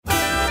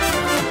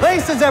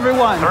places,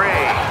 everyone. 3,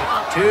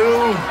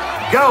 2,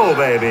 go,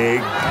 baby.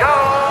 Go,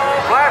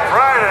 Black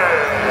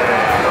Friday.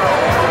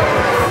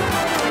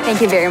 Thank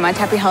you very much.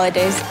 Happy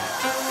holidays.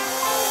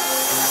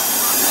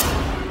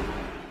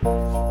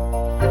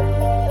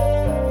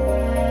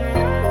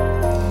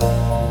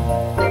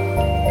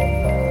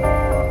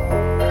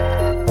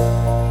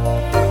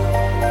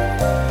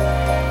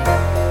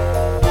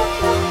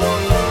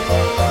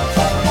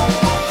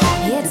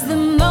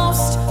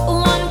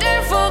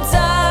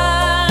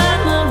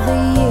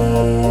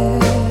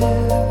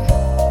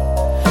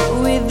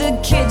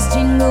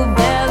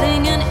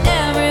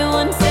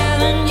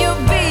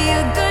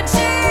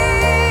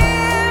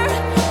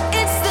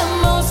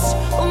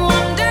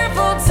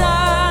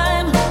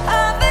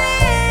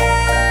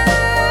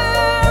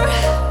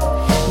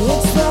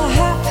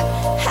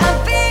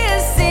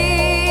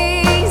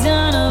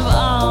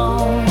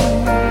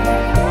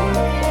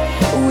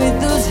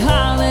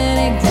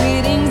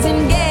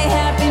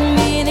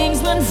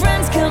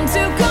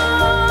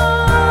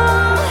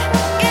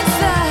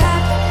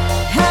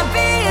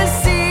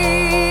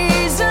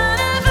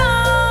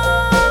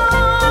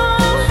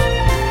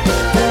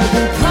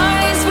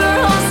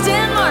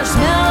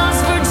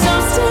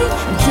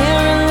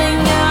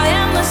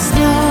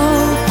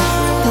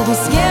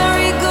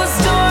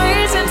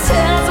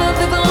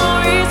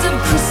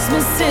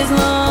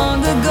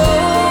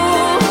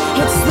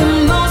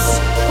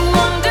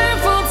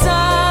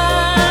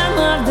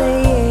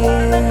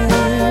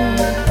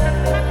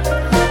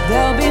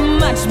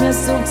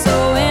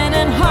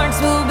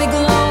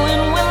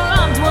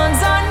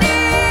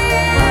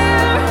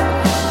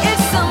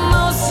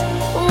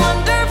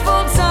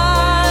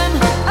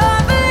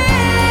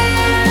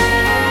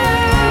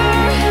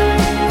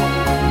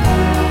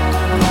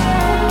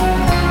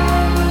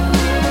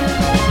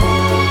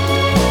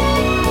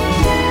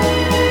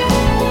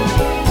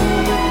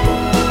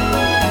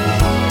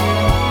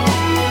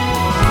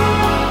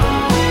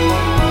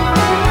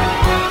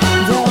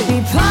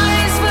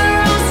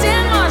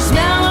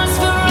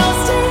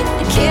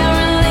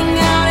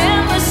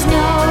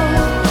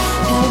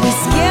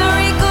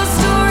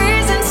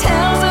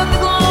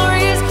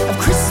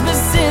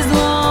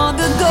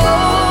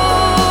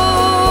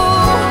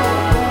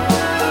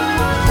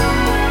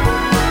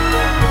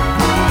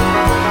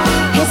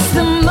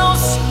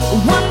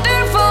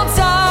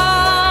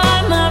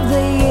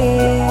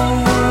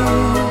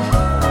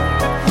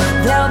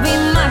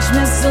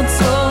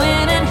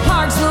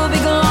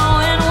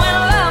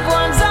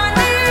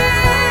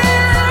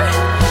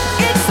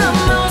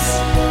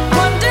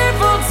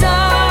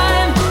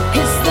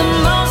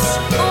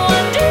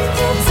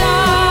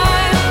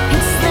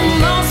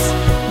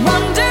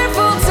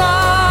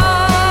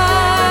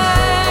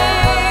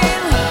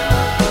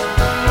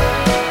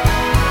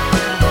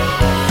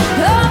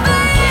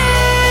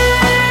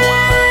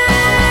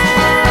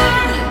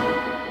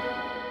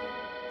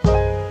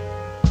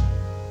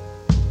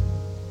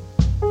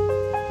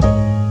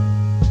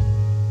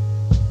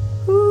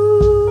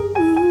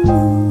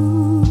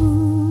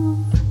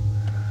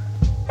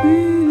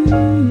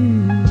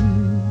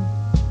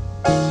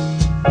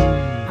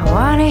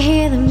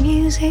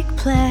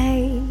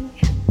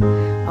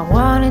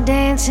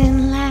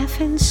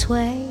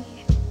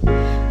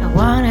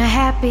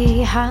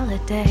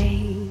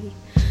 Holiday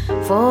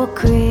for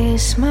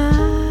Christmas.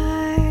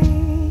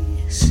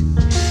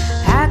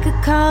 I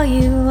could call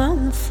you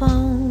on the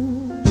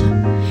phone,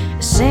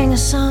 sing a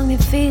song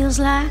that feels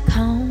like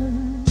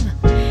home,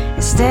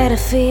 instead of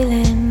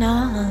feeling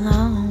all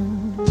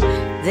alone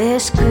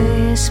this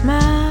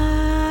Christmas.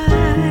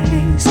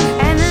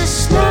 And the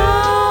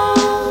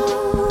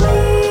snow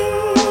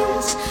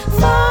is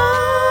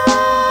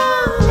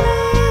falling.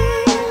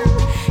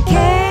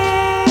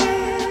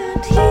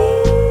 Can't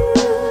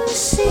you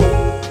see?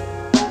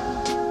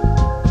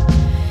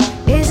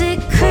 Is it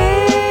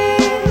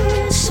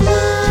Christmas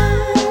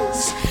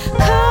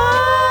calling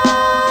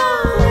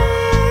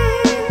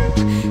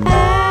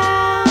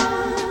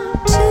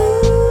out to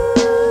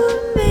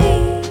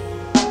me?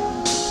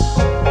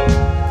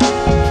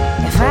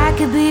 If I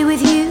could be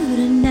with you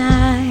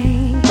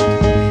tonight,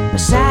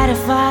 beside a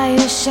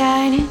fire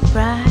shining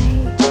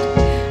bright,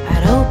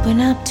 I'd open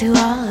up to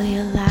all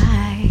your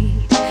light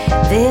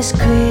this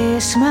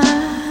Christmas.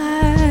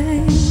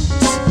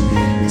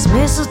 As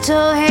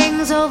mistletoe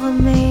hangs over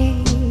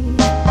me,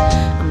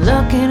 I'm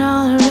looking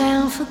all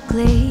around for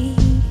glee.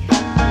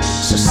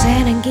 So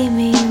Santa, give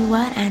me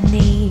what I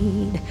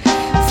need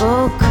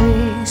for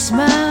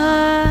Christmas.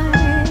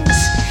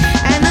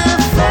 And the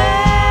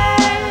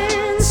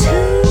friends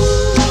who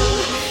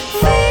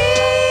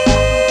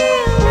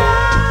feel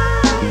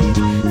like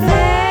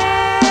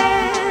family,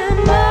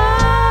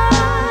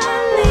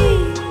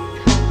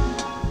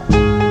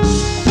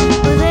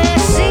 with their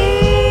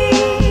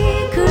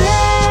secret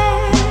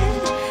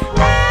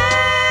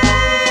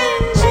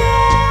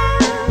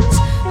angels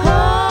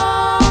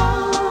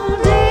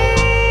holding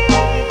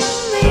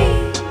me.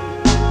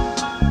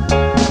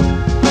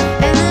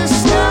 And the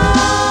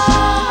snow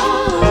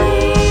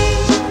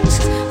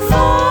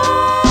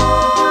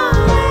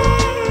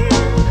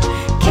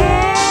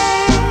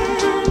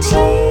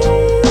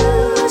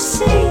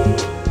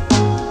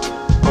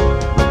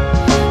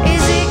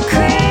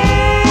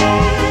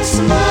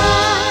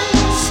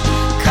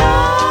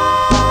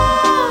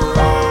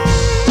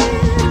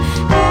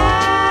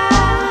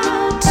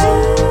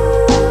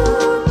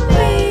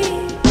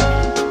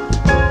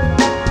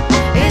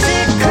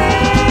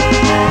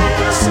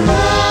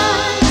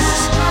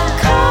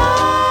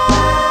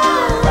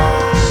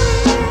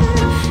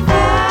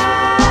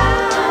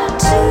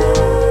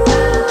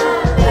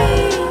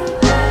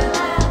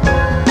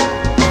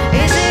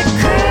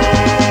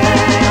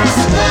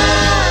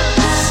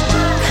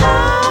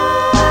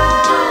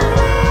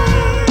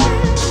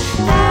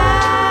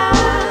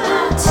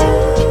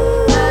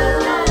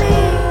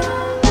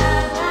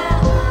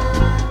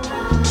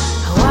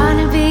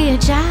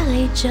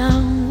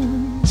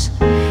Jones.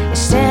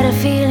 Instead of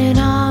feeling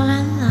all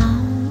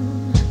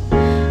alone,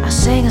 I'll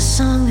sing a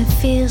song that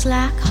feels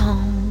like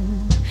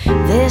home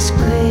this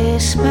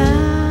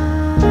Christmas.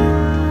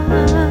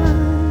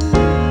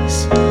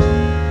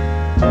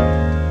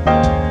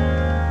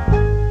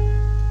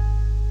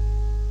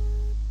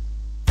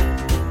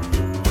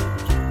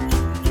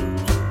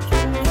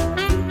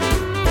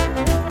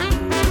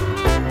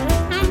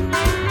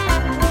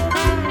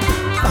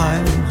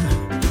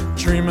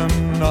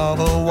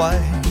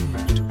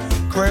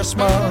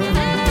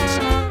 Christmas,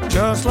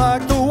 just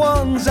like the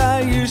ones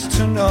I used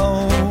to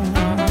know,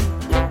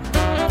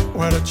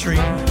 where the tree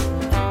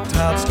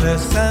tops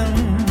glisten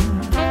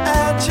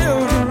and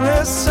children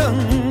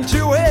listen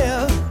to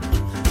hear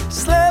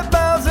sleigh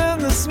bells in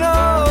the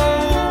snow.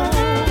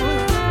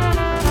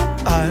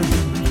 I'm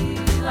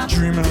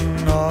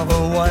dreaming of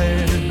a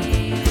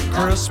white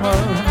Christmas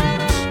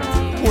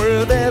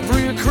with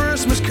every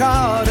Christmas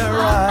card I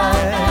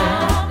write.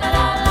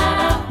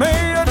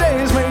 May your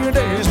days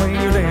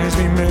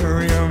be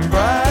merry and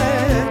bright.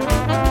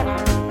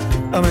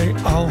 May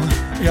all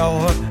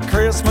your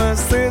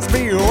Christmases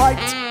be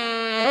white.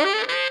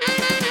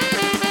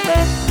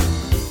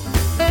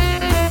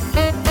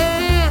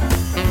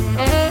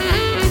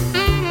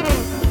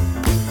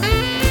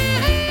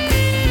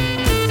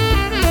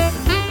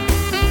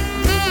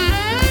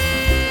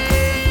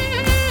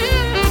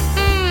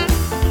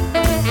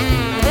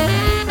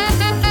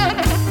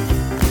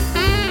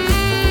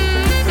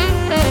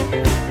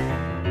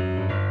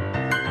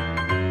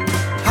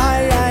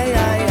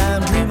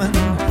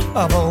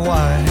 Of a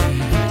white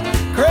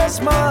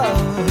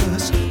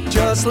Christmas,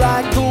 just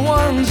like the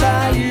ones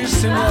I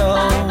used to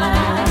know,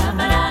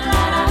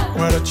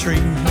 where the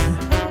tree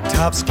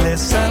tops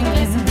glisten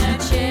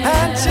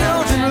and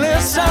children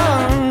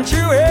listen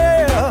to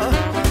hear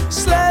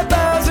sleigh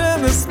bells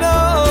in the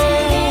snow.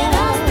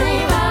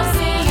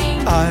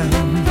 I'm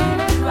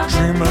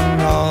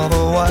dreaming of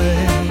a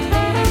white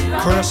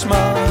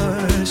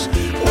Christmas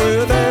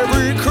with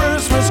every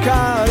Christmas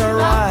card I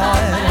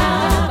write.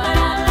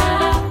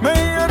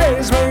 May your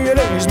days be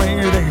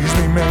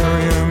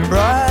merry and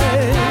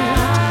bright,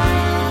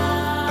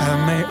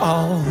 and may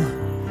all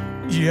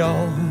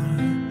your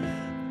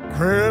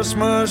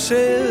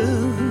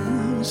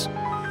Christmases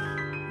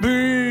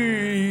be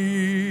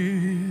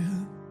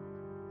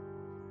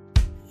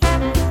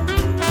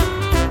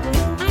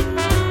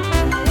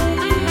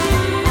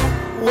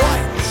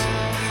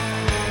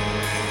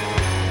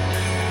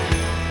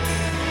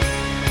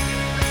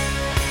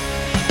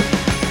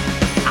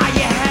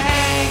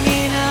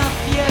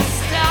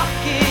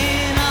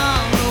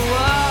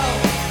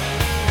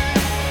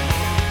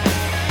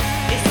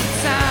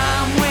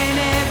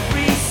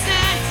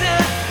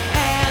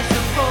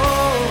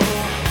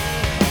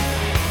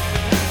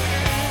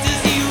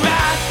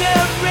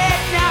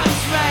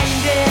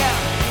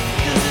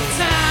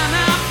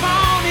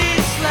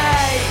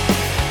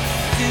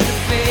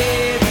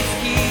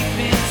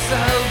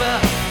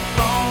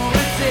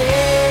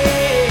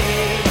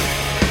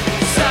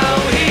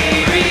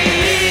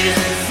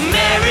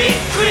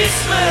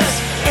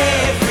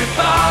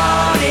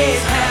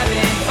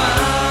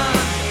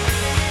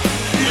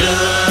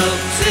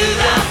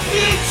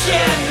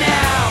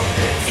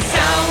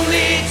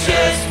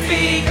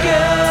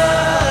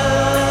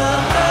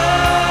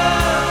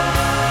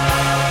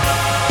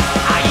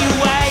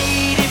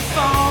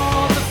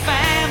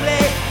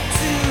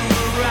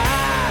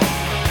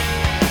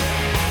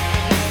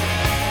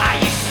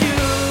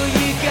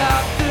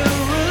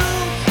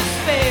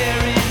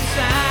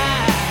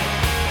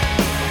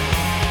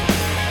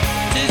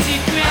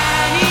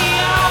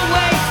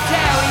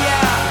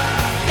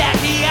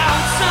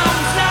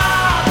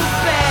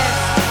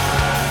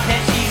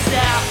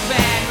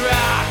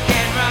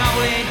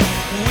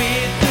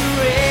with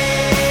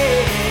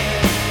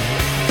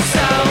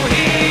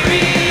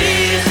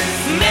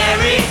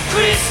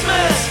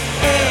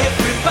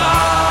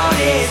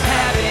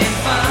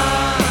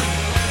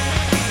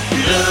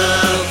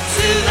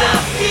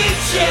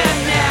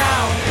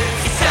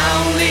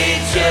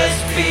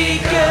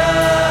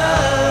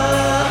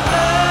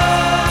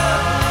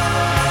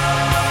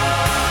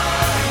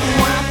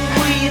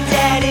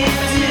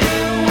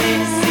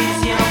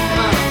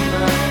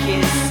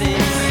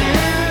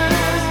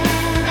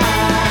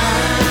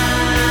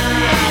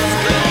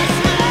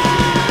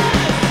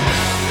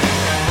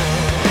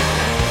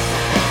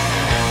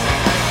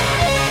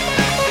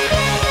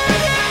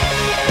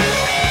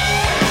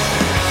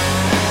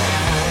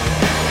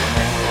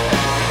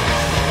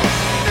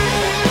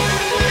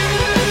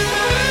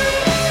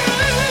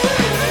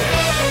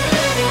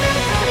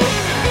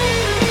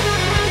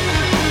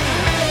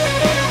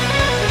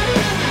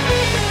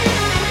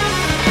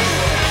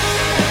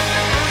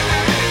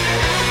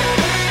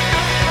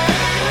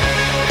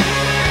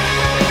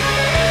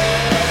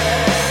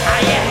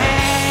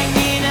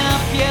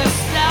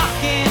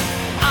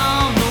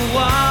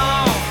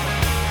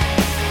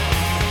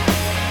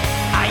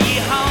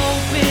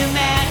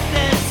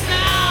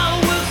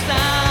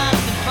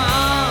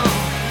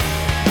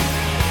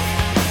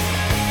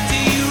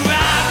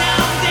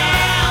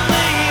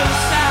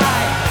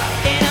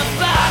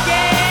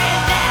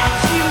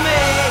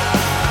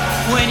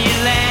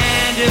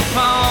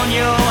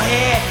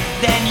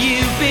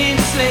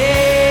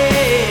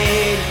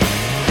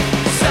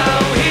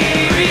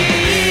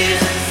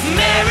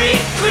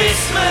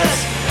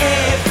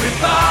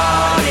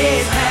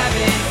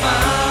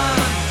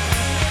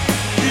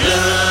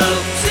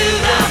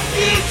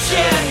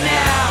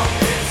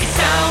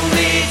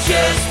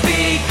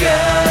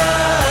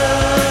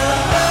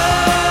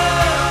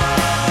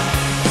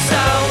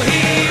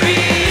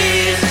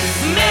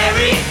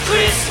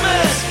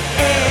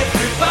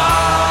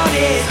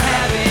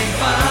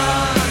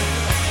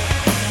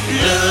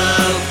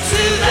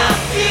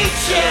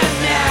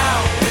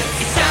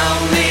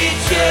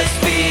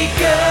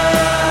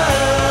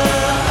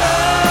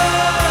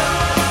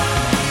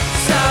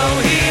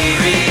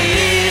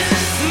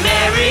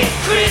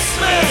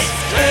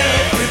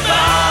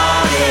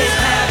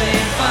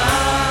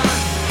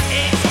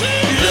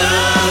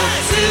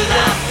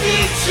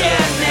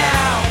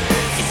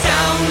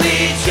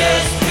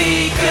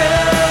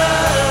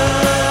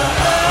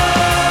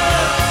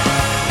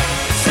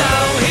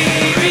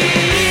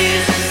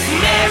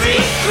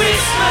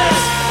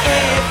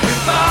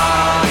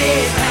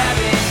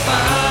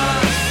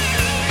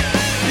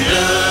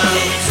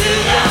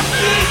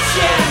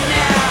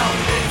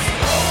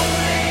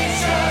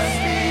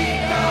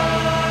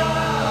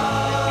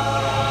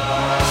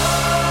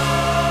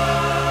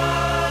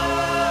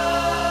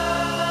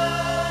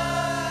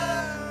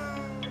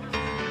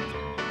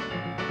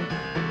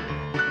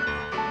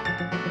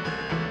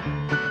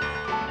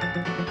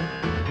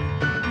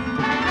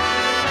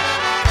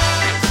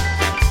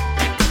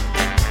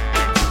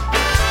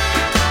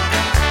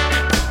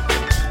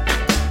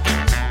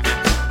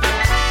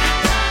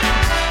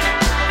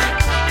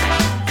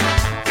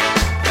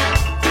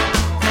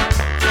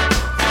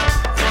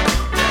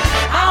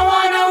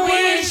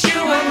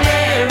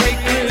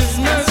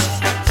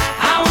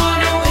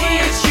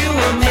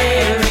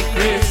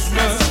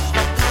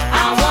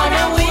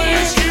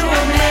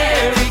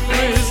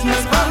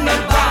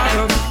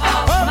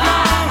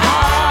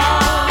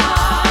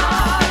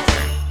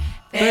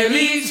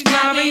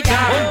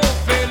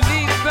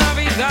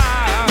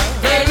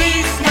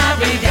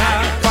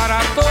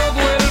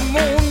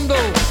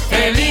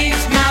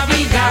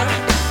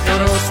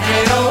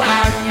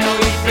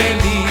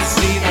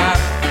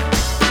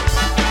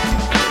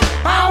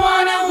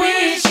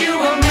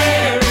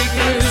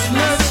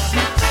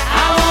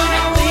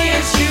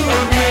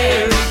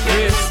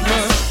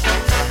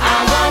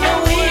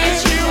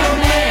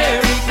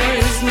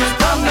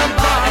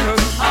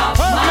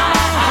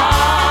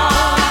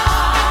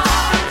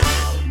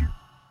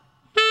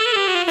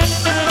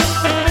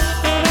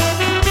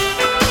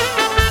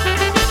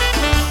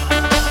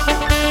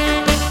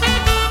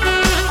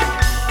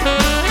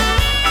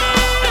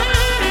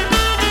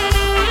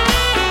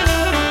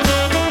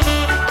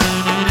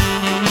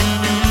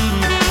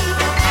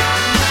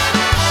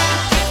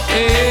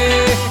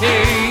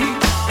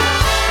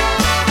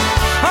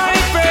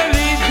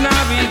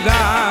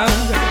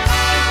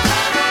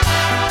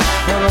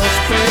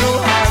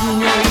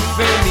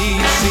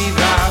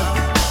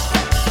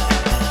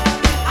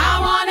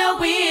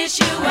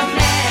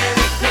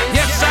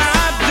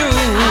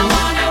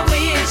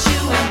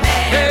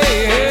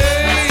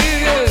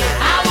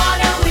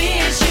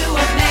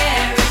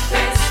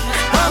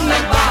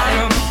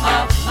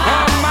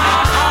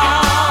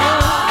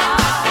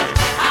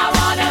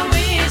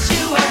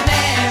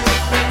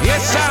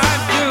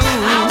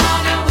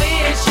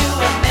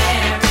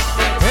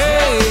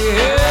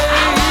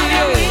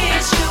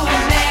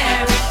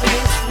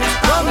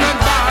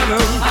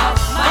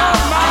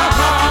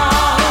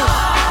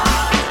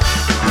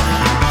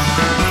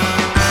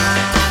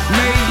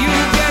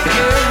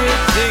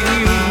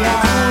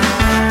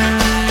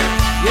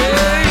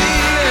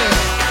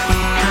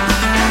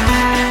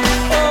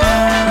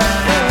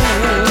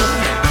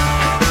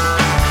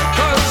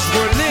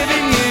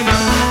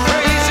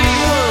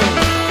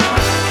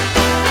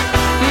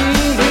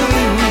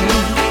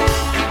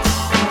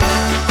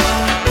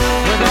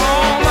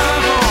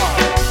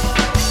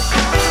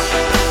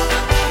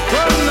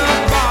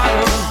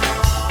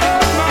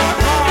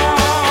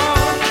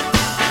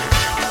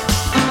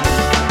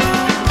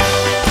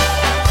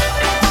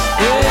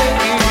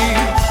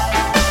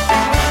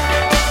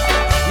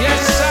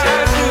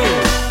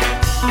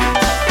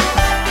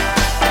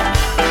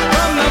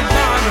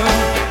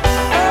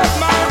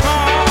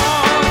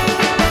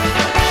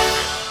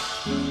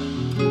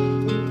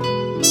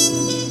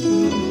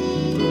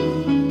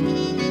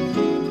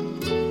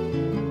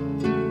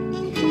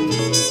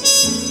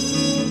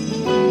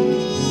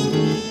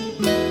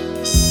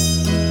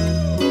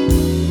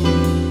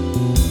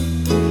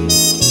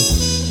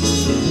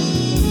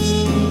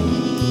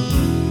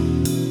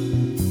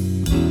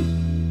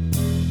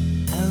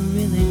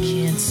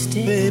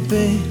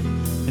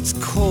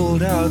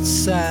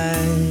outside.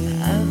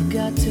 I've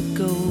got to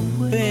go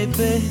away.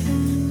 Baby,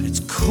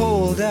 it's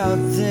cold out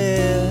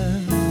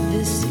there.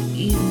 This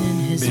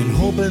evening has been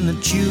hoping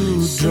that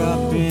you so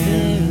drop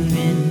in.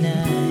 Very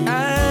nice.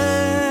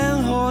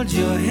 I'll hold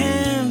your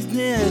hands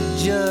near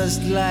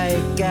just like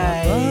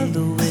My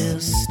mother will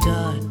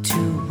start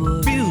to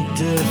worry.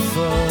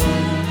 Beautiful,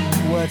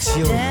 what's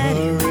your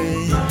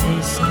hurry?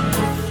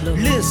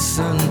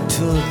 Listen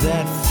to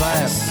that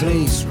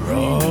fireplace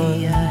roar.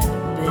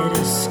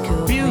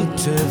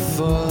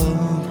 Beautiful,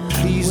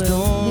 please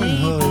don't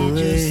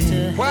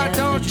hurry. Why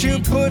don't you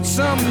put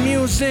some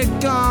music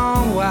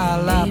on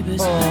while I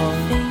pour?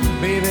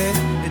 Baby,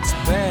 it's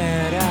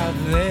bad out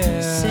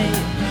there. Say,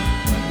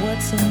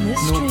 what's in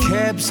this no dream?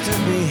 cabs to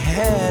be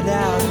had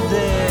out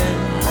there.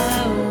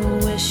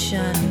 I wish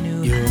I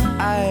knew. Your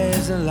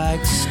eyes are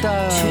like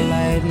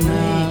starlight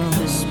now.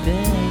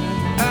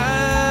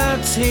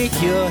 I'll take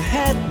your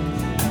hat.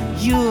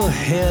 Your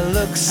hair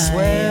looks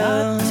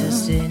swell.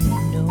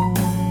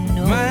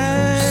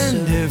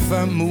 Mind if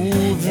I'm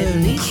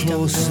moving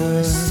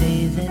closer?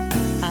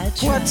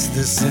 What's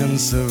the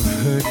sense of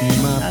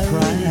hurting my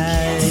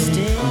pride?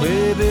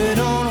 Baby,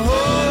 don't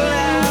hold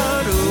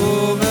out.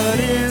 Oh, but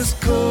it's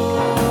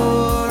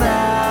cold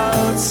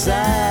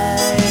outside.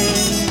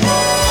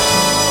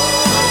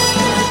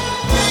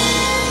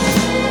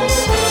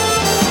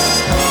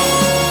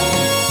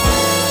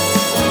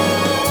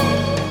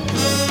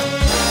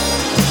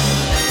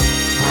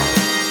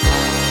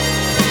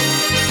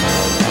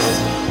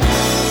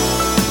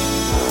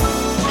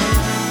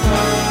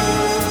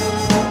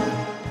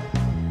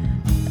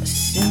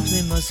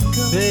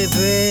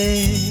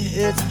 Baby,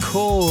 it's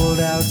cold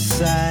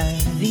outside.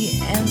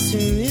 The answer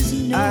is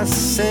no. I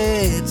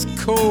say it's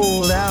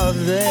cold out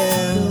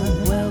there.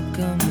 The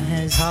welcome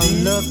has How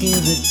been lucky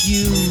that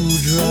you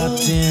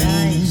dropped in.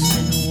 Nice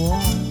and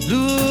warm.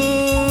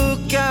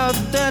 Look out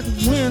that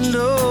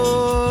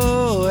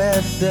window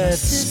at that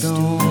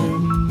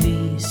storm.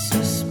 Be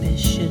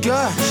suspicious.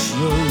 Gosh,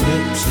 your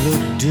lips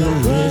look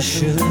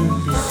delicious.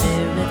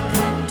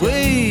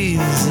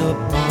 Waves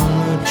up on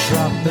the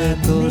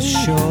tropical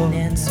shore.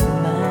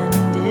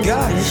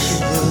 Gosh,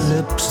 your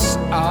lips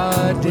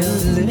are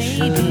delicious.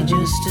 Maybe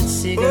just a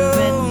cigarette.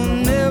 Oh,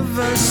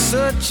 never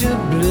such a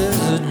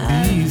blizzard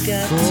I've before.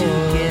 got to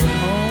get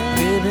home.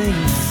 Baby,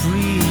 you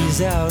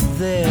freeze out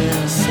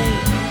there. Say,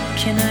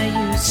 can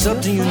I use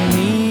up to your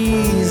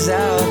knees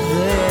out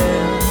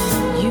there.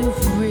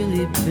 You've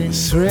really been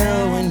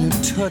thrill when you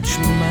touch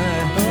my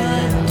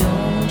hand.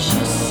 Don't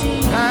you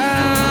see?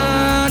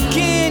 How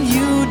can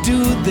you do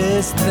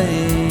this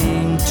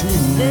thing to me?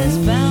 There's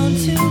bound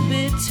to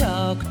be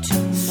talk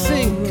tomorrow.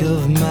 Think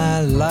of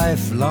my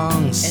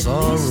lifelong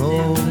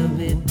sorrow.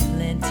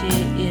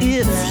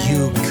 If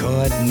you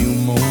caught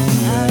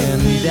pneumonia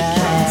and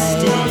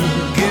died,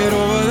 get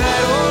over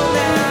that old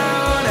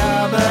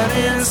doubt. But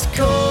it's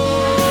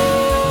cold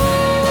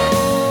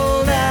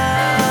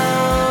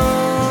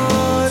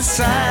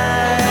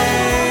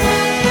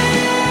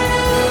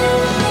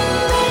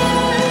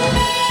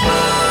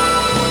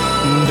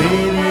outside.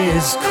 Baby,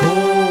 it's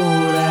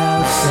cold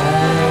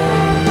outside.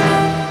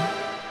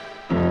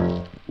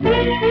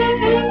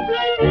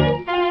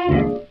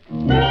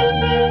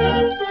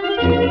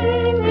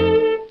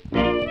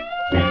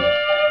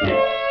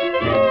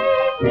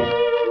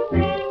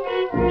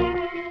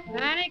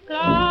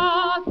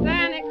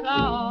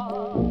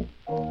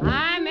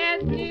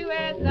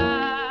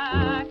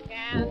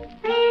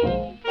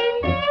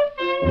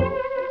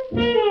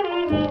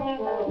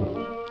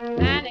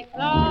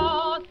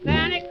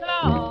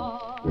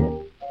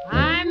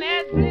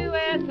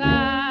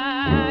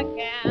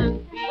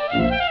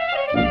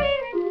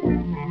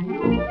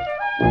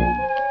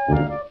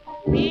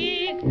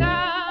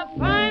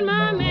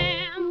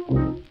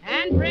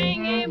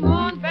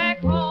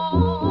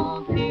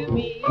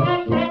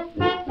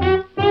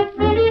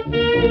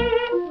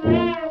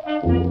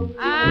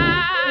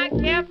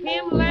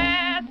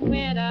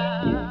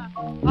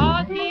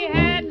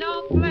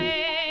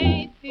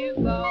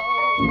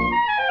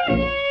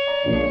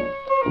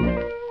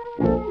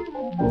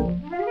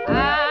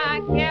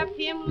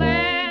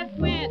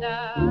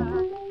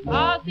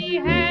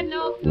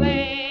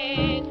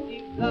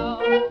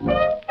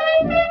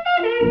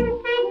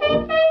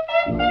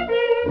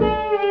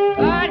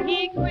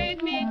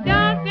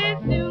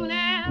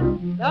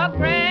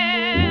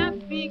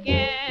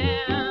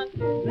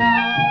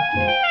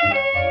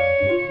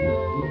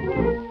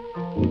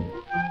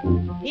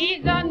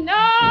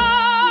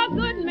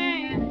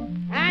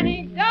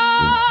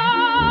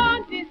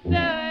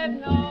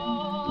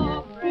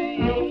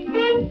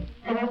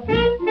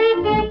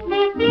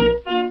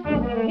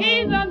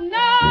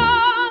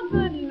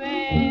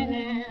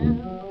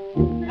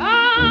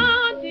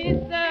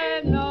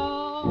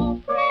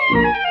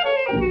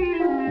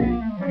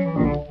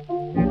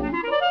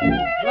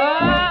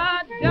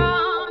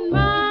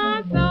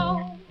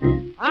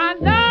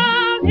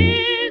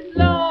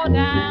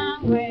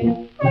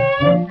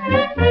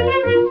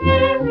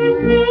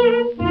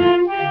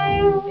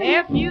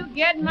 If you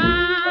get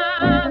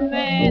my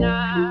man,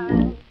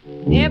 I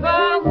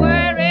never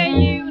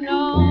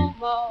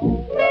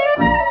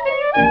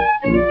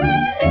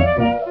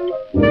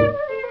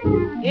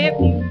If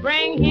you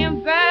bring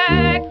him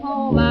back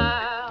home,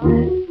 I'll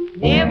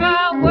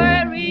never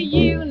worry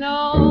you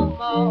no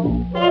more.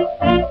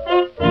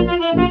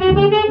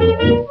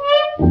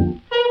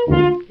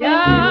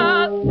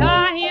 Just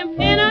tie him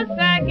in a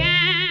sack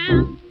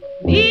and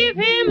leave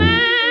him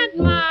at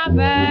my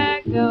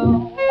back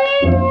door.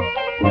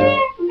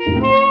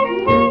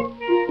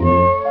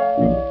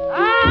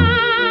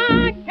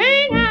 I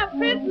can't have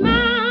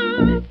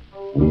Christmas,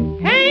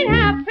 can't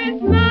have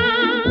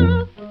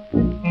Christmas,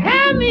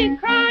 have me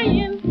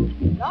crying,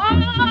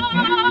 Lord,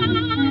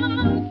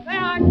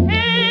 I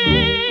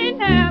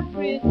can't have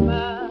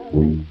Christmas,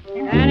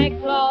 Santa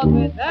Claus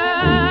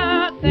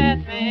without that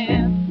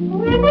man.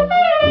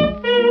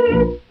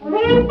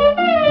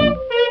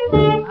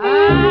 I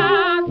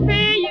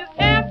say you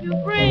have to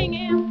bring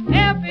him,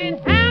 if it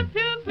have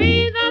to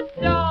be the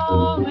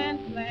storm and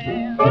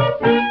slam.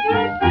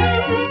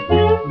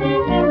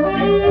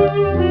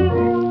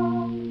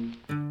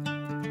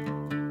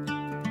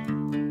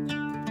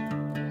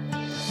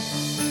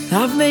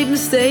 I've made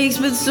mistakes,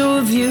 but so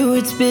have you.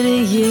 It's been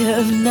a year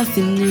of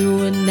nothing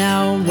new, and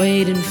now I'm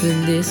waiting for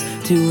this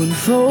to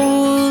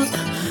unfold.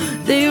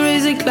 They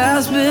raise a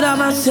glass, but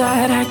I'm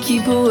outside. I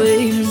keep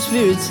away from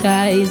spirits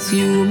high. It's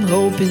you I'm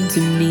hoping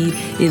to meet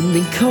in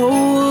the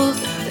cold.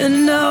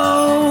 And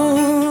no,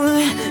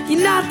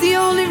 you're not the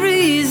only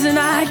reason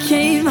I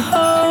came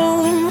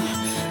home.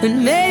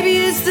 And maybe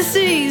it's the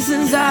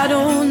seasons, I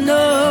don't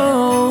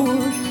know.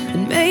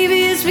 And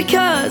maybe it's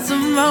because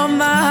I'm on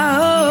my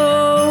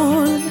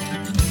own.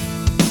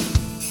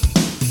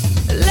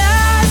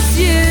 Last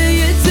year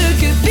you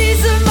took a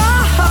piece of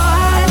my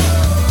heart.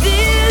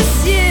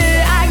 This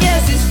year I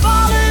guess it's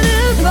falling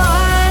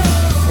apart.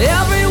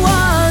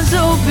 Everyone's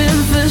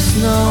hoping for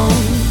snow,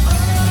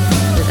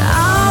 and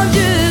I'm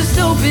just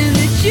hoping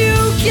that you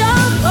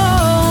come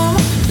home.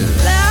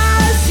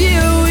 Last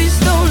year we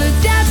stole a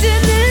dance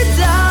in the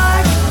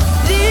dark.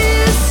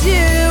 This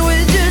year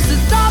we're just a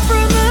thought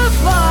from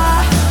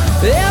afar.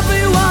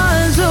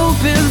 Everyone's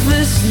hoping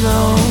for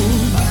snow,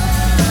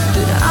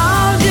 but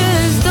I'm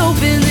just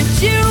hoping that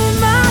you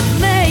might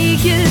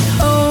make it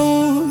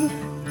home.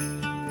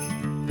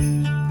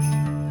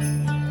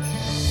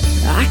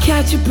 I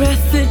catch a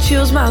breath that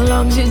chills my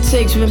lungs. It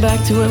takes me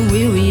back to when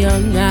we were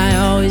young. I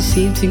always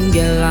seem to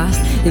get lost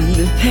in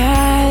the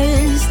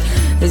past.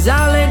 As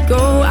I let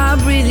go, I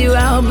breathe you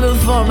out.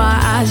 Before my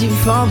eyes, you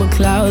form a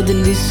cloud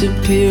and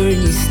disappear,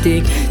 and you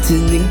stick to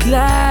the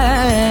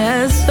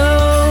glass.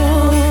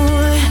 Oh,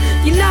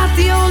 you're not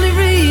the only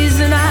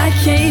reason I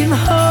came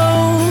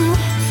home.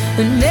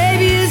 And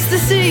maybe it's the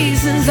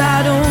seasons,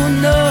 I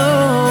don't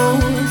know.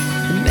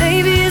 And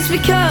maybe it's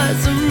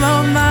because I'm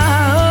on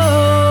my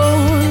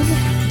own.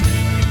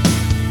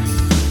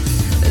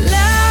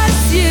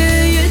 Last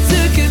year you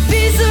took a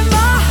piece of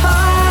my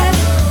heart.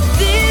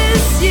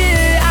 This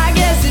year I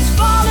guess it's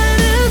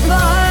falling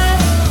apart.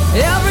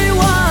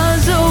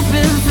 Everyone's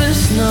hoping for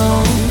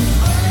snow,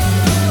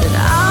 and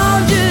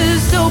I'm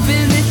just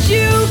hoping that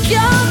you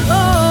come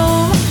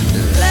home.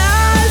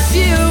 Last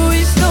year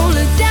we stole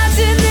a dance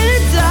in the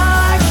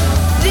dark.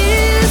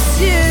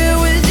 This year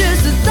we're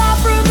just a thought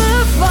from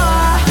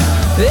afar.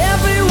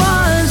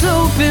 Everyone's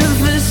hoping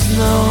for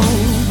snow,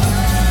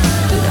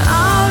 but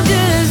I'm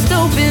just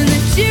hoping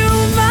that you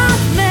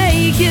might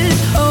make it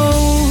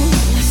home.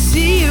 I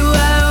see you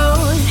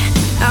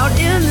out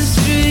in the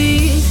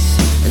streets,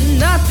 and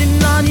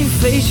nothing on your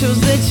face shows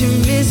that you're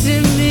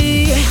missing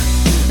me.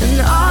 And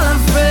all our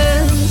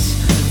friends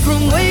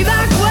from way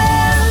back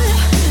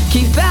when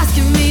keep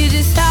asking me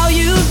just how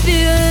you've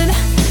been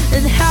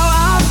and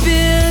how I've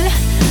been,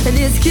 and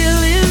it's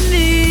killing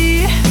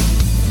me.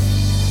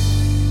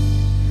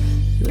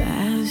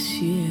 Last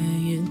year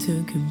you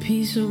took a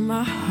piece of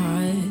my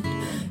heart.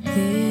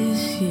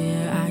 This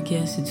year I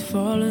guess it's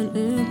falling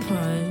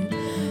apart.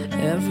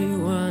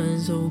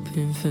 Everyone's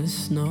hoping for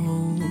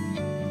snow,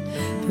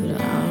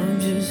 but I'm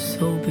just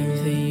hoping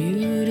for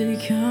you to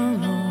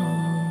come home.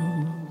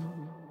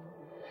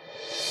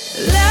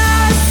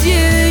 Last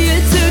year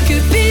you took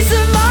a piece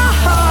of my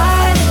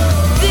heart.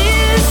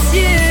 This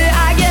year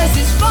I guess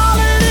it's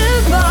falling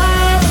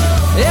apart.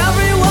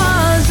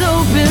 Everyone's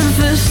hoping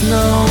for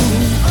snow,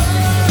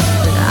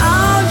 but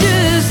I'm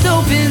just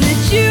hoping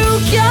that you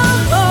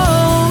come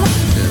home.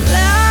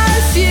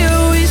 Last year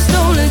we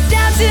stole a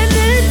dance in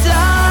the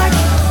dark.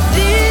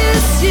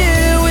 This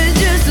year we're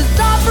just a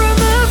thought from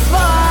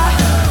afar.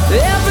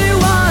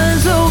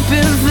 Everyone's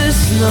hoping for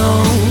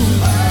snow,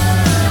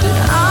 but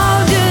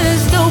I'm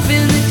just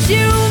hoping that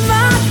you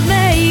might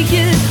make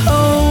it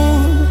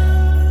home.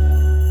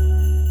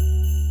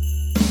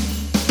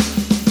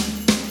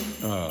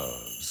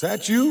 Is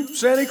that you,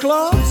 Santa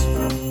Claus?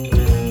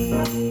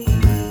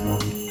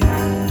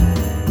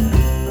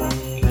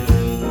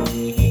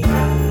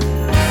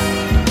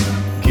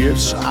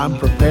 Gifts I'm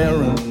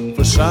preparing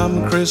for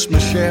some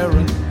Christmas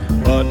sharing,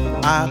 but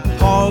I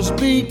pause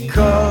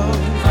because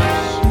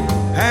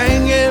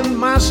hanging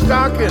my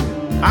stocking,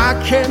 I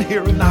can't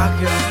hear a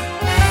knocking.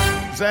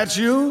 Is that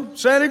you,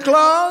 Santa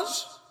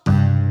Claus?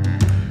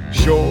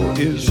 Sure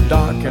is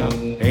dark out,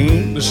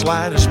 ain't the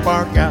slightest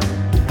spark out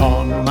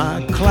on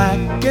my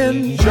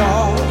clacking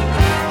jaws.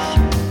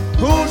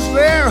 Who's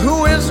there?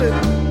 Who is it?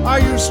 Are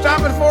you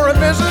stopping for a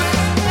visit?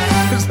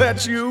 Is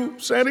that you,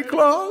 Santa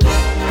Claus?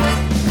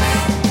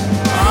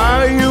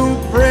 Are you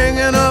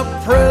bringing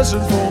a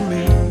present for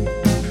me?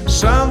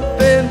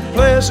 Something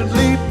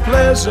pleasantly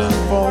pleasant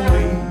for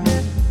me?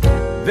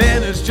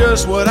 Then it's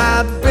just what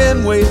I've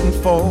been waiting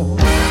for.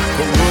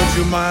 But would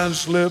you mind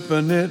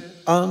slipping it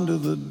under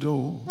the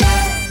door?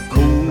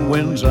 Cool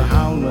winds are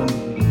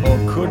howling, or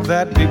could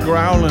that be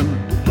growling?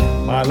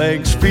 My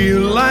legs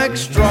feel like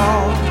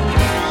straws.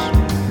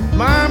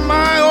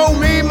 My, oh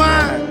me,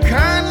 my,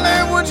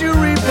 kindly would you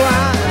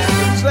reply?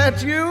 Is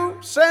that you,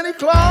 Santa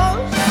Claus?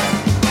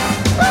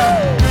 Woo!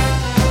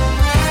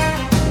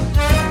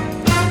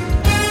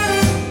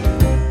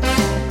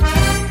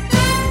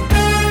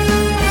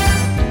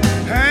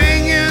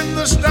 Hang in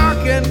the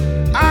stocking,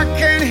 I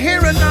can hear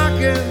a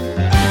knocking.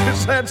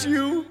 Is that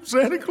you,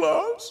 Santa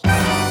Claus?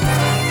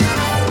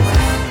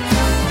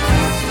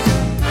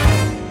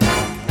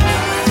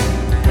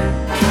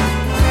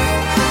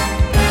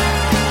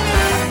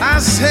 I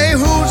say,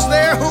 who's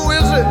there? Who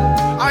is it?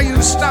 Are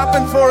you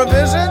stopping for a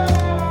visit?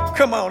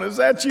 Come on, is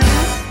that you,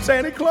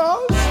 Santa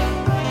Claus?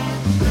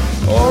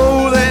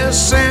 Oh, there's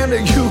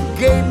Santa, you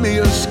gave me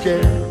a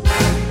scare.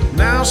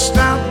 Now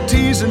stop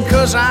teasing,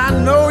 'cause I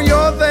know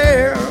you're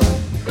there.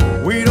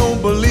 We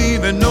don't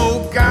believe in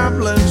no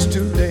goblins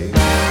today.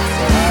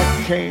 But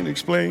I can't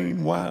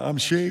explain why I'm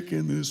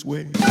shaking this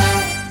way.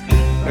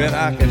 And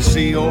I can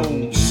see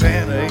old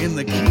Santa in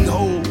the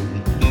keyhole.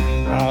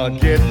 I'll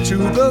get to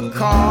the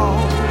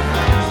cause.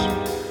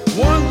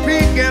 One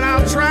peek and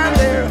I'll try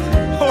there.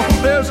 Oh,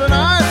 there's an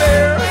eye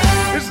there.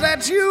 Is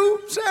that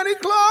you, Santa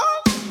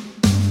Claus?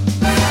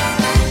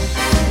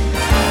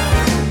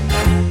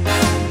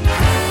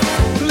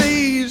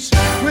 Please,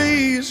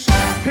 please,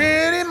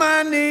 pity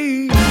my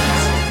knees.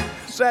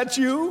 Is that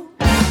you,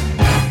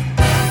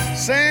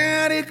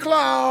 Santa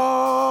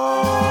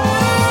Claus?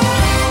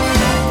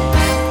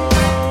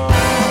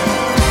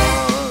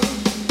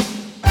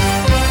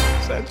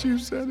 Is that you,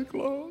 Santa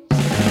Claus?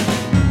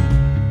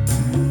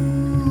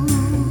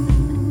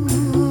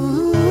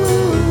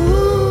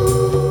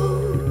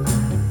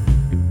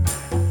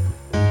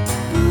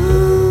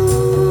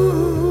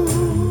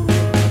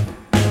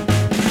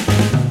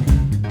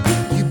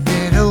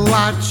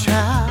 Watch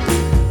out,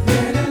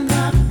 better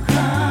not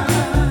cry.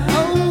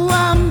 Oh,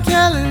 I'm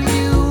telling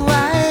you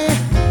why.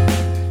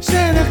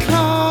 Santa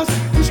Claus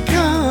is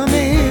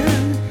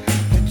coming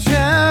to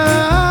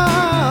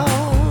town.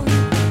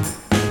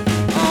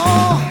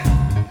 Oh,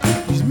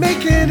 he's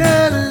making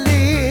a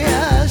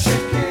list,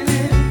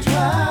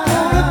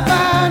 gonna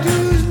find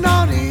who's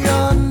naughty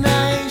or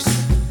nice.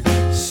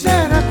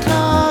 Santa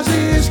Claus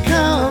is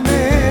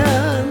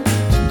coming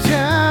to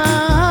town.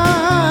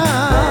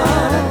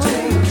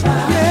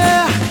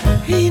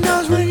 He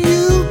knows when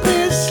you've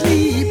been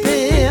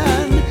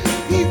sleeping.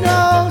 He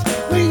knows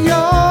when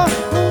you're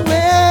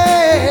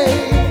away.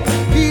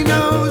 He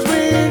knows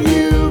when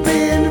you've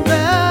been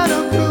bad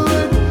or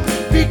good.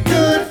 Be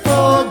good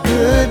for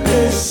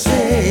goodness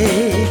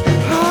sake.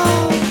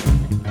 Oh,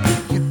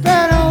 you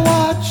better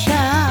watch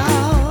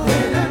out.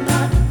 Better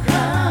not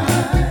cry.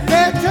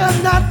 Better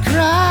not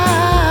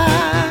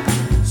cry.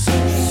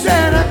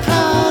 Santa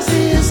Claus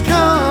is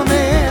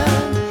coming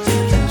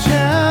to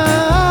town.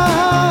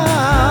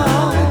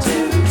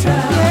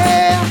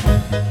 Yeah,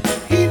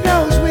 he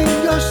knows when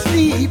you're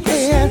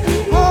sleeping.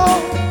 Oh,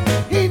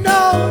 he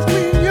knows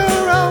when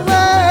you're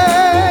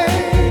away.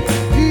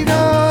 He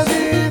knows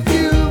if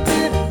you've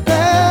been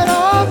bad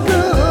or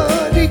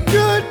good. Be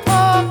good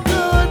for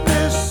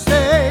goodness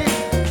sake.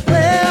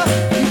 Well,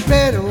 you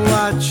better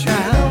watch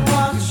out.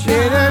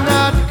 Better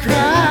not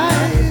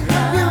cry.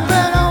 You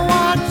better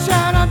watch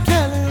out. I'm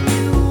telling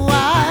you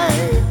why.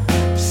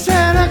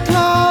 Santa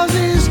Claus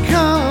is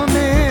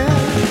coming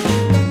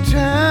to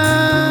town.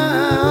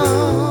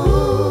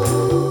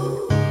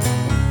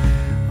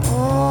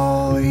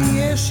 Oh,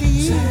 yes, he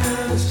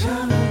is.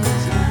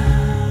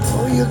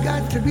 Oh, you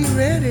got to be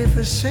ready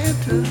for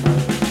Santa.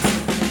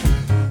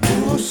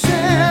 Oh,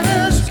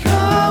 Santa's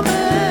coming.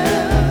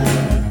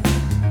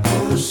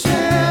 Oh,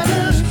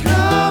 Santa's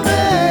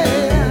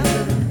coming.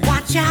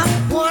 Watch out,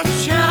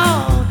 watch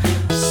out.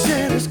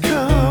 Santa's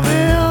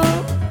coming.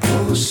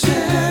 Oh,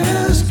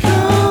 Santa's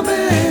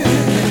coming.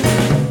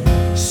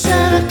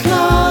 Santa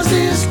Claus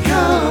is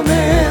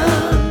coming.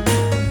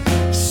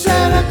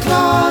 Santa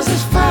Claus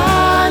is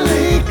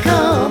finally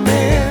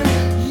coming.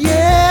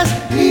 Yes,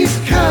 he's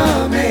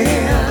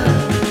coming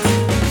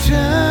to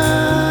town.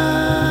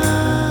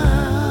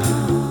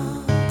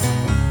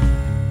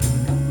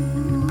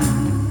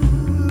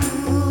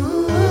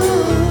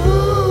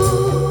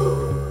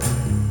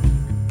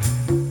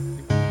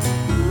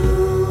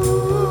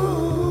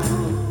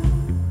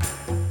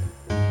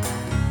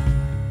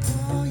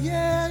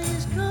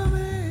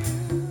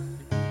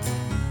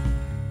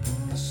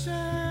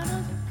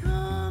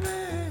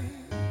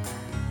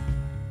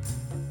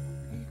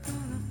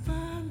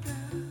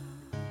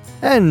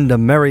 And a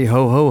merry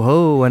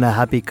ho-ho-ho and a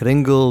happy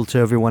kringle to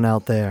everyone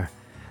out there.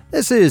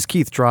 This is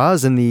Keith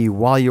Draws in the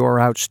While You're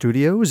Out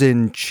studios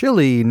in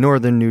chilly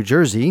northern New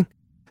Jersey,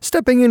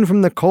 stepping in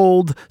from the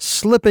cold,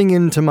 slipping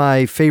into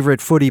my favorite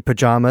footy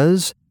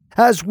pajamas,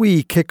 as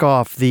we kick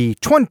off the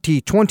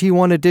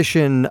 2021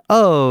 edition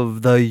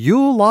of the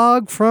Yule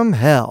Log from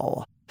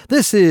Hell.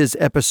 This is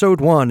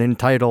episode 1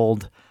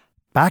 entitled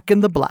Back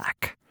in the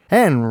Black.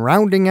 And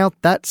rounding out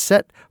that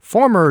set,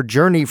 former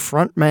Journey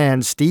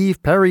frontman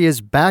Steve Perry is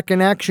back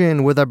in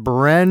action with a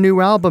brand new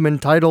album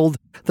entitled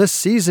The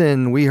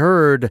Season. We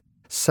heard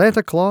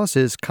Santa Claus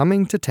is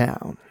Coming to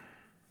Town.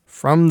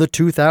 From the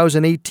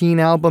 2018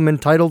 album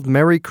entitled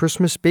Merry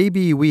Christmas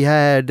Baby, we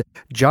had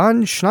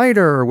John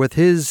Schneider with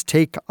his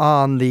take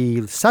on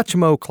the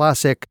Satchmo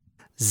classic,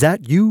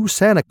 Zat You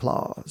Santa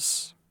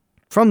Claus.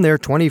 From their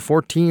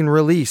 2014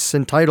 release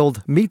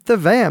entitled Meet the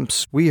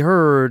Vamps, we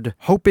heard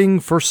Hoping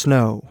for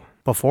Snow.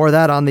 Before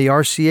that, on the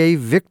RCA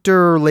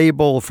Victor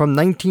label from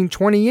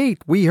 1928,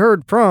 we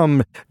heard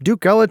from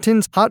Duke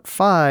Ellington's Hot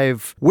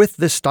 5 with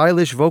the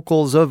stylish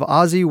vocals of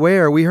Ozie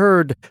Ware. We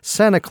heard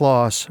Santa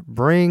Claus,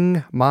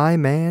 Bring My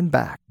Man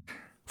Back.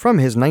 From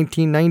his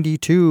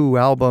 1992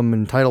 album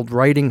entitled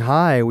Riding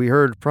High, we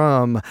heard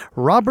from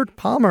Robert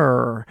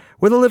Palmer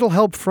with a little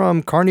help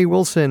from Carnie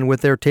Wilson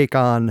with their take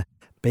on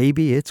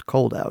Baby It's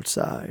Cold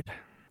Outside.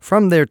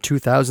 From their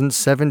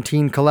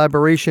 2017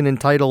 collaboration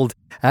entitled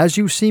As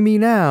You See Me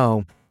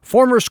Now,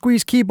 former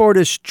Squeeze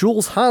keyboardist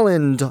Jools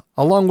Holland,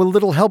 along with a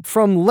little help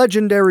from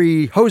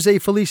legendary Jose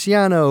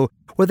Feliciano,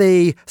 with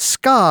a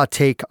ska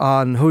take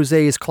on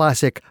Jose's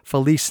classic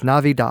Feliz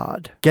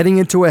Navidad. Getting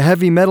into a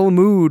heavy metal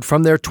mood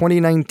from their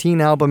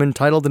 2019 album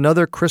entitled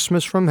Another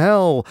Christmas from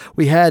Hell,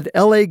 we had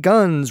LA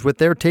Guns with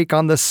their take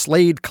on the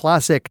Slade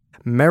classic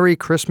Merry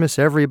Christmas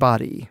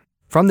Everybody.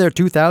 From their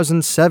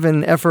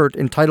 2007 effort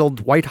entitled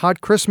White Hot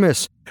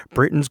Christmas,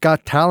 Britain's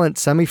Got Talent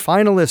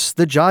semi-finalists,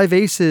 the Jive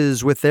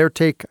Aces, with their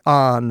take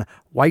on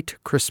White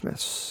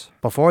Christmas.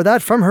 Before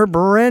that, from her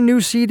brand new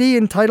CD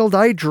entitled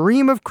I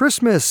Dream of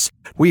Christmas,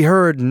 we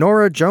heard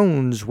Norah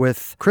Jones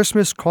with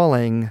Christmas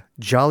Calling,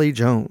 Jolly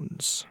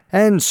Jones.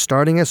 And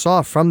starting us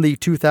off from the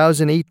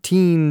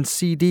 2018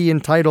 CD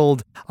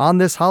entitled On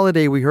This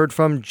Holiday, we heard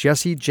from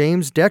Jessie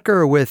James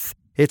Decker with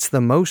It's the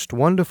Most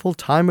Wonderful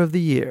Time of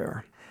the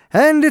Year.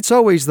 And it's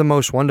always the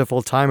most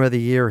wonderful time of the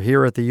year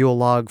here at the Yule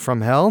Log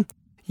from Hell.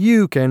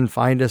 You can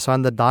find us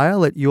on the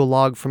dial at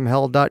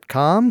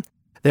yulelogfromhell.com.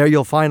 There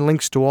you'll find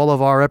links to all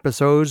of our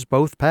episodes,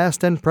 both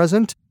past and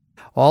present.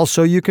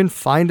 Also, you can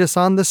find us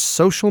on the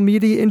social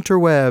media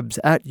interwebs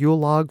at Yule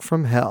Log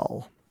from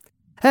Hell.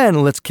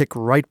 And let's kick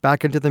right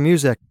back into the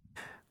music.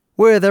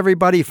 With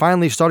everybody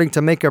finally starting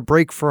to make a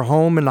break for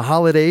home in the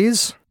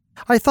holidays,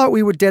 I thought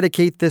we would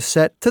dedicate this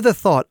set to the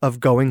thought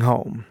of going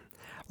home.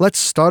 Let's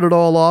start it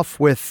all off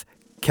with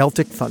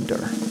Celtic Thunder.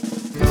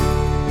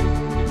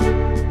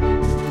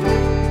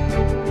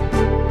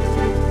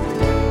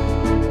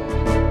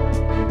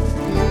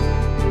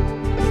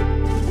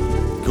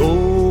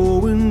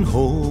 Going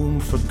home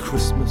for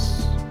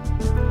Christmas,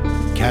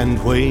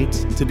 can't wait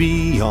to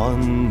be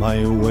on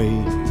my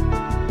way,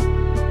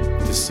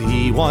 to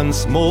see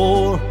once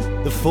more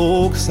the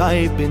folks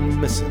I've been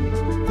missing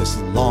this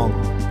long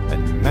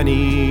and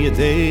many a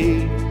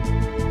day.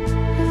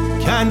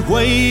 Can't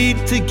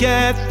wait to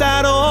get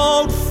that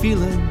old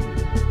feeling,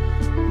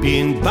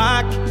 being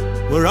back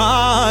where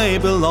I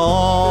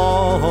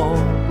belong.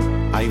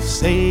 I've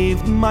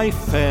saved my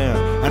fare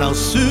and I'll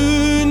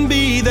soon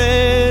be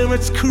there.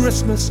 It's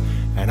Christmas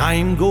and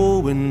I'm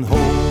going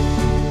home.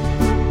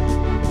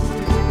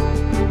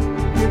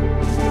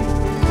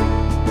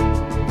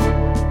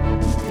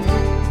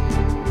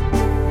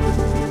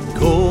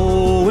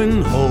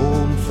 Going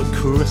home for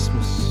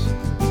Christmas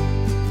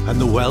and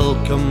the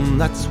welcome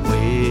that's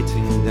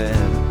waiting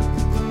there.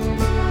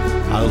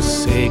 I'll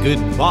say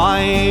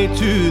goodbye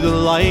to the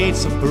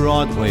lights of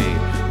Broadway,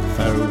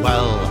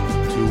 farewell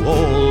to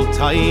old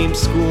Times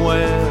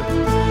Square.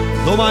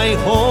 Though my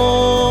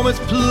home is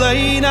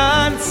plain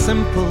and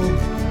simple,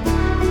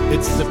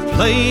 it's the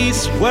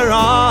place where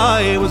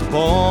I was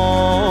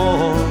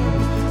born.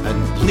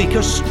 And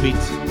Bleecker Street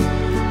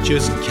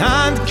just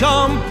can't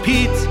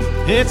compete.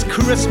 It's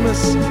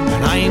Christmas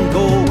and I'm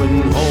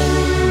going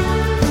home.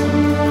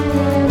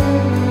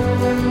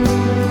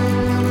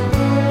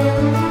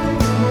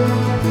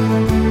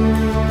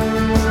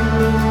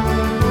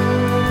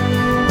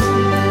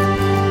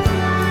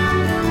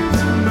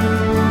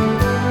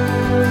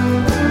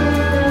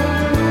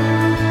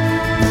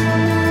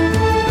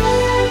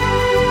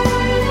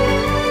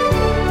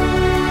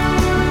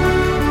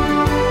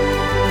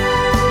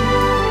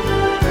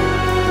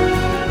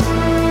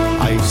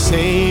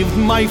 Saved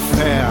my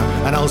fare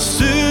and I'll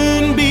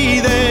soon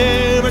be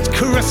there. It's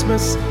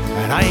Christmas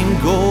and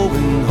I'm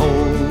going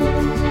home.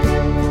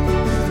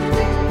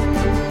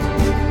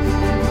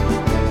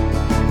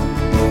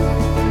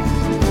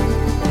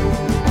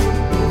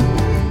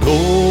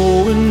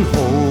 Going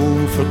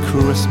home for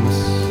Christmas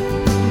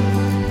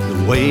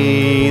the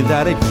way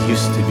that it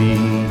used to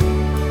be.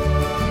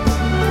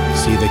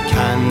 See the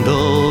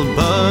candle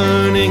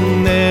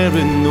burning there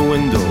in the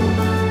window,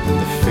 and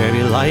the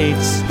fairy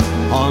lights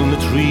on the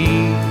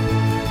tree.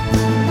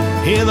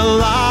 Hear the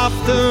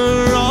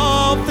laughter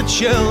of the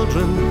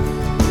children,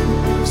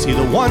 see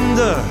the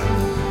wonder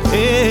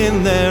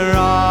in their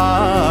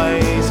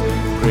eyes.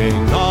 Bring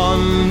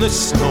on the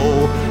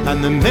snow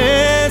and the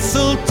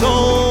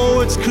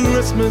mistletoe. It's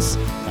Christmas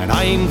and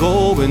I'm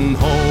going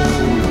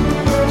home.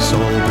 So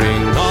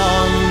bring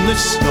on the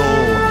snow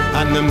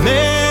and the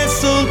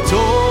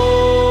mistletoe.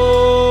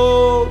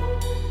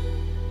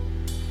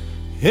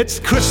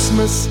 It's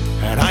Christmas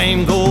and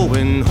I'm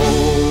going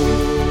home.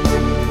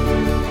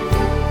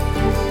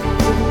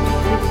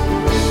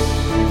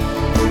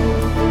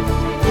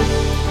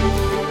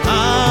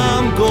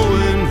 I'm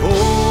going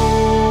home.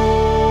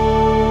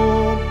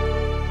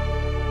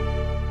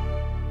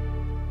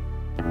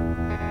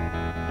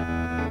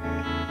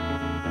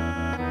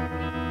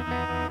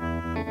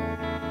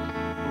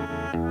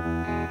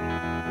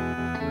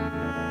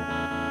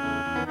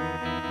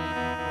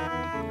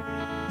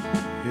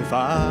 If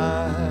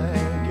I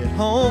get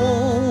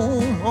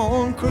home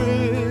on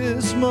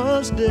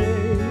Christmas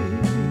Day,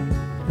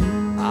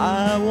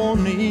 I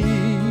won't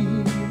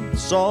need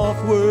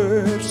soft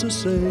words to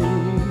say.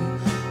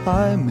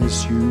 I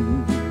miss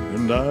you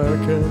and I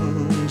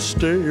can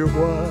stay a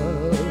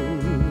while.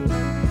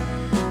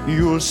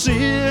 You'll see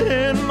it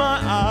in my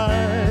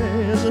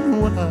eyes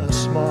and when I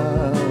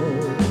smile.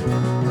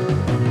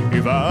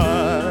 If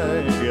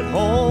I get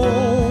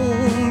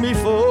home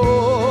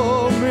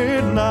before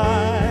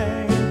midnight,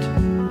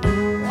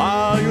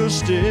 while you're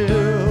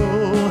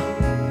still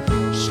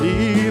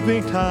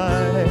sleeping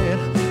tight,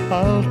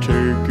 I'll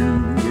take you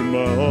in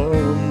my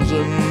arms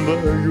and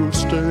there you'll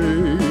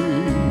stay.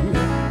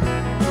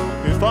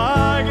 If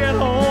I get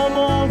home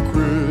on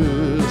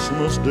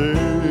Christmas Day,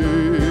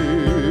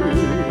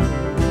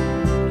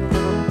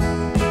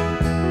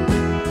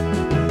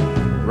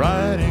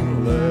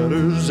 writing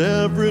letters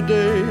every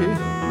day,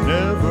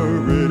 never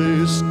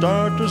really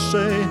start to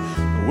say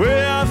the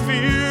way I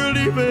feel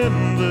deep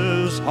in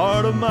this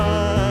heart of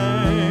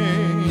mine.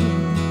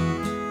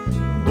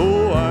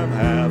 Though I'm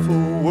half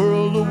a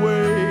world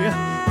away,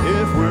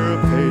 if we're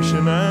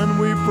patient and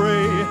we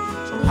pray,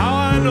 somehow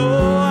I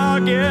know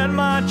I'll get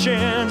my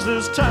chance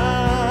this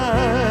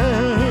time.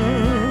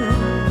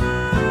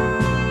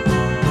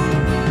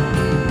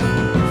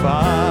 If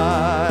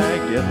I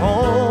get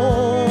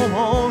home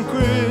on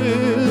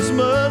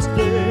Christmas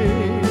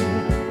Day,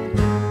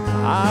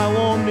 I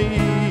won't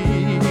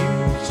need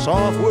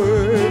soft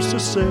words to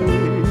say.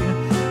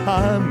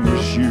 I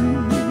miss you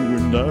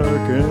and I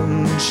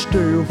can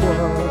stay a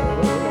while.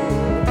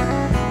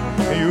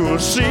 You'll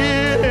see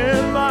it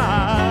in my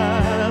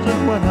eyes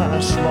and when I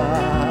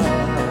smile.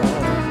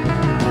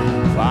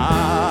 If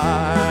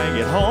I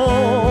get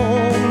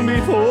home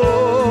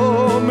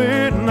before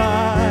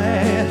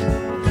midnight,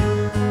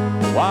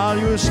 while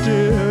you're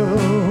still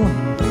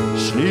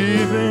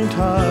sleeping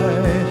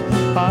tight,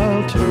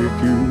 I'll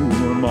take you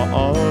in my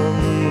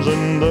arms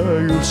and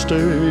there you'll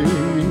stay.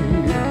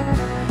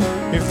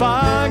 If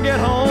I get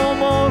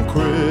home on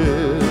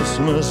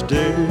Christmas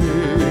Day.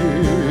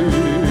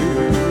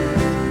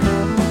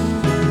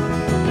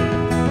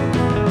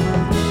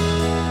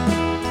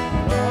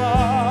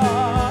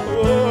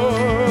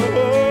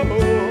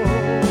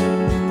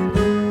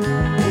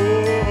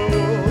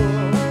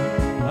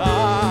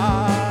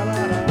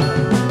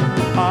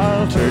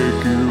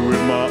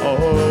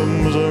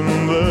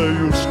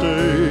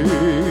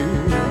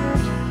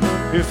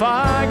 If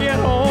I get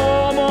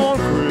home on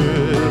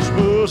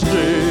Christmas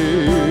Day.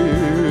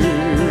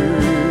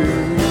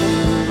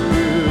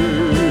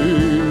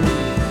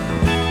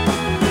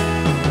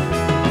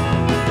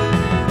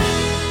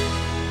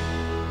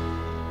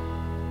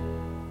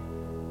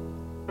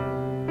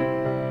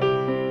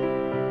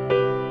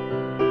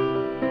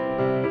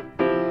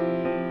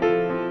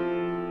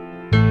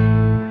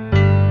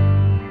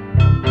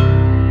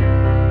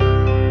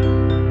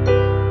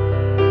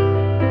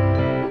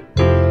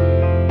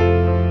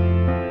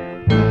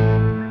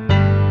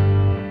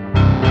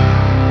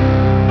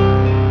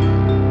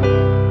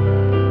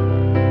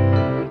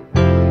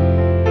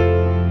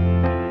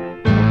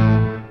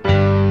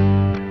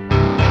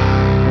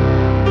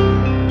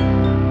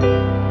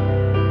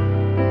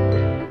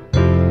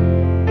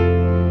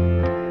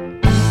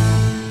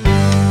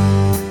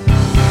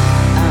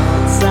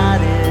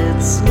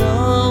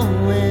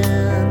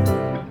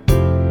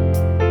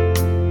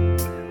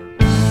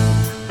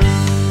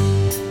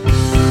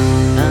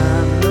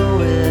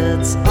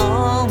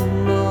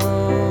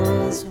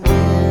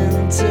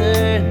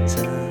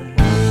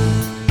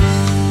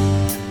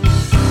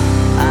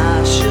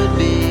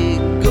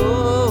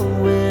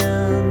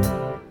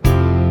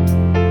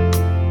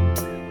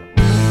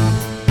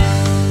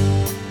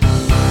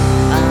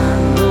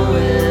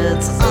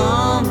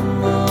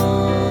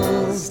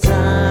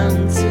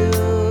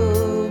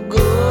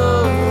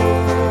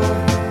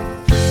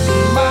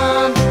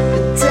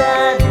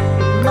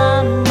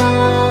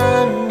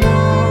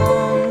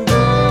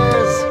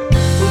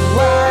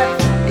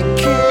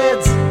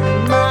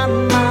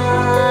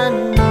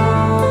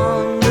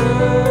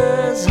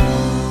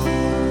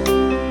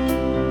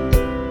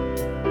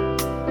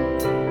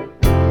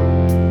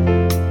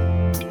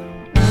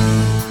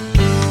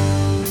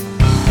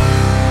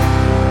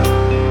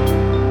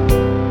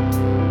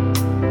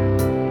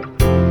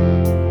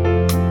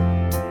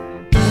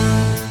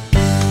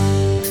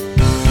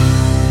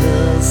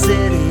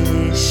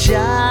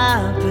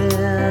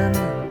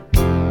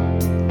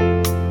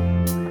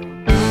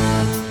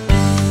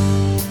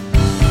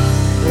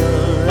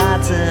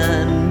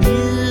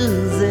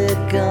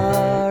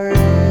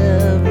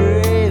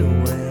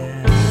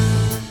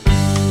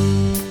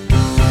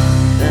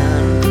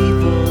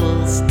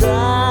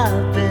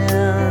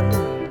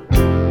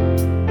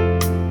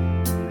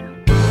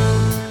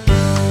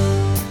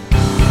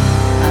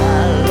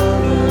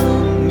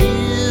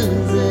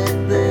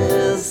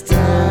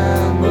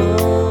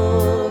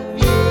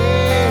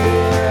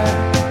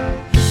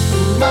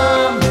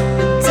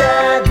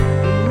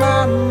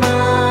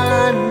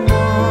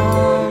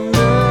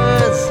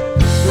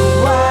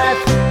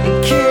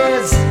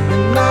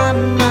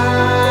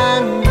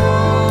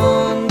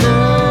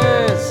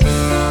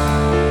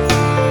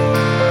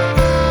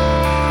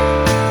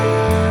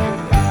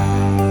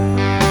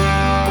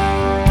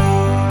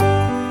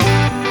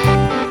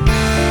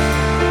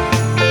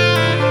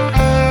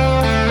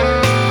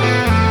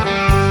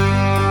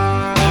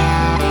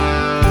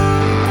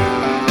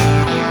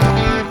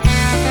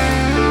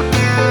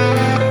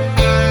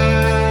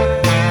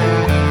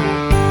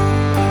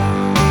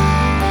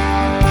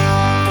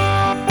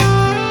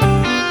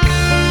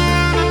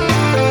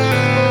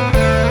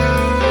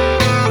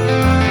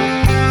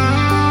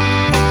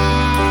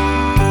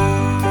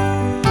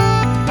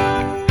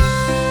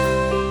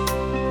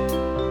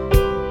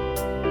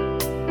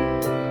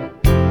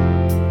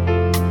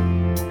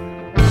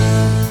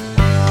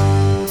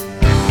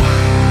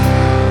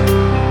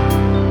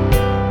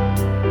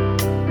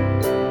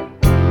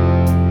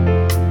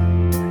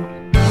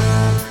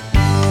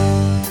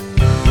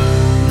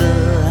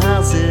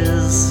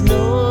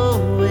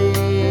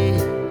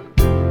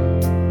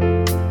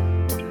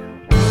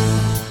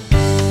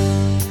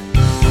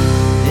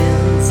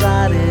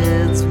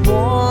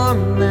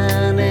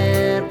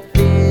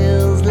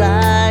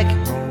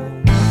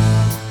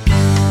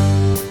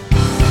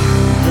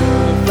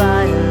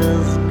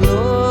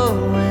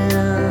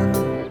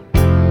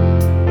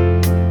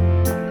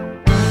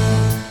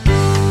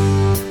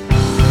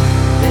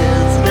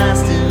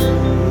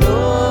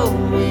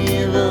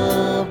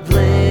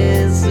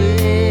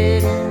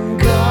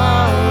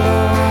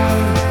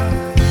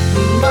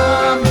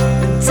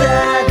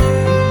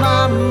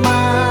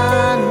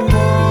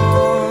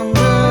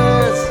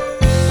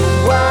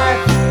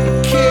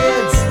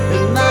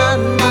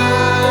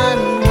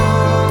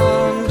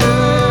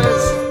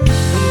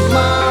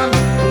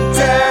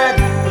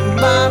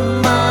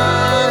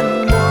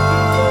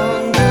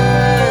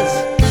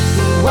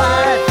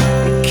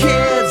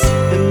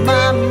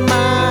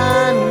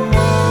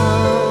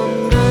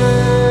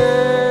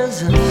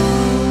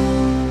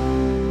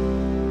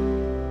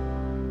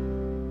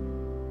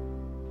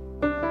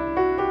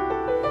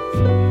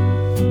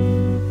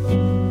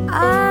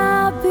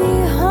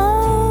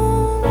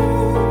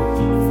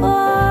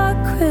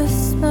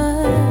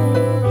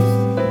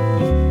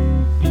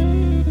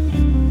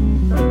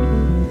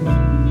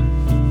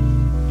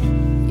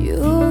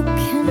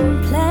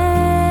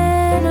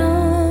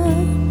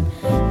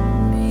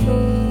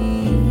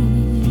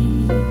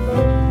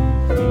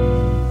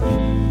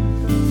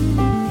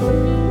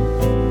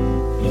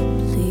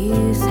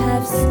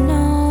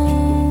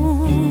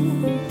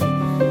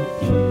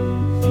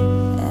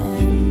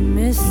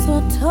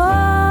 mistletoe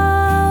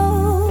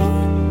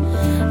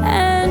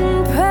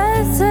and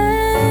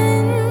presents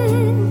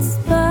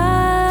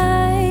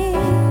by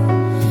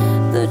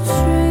the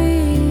tree.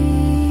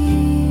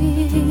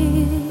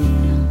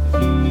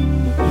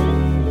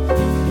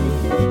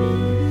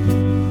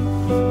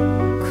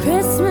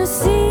 Christmas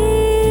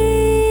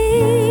Eve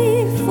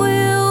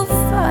will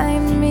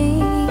find me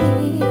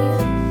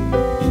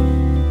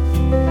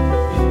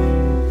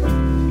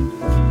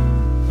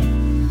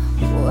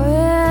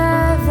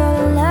where the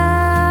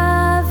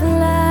love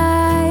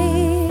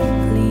light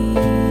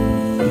gleams.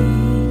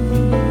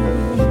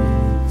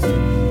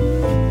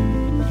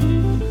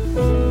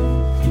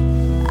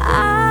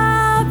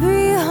 I'll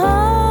be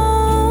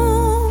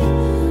home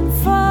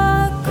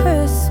for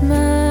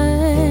Christmas.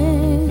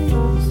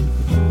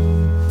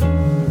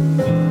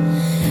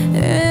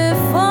 If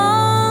only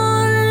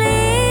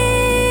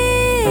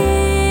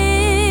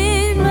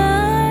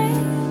my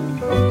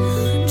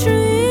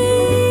dreams.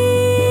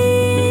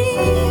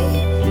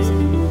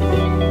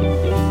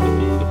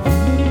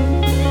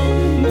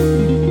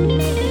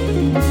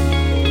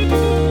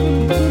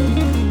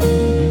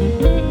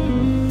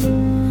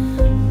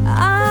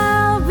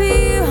 I'll be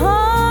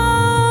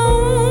home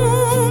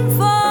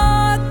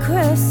for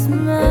Christmas.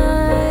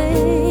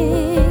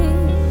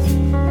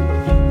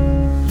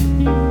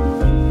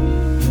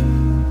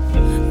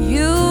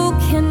 You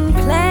can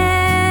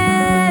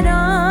plan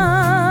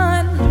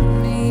on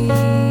me.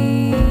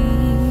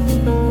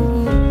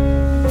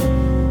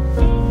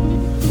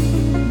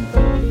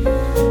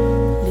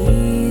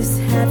 Please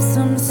have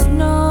some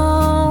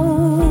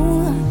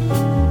snow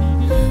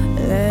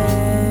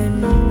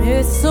and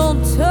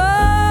mistletoe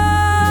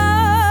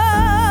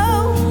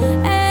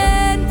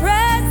and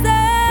presents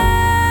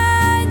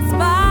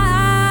by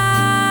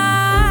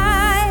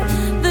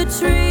the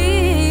tree.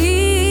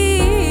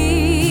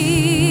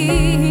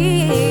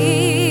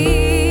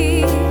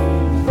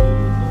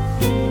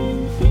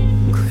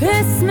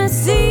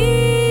 Christmas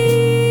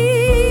Eve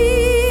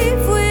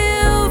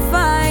will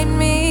find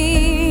me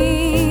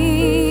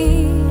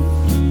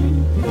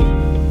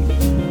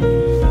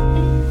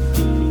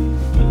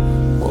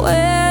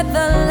where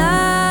the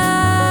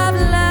love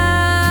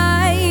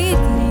light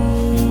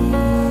gleams.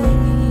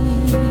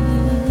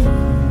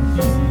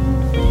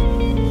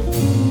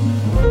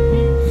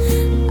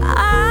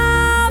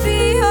 I'll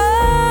be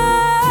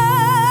home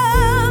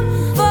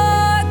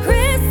for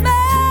Christmas.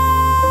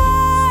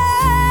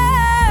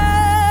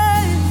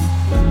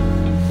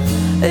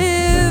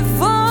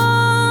 If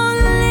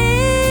only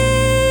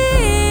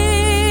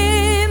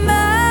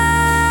my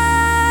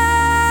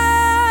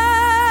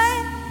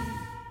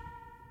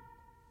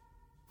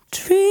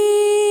dreams.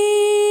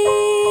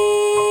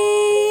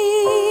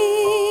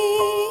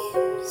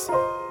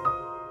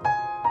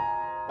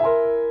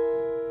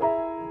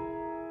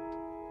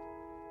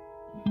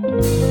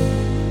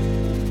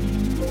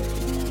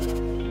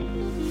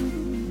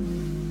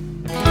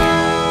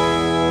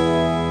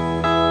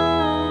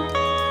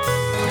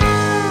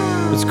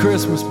 It's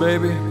Christmas,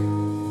 baby.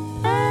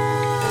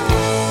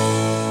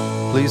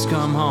 Please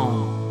come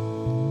home.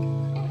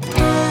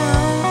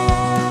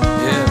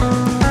 Yeah.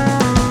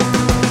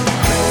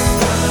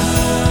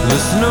 The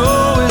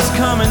snow is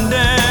coming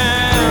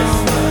down.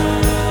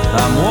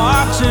 I'm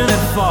watching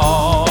it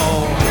fall.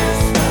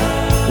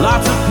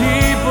 Lots of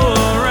people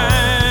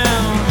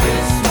around.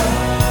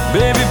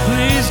 Baby,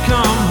 please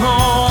come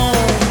home.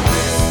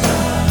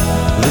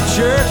 The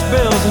church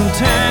bells in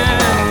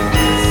town,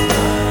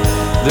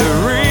 they're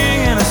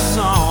ringing a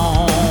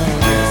song.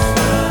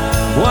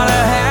 What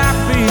a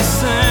happy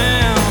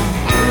sound.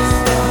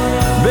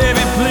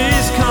 Baby,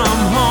 please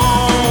come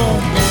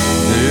home.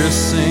 They're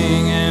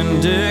singing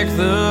Deck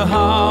the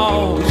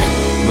Halls,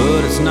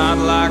 but it's not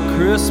like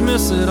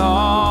Christmas at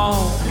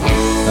all.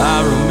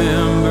 I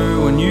remember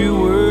when you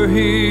were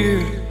here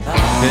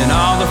and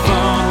all the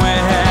fun we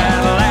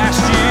had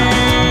last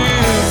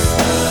year.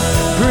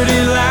 Pretty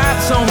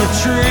lights on the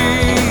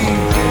tree,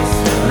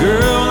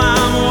 girl,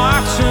 I'm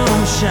watching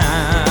them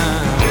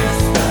shine.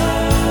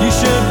 You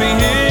should be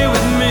here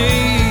with me.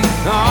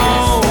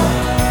 Oh,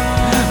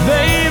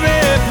 baby,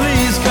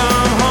 please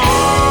come home.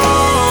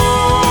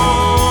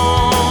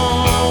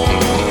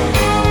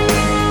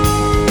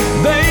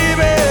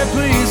 Baby,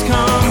 please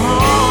come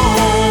home.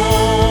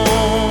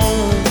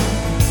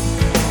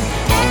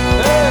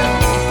 Hey.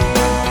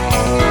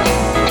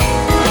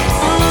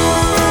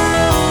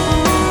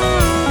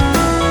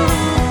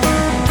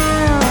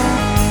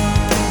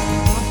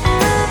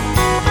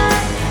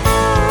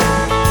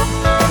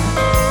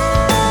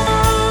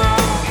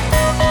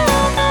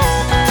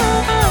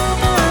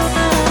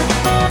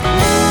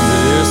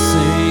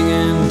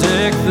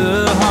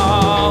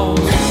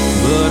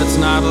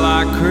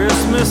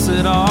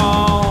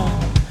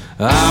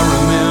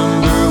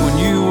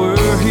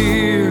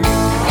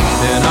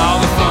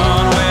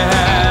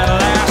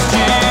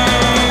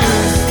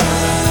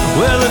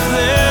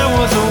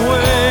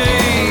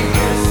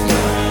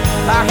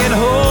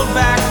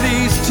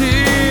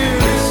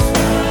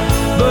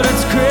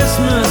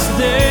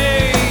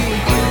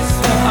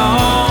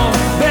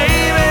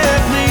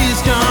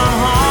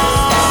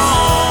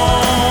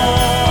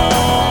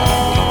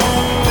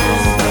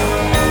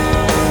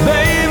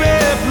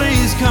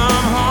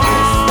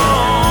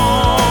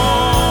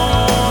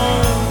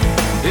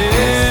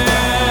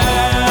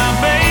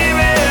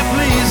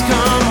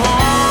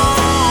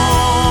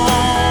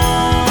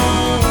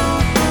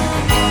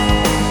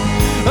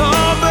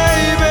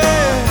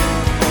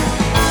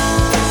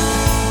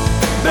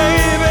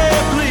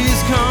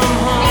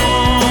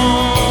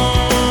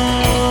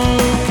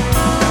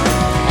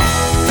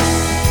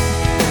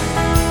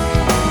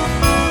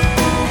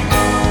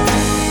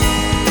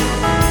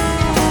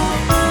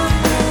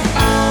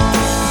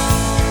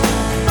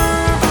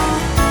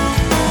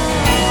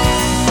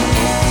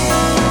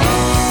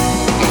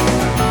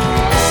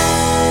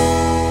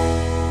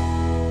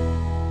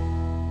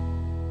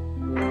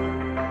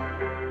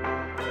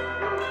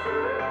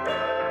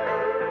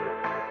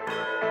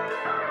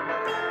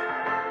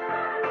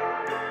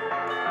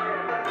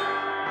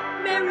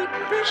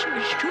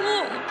 Christmas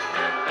too.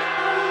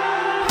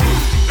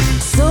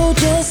 So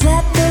just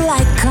let the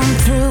light come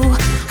through.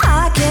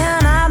 I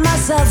can't hide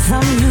myself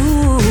from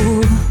you.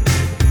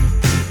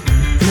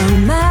 No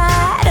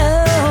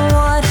matter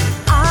what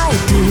I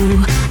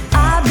do,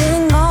 I've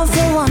been gone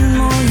for one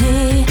more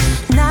year.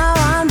 Now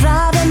I'm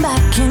driving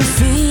back in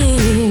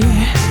fear.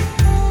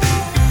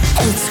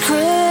 It's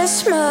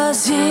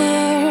Christmas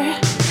here.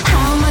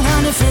 How am I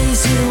gonna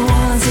face you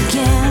once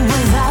again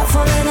without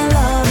falling in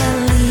love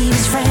and leave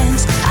as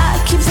friends?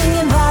 I keep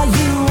thinking about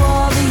you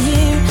all the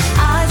year.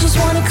 I just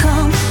wanna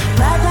come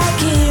right back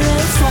here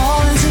and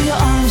fall into your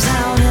arms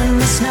out in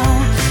the snow.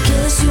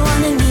 Kiss you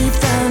underneath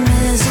the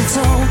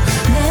mistletoe.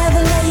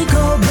 Never let you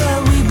go, but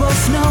we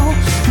both know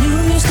New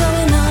Year's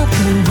coming up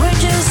and we're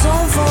just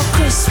home for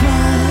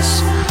Christmas.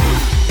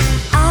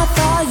 I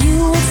thought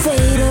you would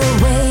fade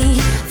away,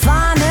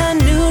 find a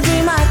new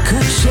dream I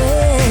could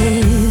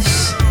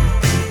chase,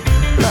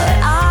 but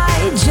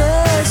I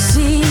just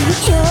see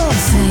your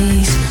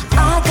face.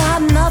 I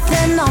got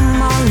nothing on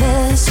my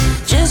list,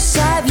 just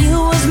have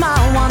you as my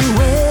one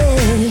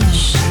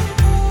wish.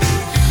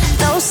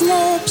 Those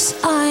lips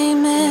I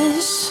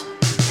miss.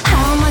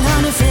 How am I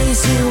gonna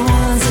face you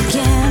once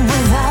again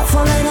without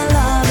falling in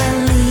love and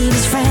leave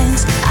as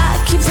friends? I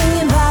keep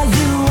thinking about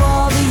you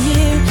all the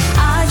year.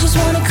 I just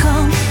wanna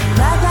come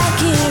right back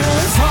here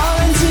and fall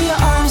into your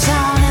arms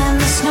down in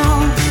the snow.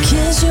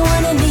 Kiss you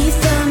underneath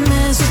the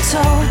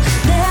mistletoe.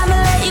 Never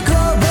let you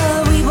go,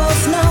 but we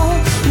both know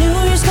New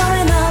Year's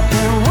coming up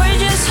and we're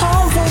just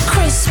home for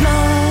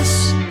Christmas.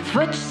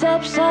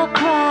 Footsteps are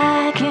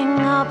cracking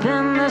up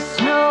in the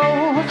snow.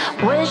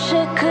 Wish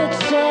it could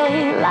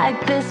stay like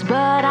this,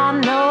 but I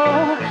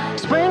know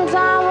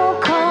springtime will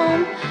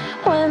come,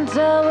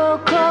 winter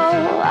will go.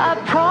 I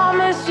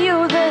promise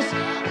you this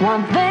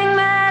one thing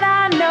that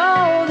I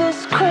know: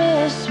 this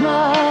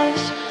Christmas,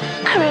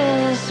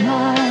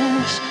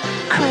 Christmas,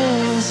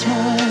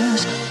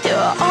 Christmas,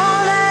 you're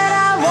all that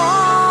I want.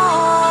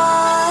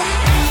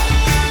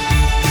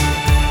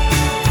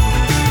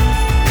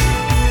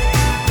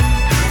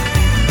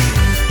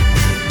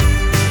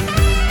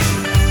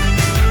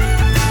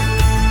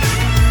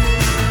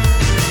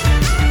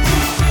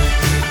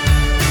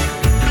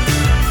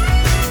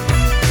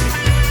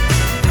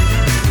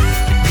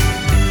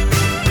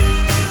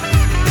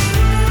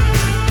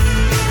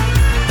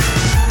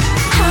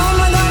 How am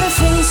I gonna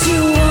face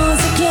you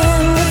once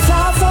again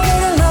without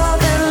falling in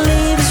love and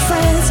leave as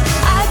friends?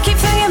 I keep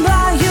thinking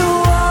about you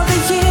all the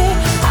year.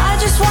 I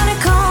just wanna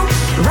come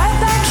right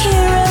back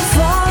here and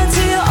fall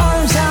into your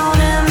arms down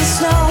in the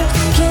snow.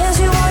 Kiss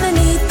you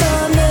underneath the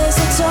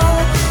mistletoe.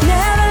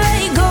 Never let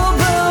you go,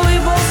 but we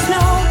both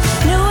know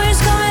New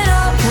Year's coming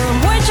up and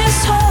we're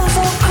just home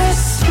for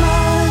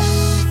Christmas.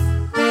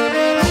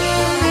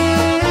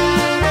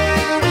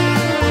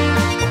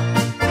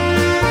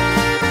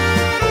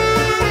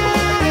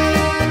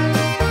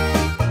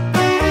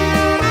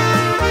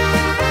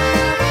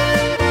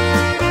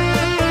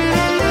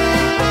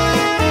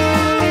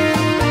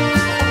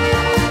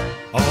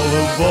 All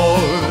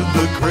aboard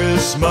the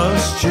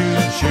Christmas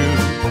choo-choo.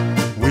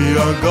 We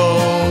are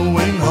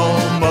going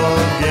home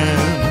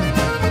again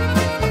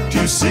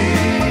to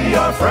see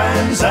our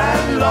friends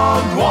and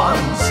loved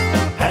ones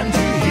and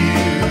to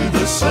hear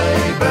the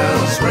sleigh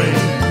bells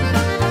ring.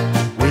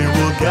 We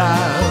will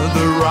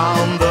gather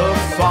round the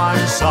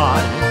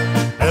fireside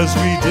as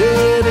we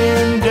did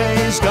in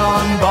days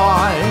gone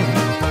by.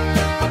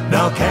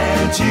 Now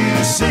can't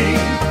you see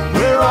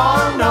we're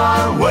on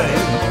our way?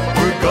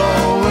 We're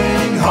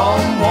going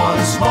home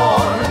once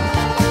more.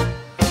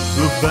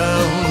 The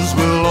bells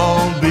will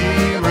all be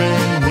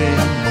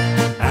ringing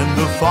and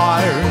the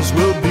fires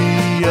will be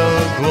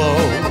aglow,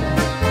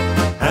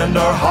 and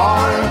our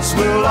hearts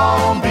will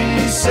all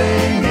be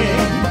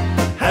singing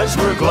as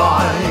we're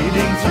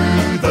gliding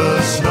through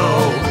the snow.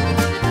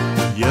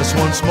 Yes,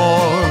 once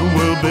more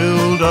we'll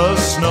build a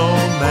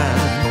snowman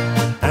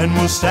and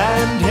we'll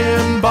stand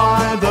him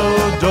by the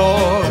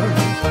door.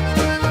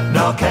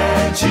 Now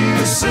can't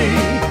you see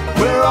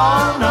we're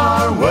on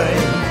our way?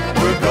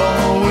 We're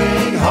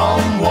going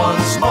home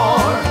once more.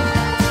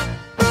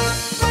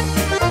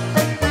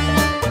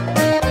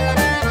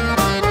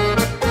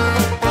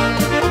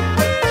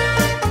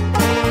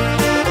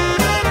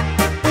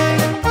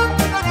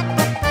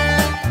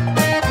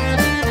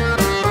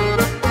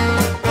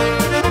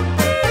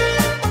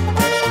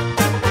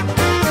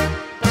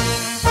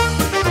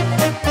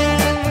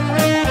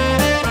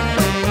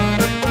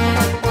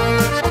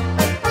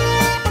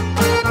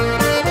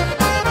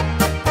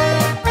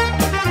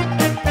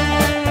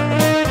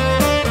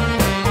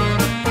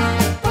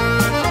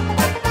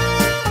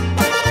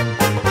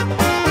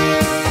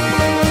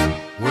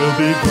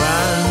 Be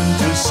glad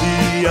to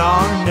see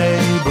our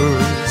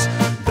neighbors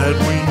that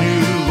we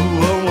knew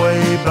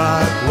away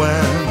back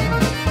when,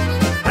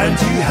 and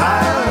to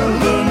have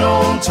an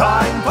old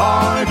time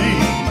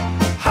party.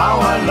 How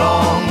I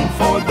long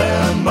for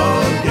them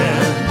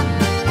again.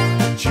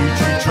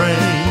 Choo-choo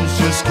trains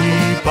just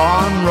keep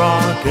on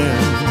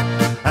rocking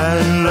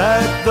and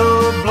let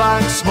the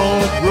black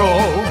smoke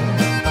roll.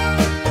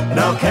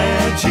 Now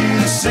can't you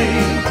see?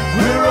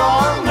 We're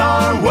on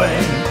our way.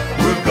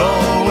 We're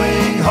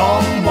going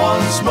home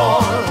once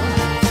more.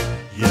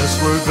 Yes,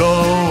 we're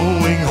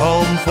going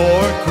home for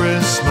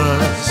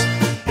Christmas.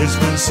 It's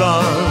been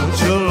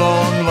such a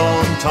long,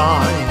 long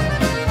time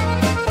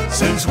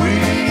since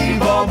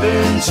we've all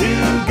been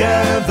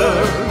together,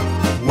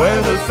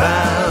 where the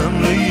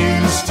family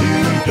used to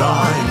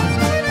dine.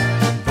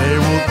 They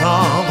will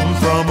come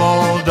from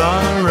all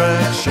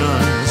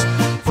directions,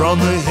 from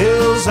the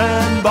hills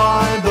and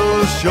by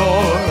the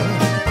shore.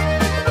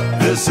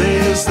 This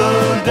is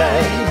the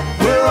day,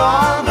 we're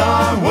on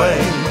our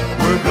way.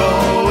 We're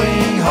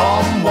going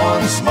home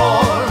once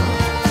more.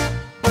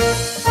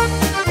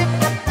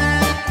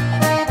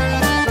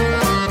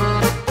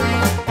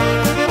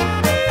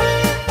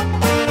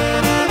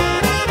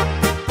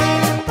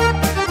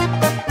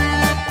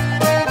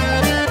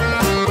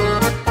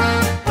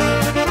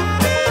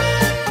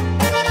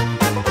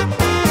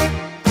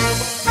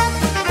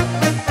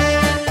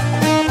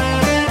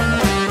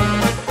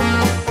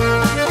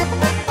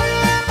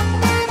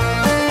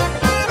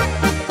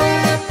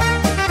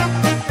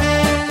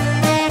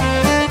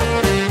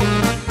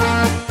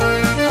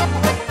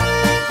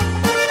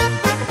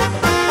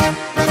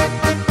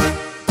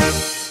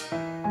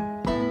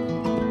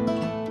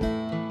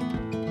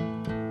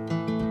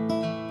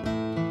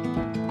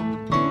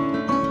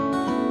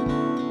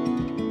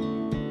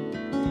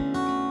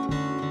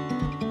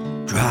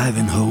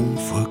 Driving home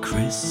for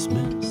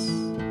Christmas.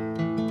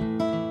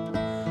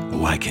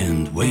 Oh, I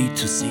can't wait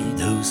to see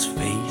those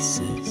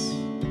faces.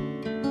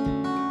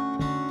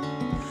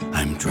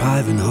 I'm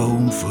driving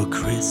home for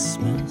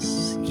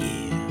Christmas,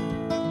 yeah.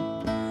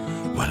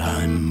 While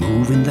I'm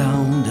moving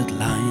down that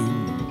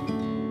line.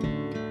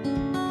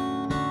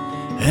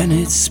 And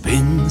it's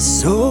been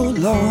so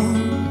long,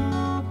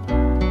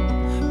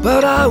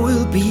 but I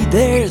will be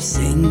there,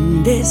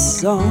 sing this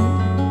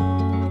song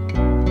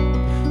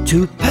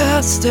to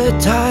pass the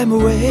time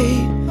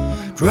away,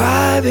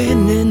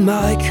 driving in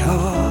my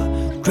car,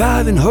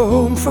 driving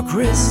home for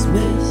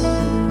Christmas.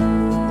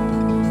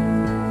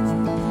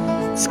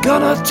 It's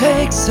gonna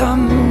take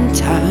some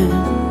time,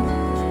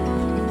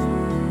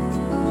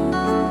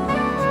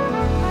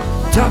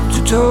 top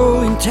to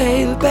toe in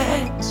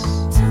tailbacks.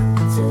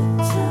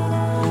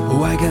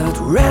 Oh, I got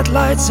red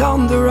lights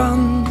on the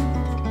run,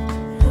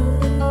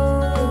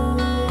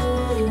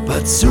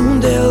 but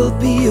soon there'll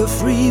be a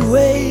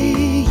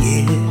freeway,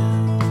 yeah.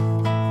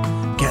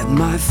 Get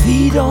my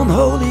feet on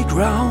holy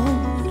ground,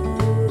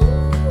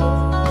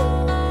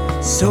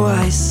 so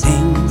I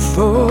sing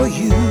for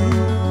you.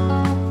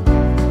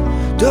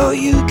 Though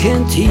you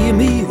can't hear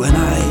me when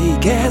I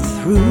get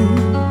through,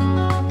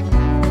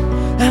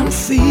 and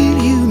feel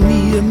you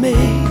near me,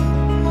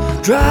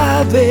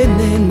 driving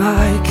in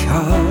my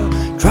car,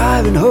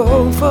 driving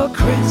home for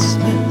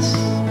Christmas.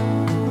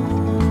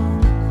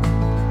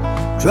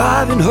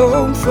 Driving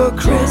home for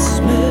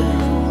Christmas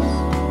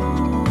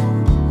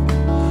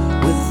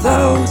with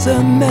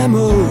 1,000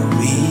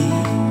 memories.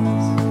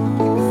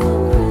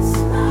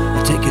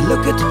 I take a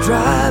look at the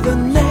driver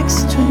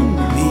next to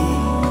me.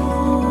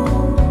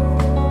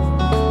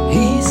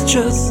 He's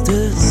just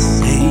the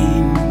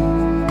same,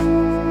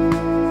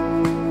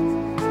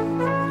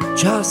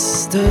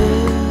 just the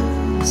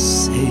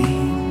same.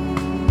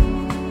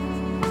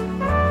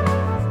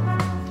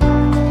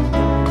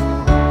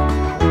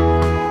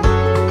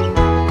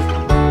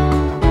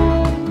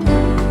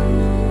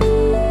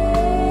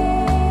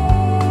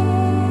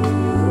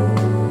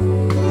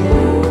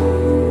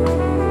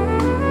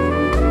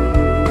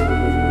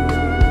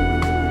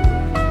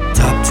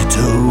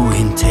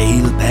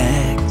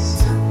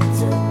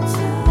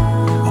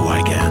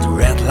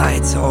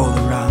 All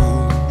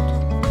around.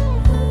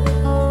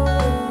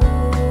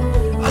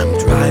 I'm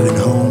driving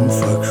home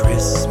for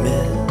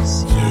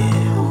Christmas,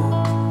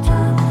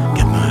 yeah.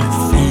 Get my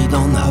feet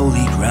on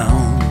holy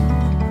ground,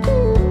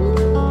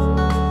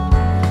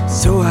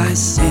 so I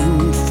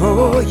sing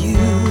for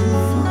you.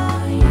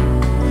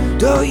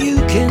 Though you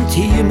can't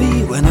hear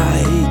me when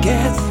I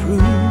get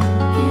through,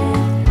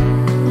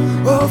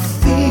 or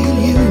feel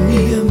you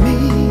near me,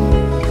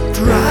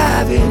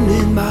 driving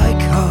in my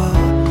car,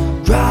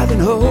 driving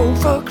home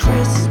for Christmas.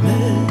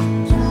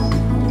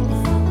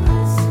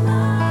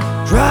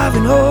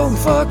 Driving home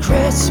for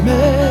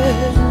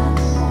Christmas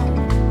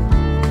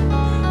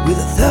with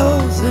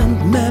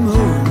 1,000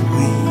 memories.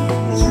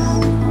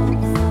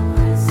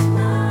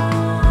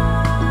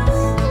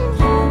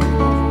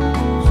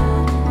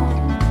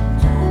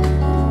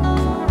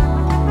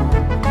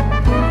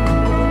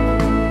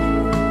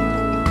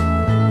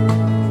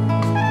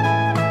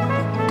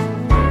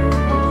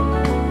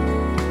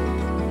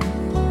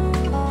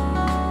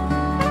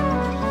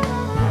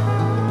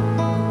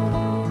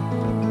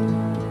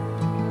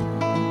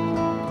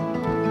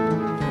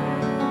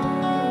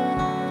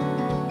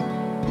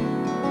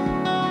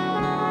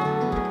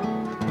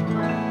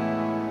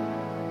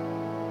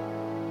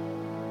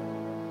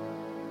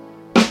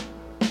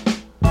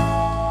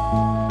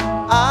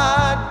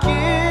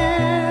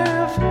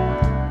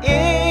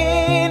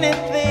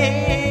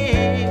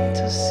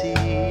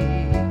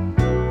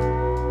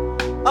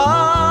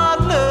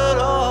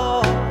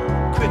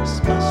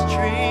 Christmas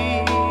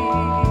tree,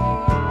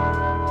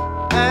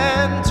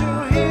 and to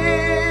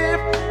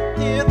hear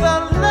the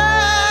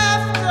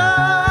laughter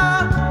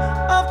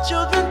of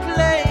children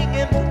playing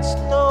in the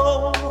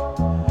snow.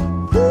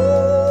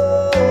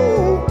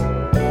 Ooh,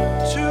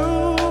 to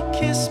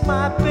kiss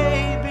my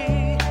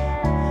baby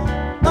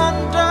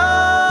under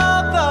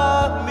the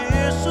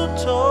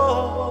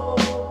mistletoe.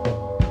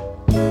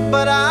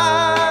 But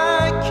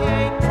I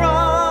can't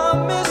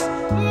promise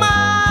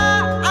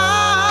my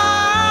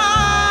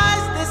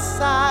eyes this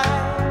side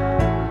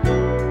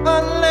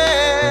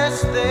unless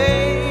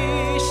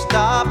they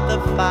stop the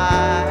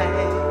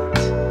fight.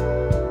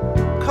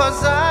 'Cause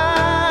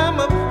I'm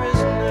a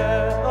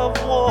prisoner of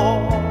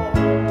war,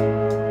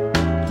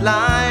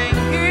 lying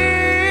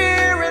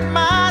here in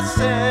my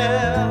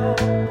cell,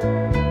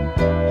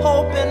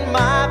 hoping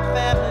my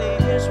family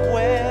is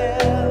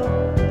well.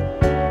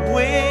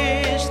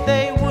 Wish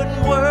they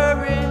wouldn't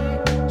worry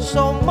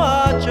so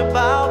much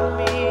about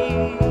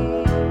me.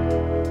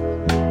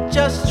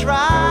 Just try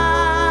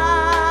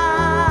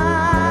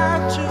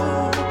to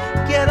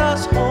get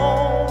us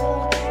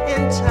home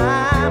in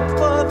time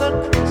for the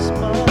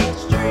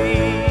Christmas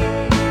tree.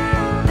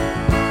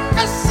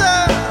 Yes,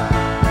 sir.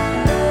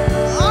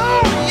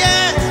 Oh,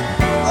 yes.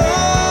 Oh,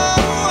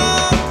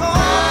 I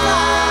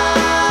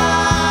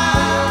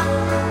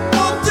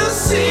want to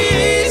see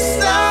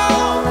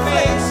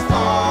snowflakes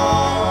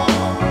fall.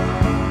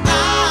 I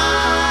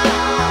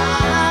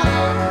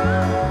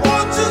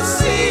want to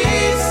see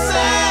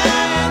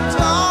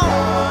Santa.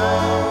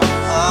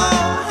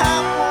 Oh, I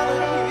want to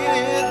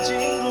hear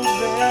jingle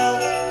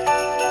bells. I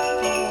want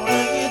to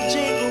hear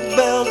jingle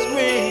bells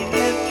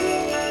ringing.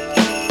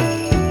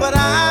 But I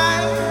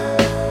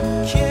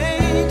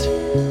can't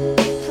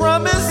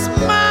promise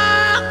my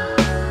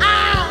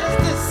eyes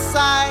this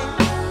sight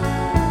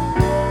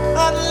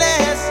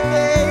unless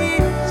they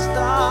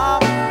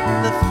stop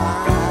the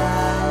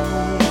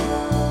fight.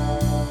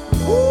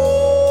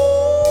 Ooh.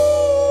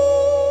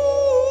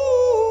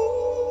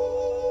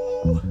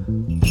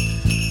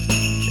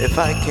 If I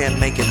can't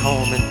make it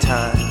home in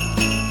time,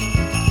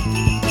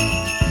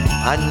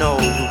 I know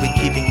you'll be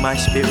keeping my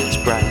spirits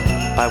bright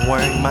by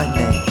wearing my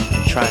name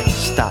and trying to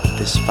stop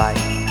this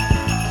fight.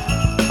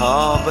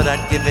 Oh, but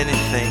I'd give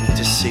anything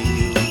to see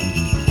you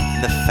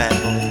and the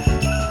family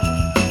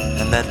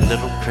and that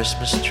little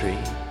Christmas tree.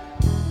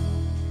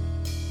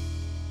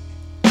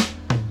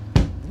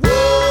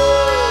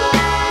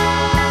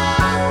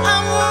 I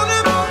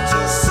wanted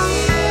to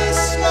see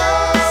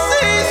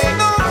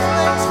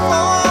snowflakes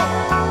fall.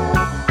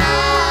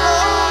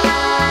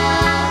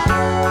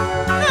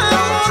 I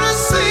wanna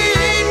see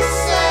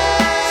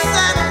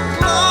Santa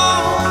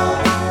Claus.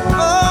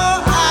 Oh,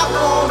 I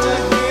wanna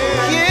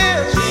hear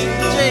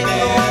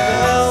jingle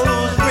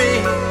bells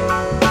ring.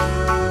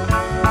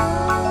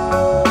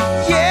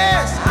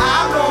 Yes, I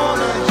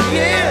wanna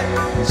hear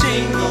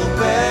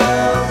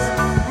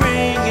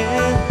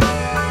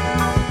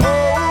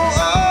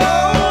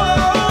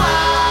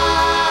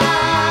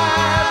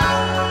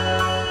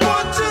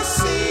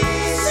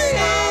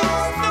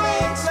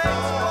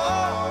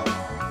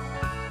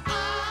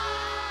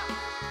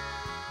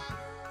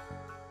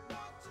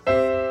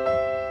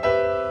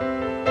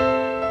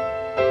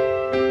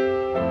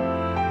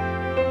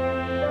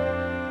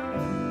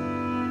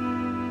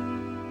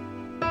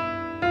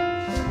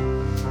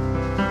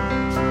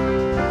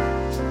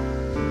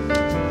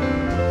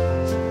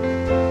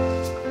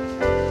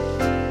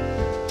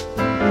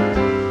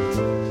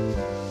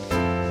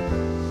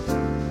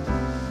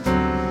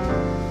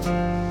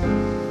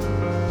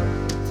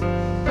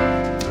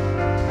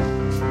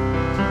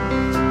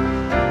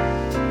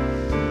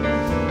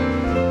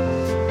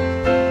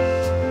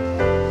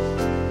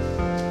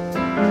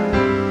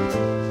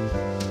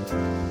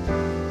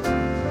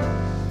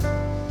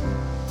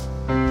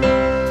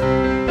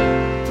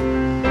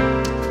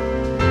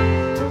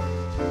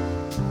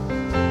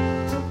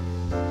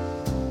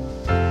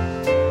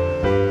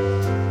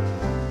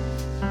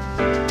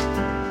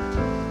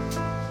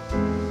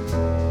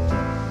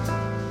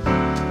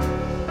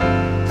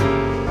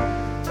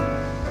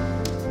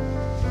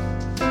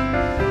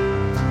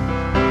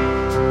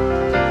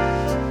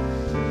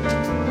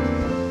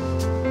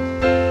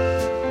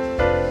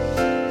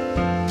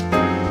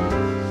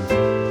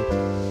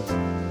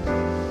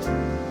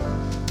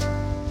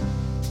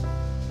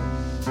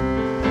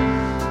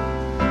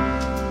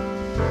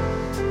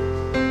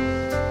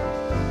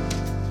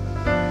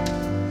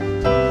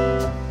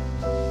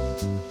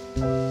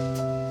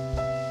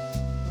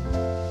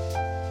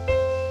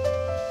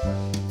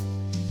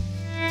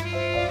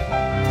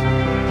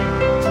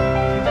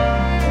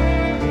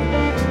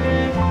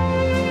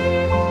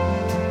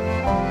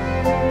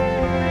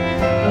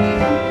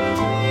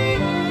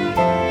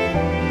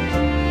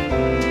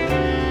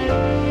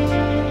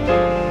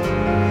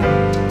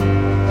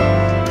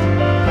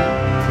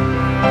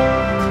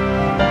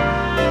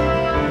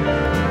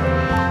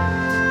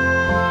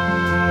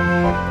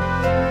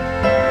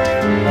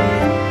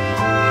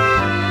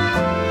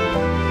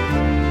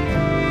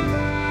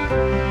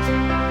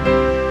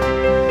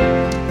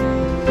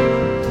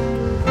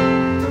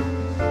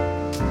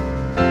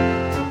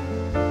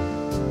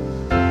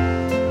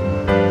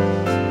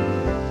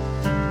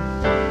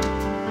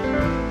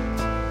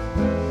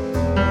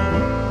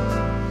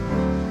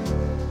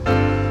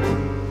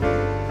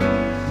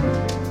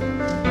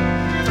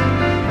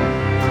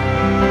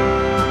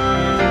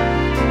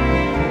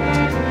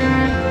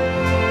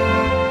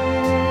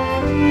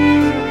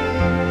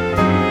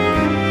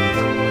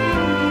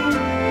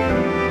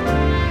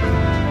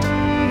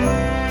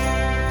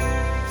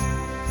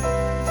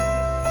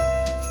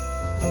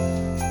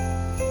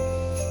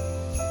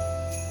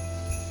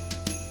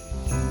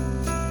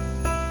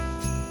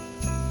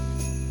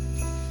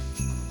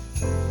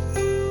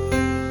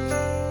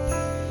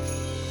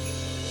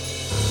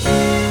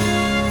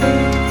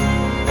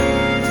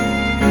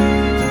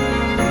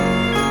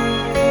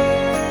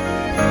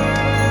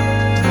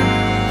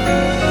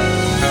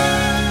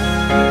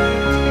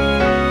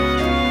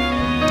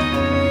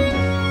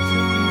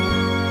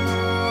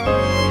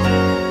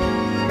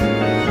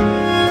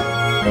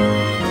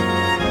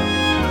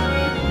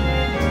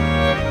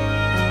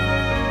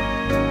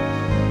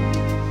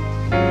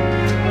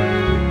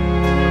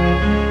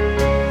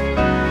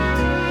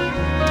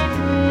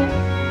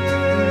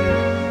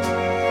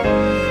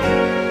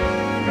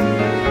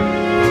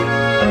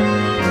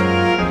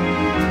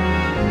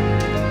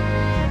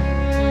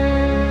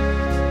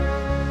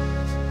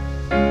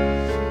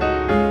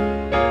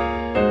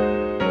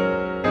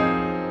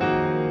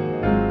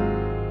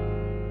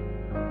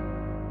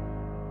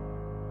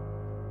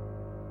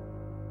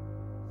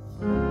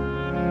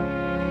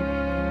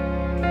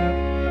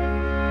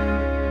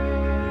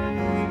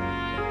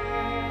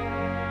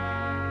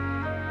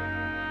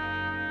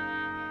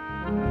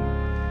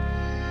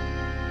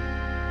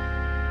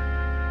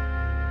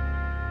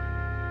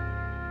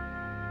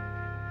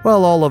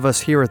Well, all of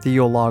us here at the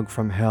Yule Log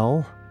from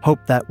Hell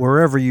hope that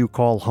wherever you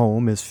call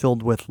home is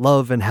filled with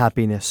love and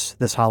happiness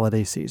this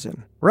holiday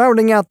season.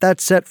 Rounding out that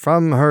set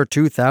from her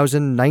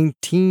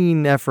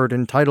 2019 effort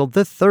entitled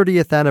the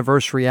 30th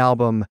Anniversary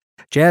album,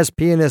 jazz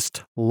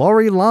pianist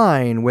Lorie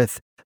with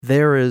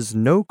There Is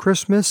No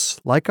Christmas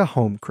Like a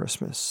Home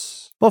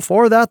Christmas.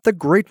 Before that, the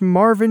great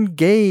Marvin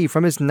Gaye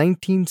from his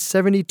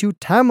 1972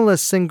 Tamla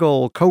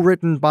single,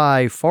 co-written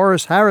by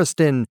Forrest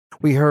Harrison,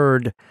 we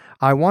heard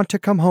I Want to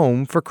Come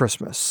Home for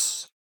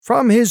Christmas.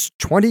 From his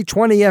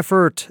 2020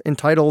 effort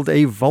entitled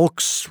A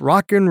Volks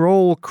Rock and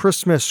Roll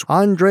Christmas,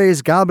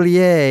 Andreas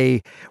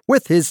Gablier,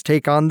 with his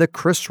take on the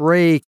Chris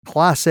Ray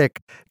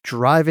classic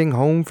Driving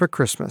Home for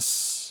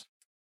Christmas.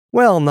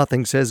 Well,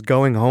 nothing says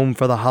going home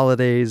for the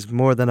holidays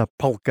more than a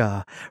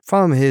polka.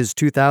 From his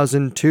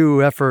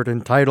 2002 effort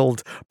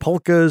entitled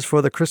Polkas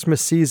for the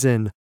Christmas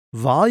Season,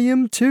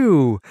 Volume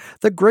 2,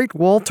 the great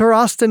Walter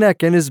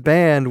Ostanek and his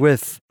band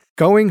with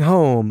Going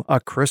Home, a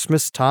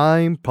Christmas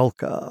Time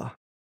Polka.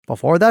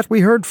 Before that,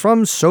 we heard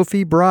from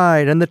Sofi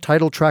Bride and the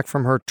title track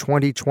from her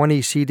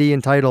 2020 CD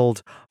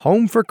entitled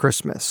Home for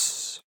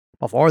Christmas.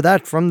 Before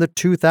that, from the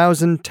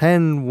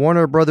 2010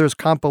 Warner Brothers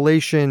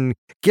compilation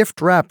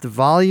Gift Wrapped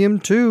Volume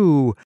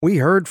 2, we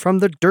heard from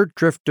the Dirt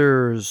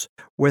Drifters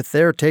with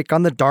their take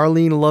on the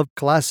Darlene Love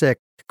classic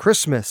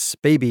Christmas,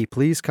 Baby,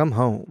 Please Come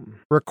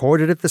Home.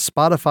 Recorded at the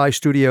Spotify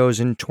studios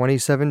in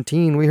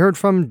 2017, we heard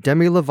from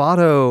Demi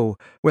Lovato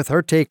with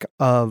her take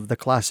of the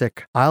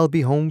classic I'll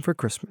Be Home for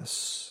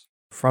Christmas.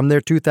 From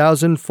their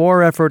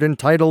 2004 effort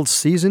entitled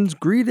Season's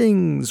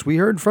Greetings, we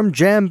heard from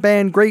jam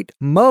band great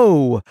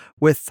Mo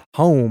with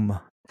Home.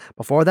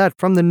 Before that,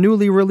 from the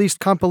newly released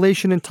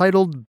compilation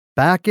entitled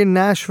Back in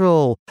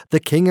Nashville, the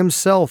king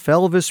himself,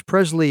 Elvis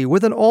Presley,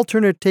 with an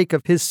alternate take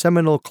of his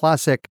seminal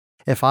classic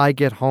If I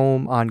Get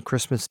Home on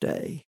Christmas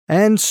Day.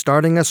 And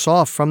starting us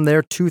off from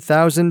their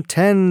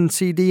 2010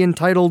 CD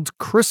entitled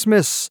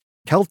Christmas,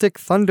 Celtic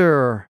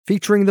Thunder,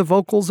 featuring the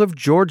vocals of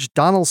George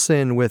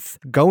Donaldson with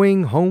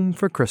Going Home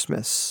for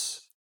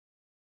Christmas.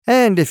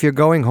 And if you're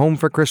going home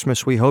for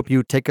Christmas, we hope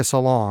you take us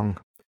along.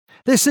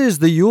 This is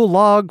the Yule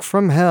Log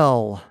from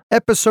Hell,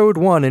 Episode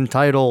 1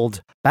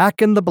 entitled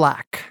Back in the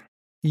Black.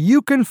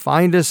 You can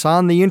find us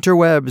on the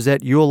interwebs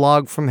at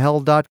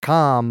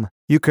yulelogfromhell.com.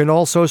 You can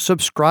also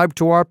subscribe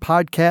to our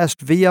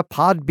podcast via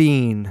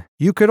Podbean.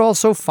 You could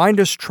also find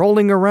us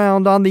trolling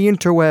around on the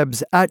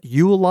interwebs at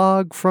Yule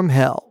Log from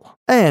Hell.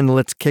 And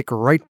let's kick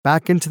right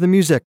back into the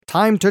music.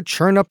 Time to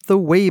churn up the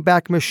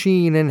Wayback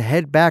Machine and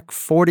head back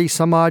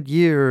 40-some-odd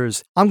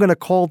years. I'm going to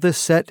call this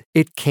set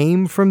It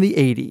Came from the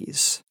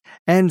 80s.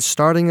 And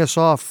starting us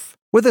off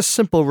with a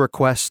simple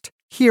request,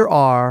 here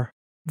are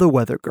the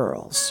Weather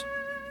Girls.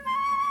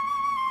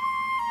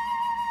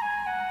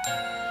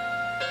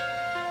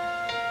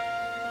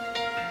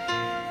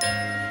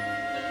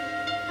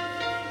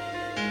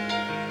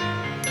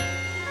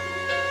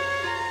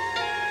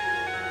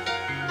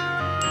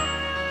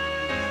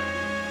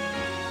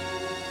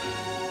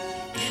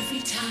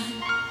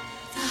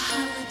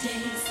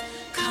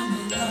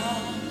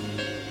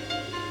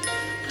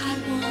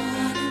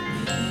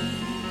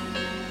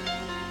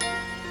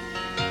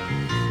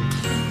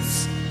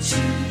 To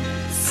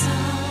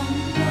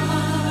someone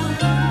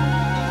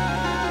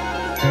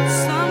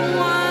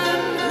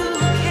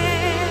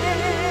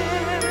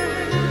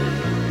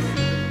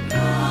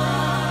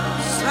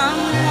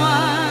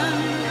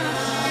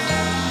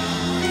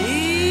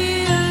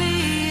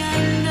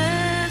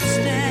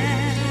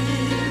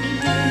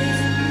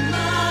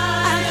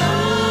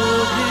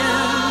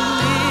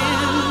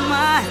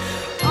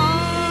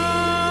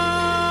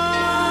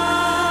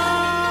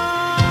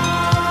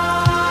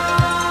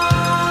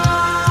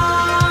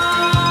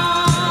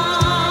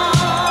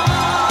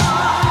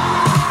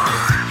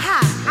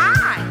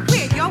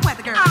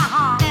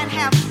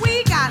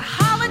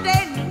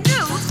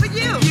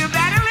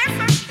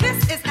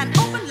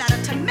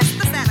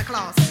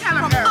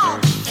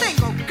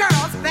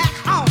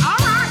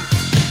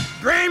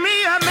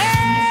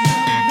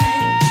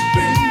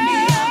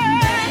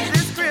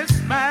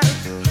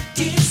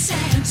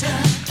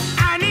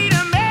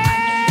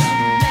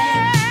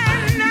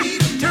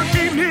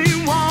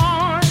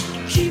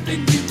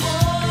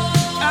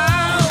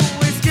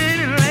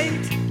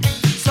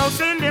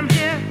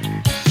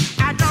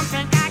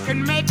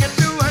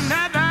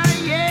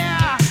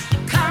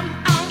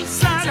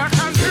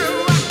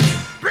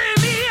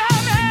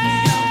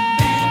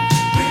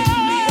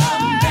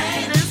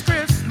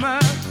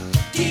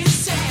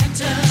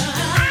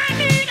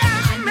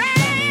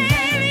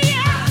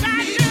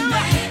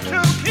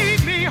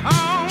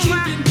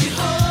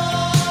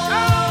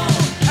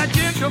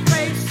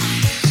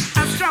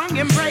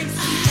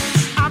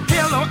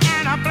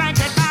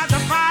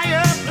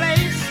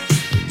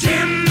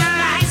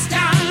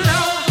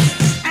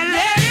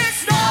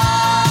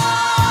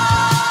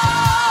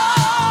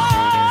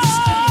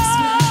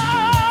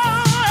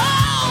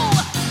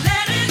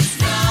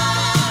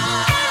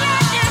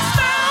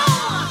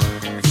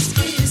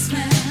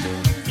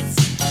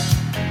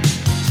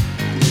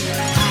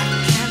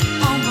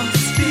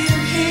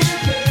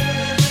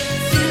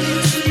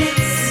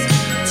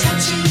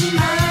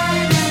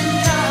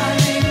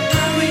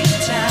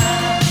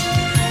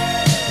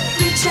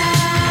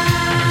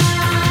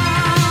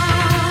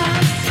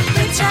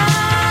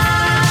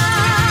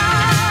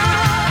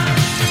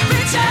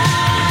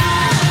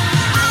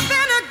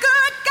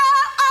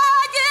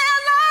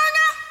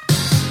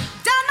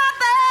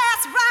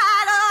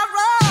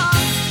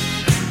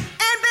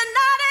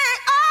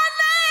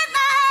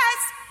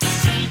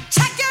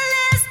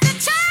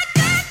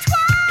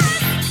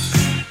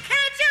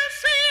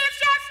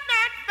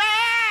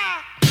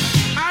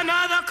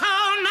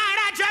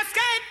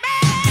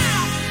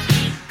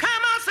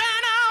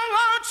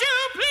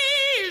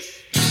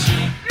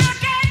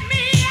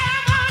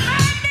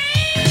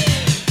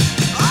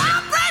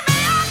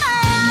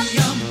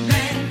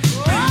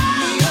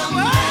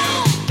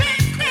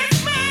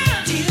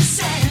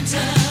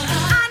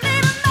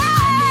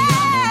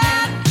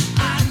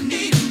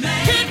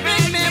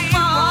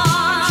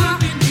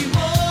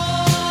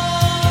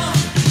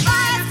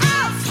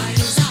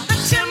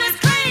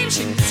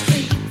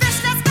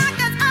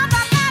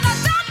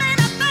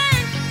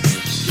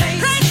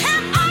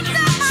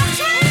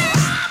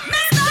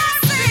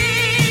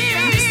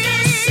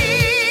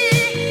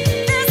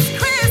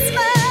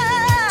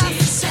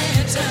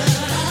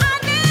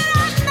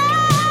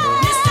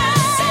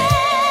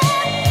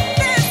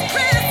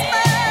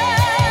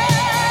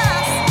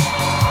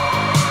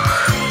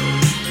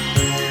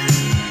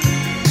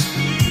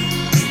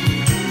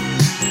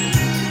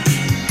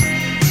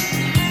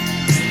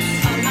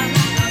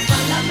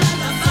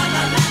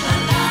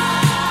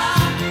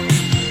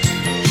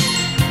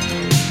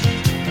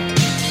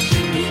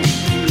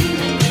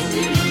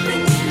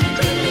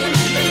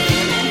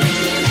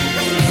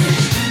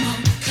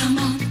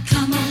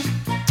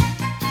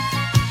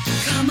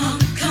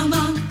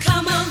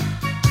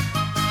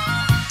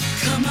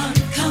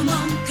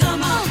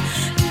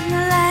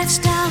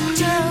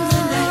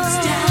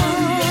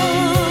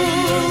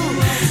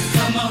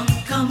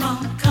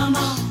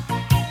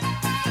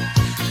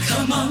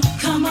Come on,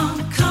 come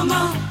on, come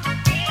on.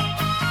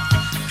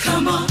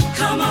 Come on,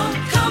 come on,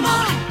 come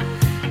on.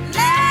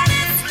 Let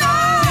it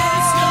snow. Let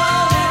it snow,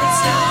 let it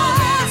snow,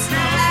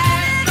 let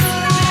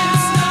it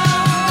snow.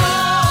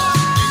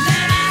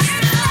 Let it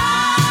snow.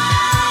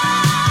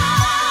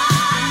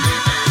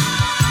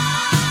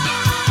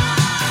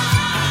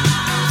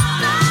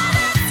 Let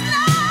it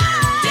snow.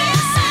 Dear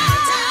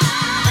Santa.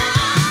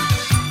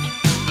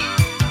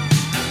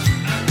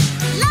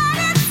 Let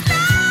it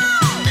snow.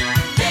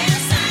 Dear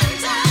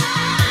Santa.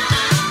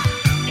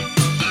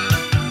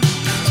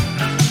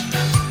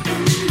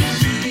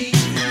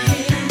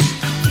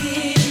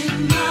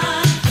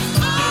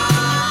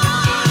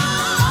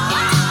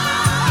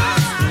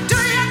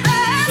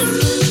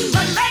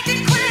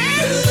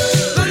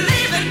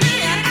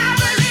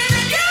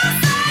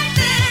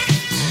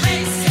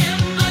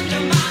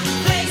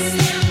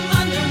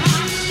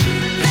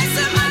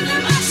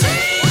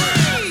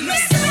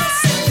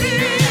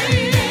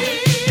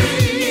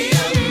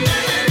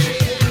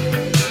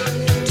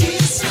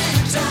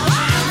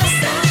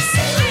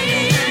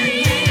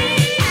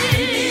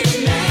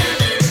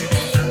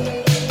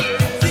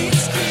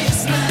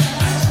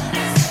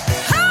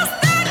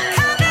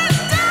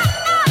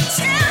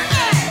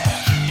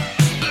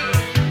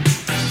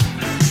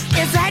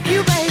 Is that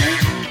you, baby?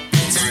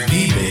 It's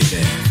me,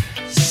 baby.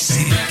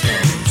 Santa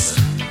Claus.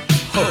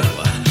 Ho,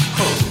 ho,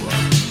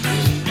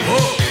 ho.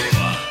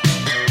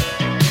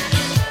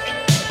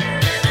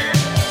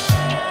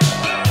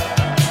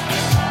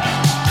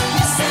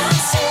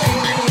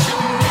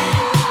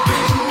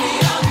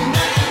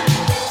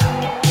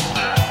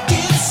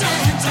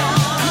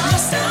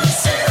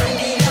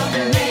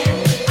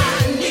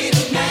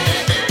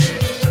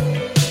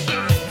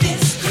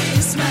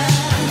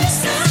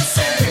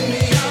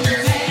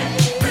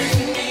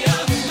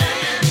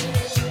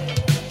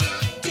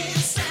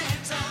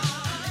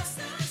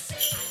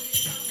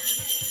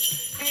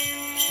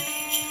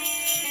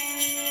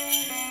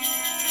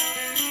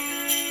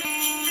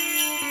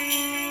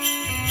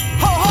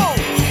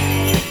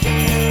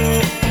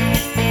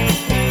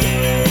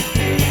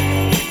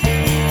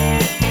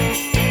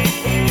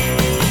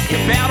 You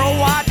better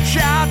watch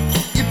out,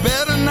 you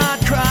better not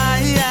cry.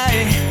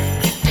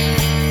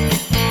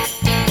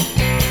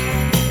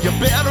 You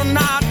better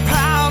not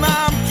pout,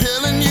 I'm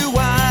telling you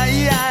why.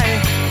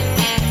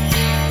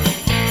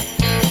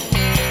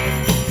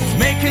 He's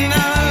making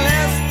a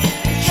list,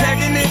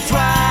 checking it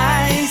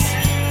twice.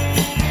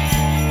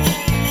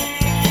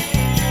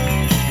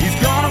 He's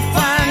gonna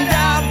find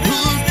out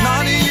who's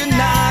naughty and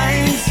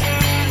nice.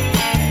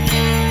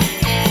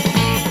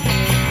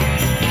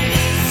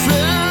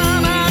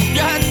 Son, I've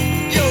got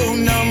your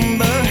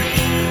number.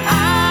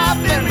 I've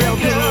been real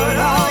good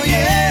all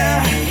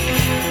year.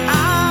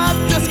 I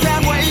just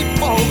can't wait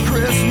for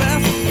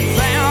Christmas.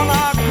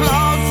 Santa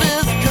Claus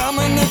is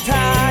coming to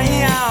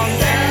town.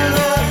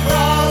 Santa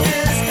Claus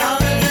is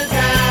coming to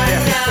town.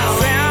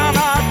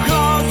 Santa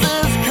Claus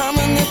is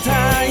coming to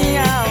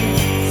town.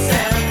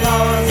 Santa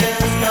Claus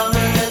is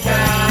coming to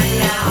town.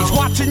 He's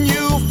watching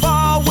you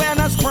for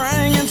winter,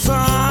 spring, and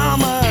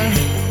summer.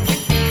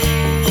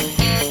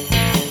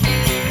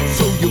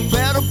 So you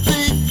better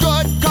be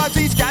good, 'cause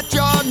he's got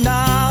your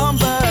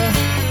number.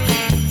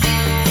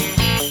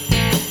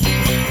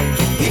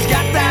 He's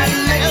got that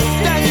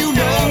list, and you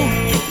know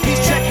he's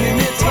checking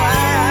it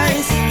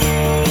twice.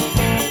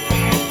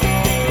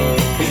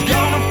 He's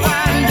gonna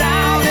find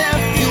out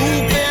if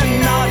you've been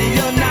naughty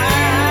or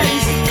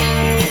nice.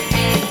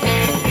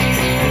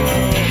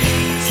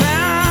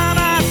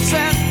 Santa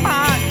sent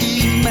my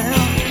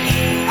email.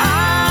 I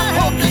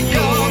hope that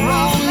you're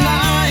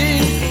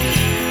online.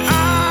 I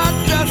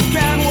just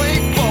can't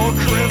wait for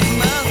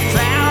Christmas.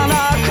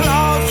 Santa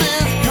Claus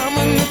is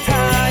coming to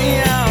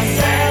town.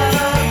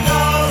 Santa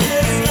Claus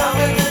is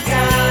coming to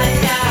town.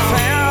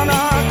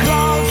 Santa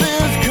Claus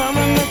is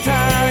coming to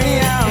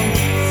town.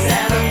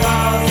 Santa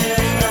Claus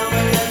is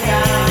coming to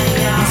town.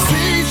 He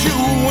sees you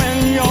when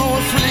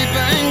you're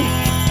sleeping.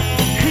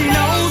 He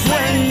knows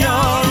when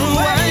you're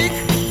awake.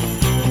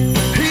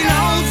 He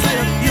knows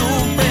if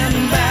you've been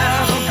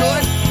bad or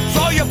good.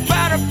 So you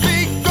better be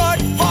good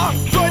for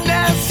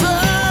goodness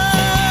sake.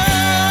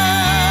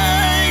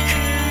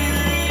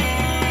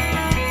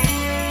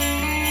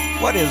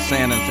 What is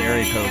Santa's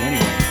area code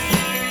anyway?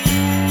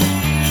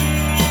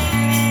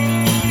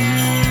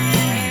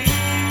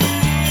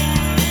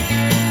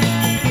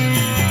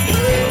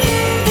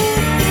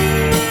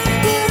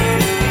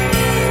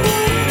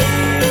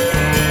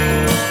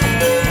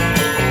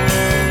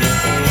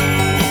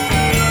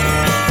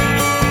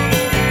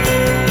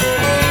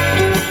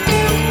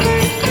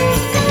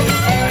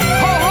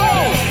 Ho, ho!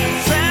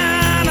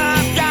 Santa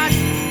got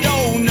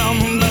your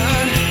number.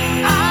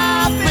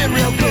 I've been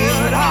real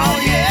good all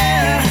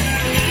year.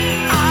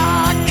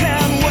 I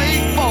can't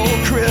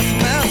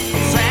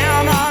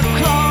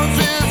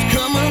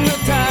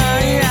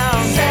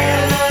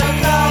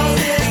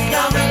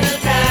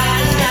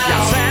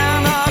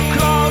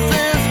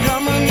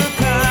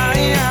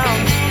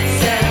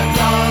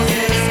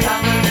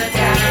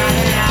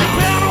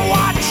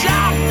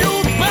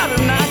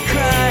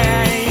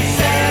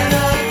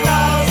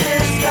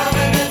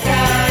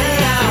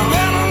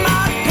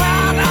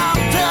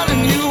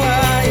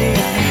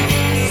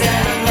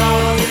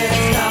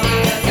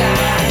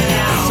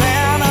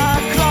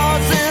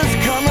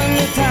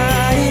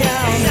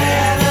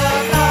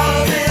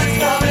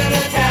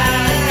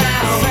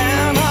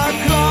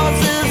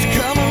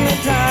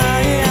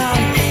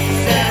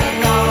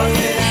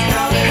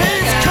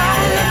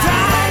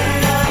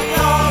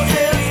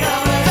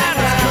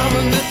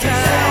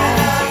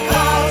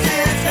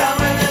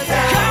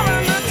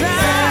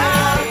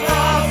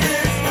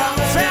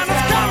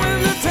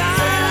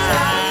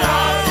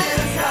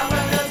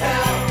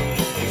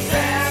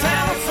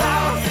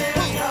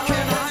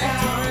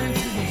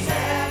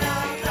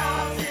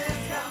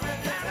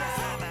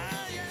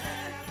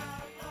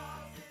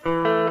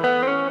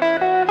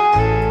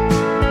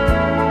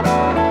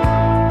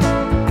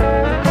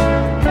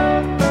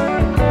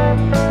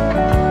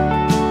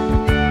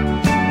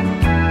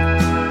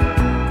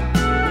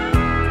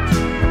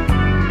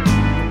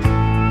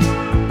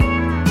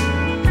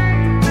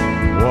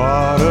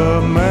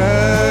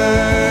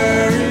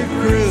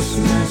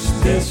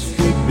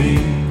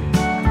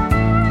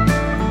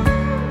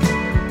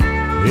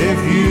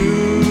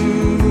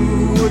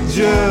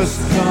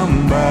just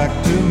come back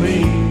to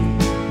me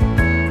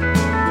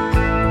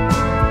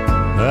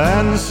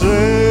and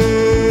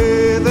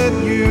say that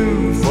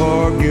you've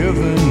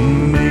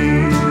forgiven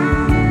me.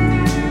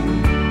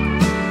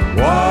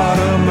 What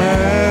a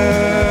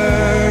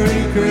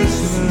Merry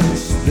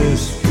Christmas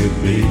this could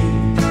be.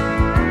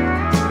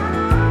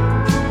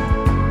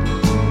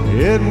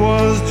 It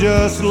was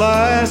just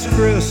last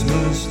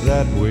Christmas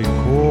that we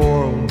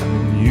quarreled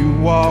and you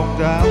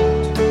walked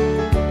out.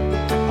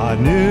 I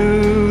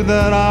knew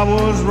that I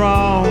was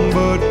wrong,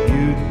 but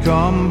you'd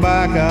come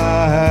back,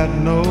 I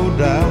had no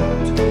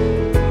doubt.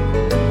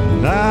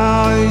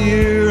 Now a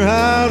year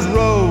has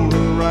rolled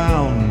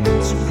around,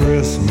 it's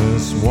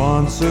Christmas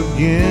once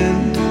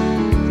again,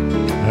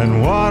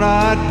 and what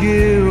I'd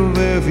give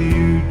if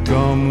you'd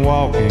come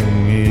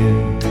walking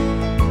in.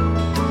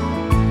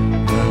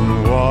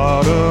 And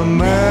what a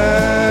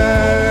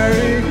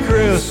Merry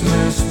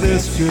Christmas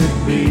this could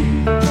be.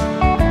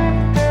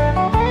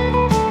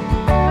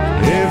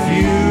 If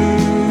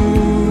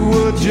you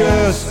would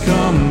just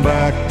come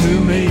back to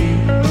me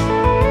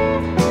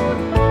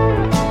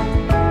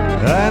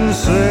and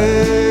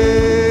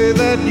say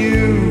that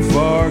you've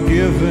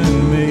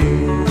forgiven me.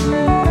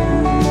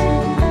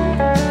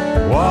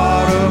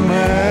 What a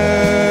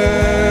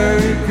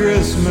Merry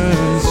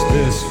Christmas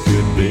this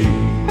could be.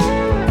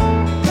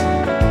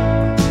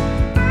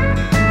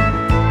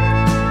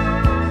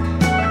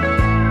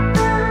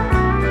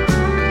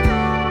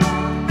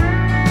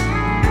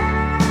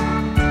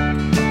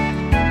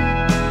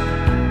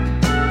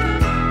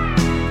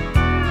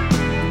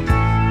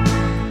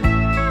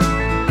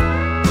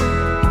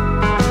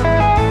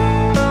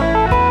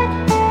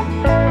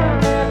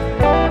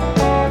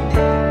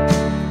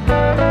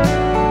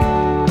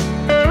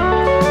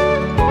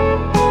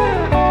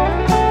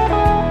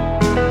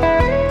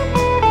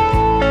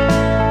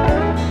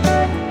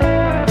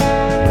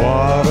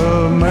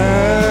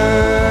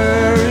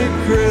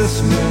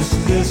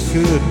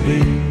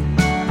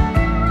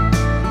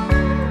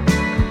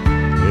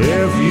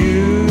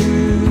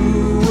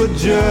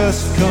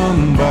 Just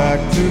come back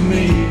to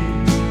me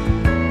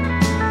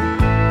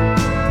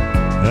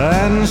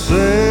and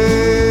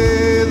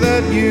say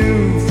that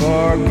you've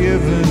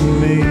forgiven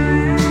me.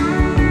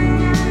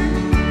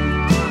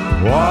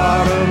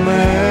 What a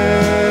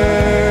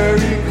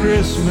Merry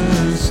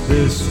Christmas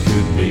this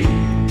could be.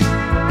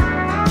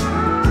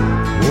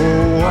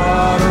 Oh,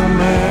 what a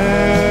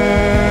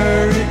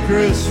Merry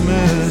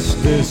Christmas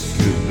this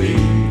could be.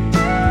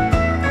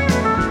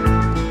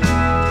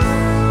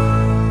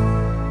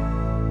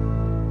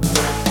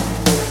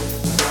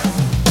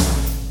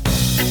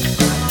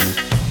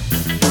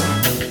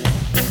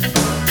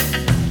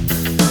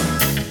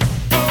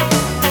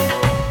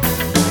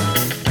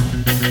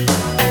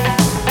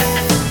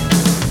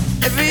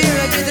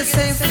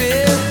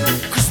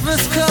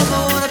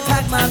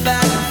 My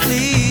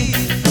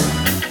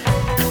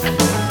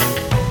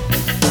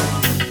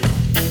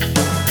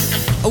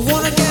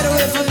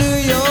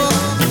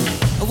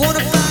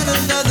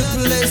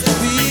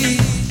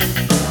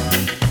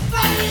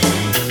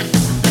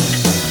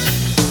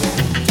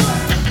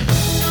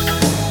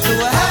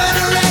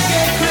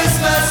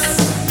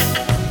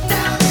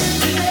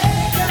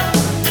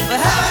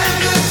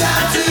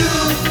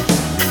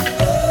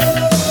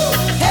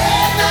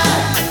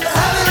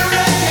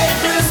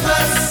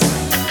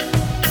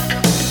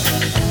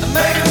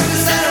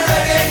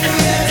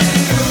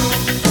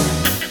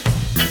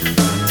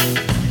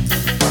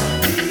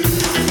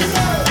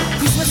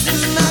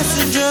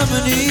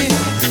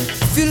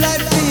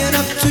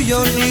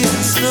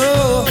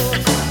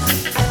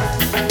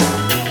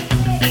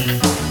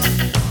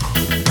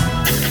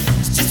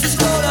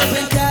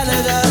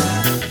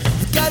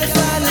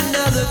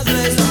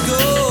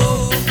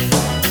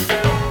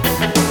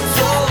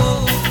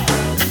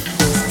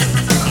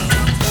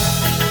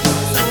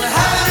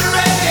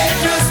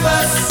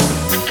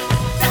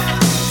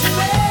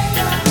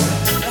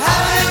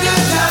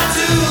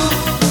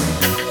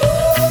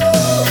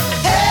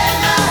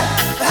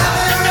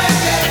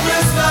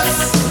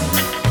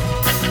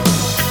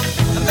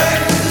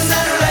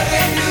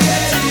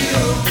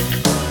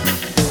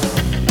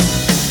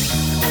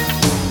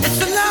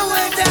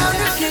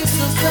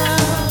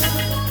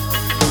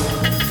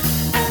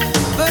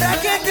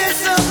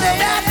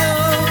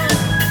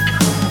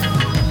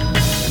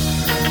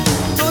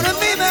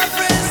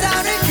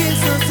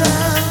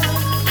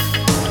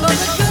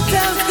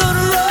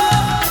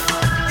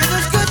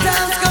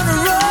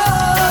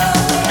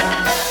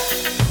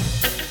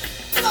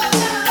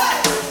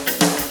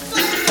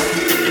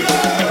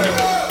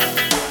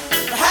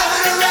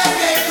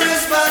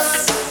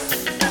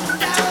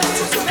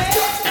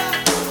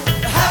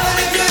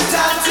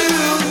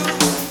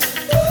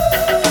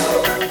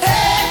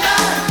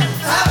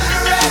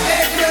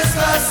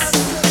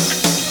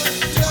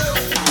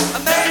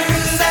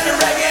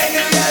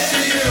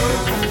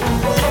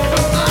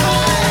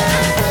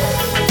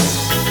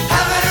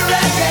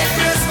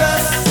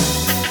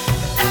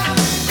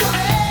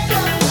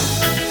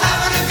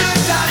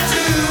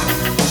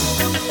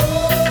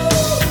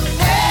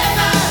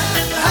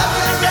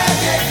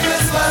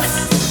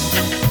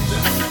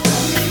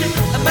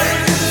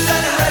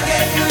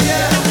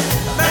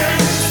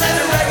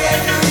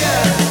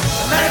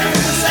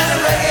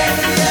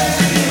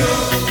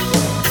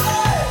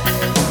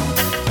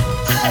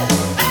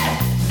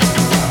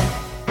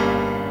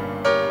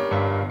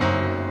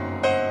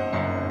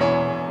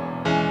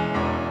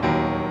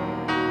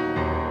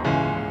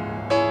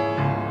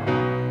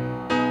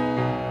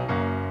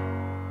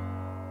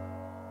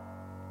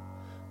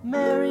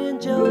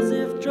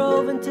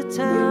into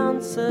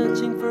town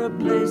searching for a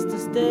place to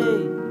stay.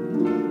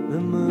 The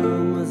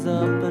moon was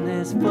up and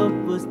his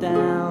foot was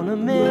down. A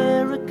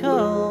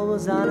miracle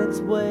was on its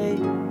way.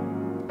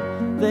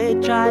 They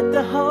tried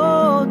the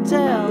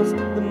hotels,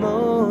 the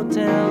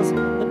motels,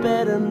 the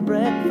bed and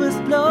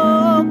breakfast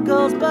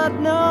locals, but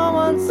no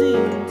one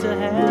seemed to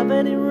have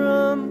any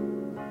room.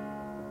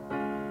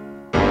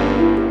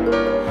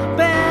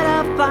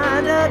 Better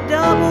find a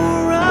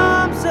double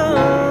room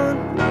soon.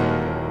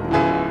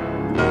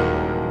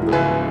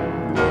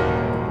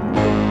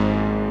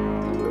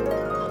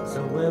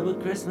 So where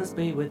would Christmas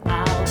be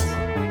without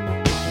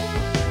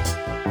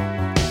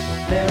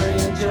Mary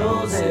and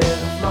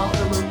Joseph,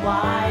 Malcolm and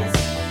Wise,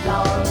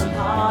 Laurel and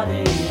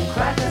Hardy,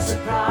 cracker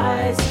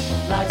surprise,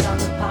 lights on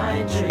the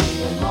pine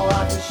tree and more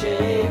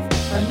aftershave,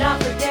 and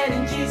not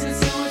forgetting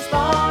Jesus who was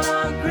born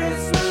on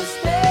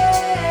Christmas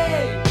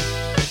Day.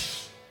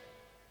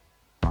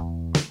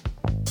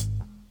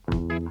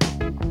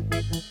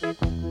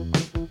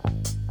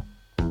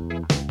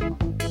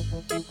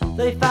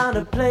 They found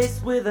a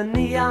place with a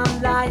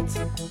neon light,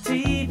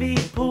 TV,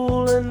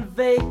 pool and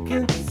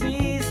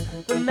vacancies.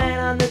 The man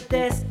on the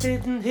desk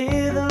didn't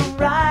hear the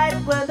ride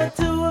when the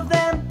two of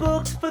them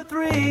booked for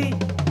three.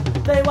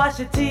 They watched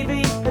the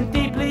TV and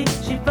deeply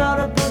she felt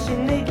her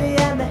pushing neatly,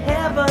 and the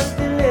heavens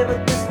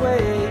delivered this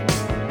way.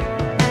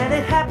 And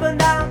it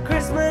happened on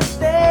Christmas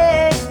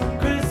Day,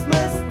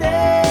 Christmas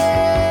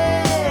Day,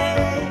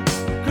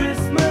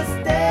 Christmas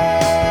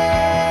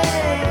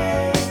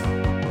Day.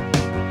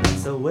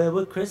 So where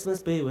would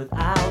Christmas be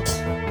without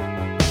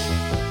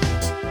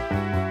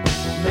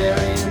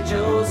Mary and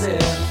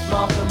Joseph,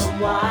 Malcolm and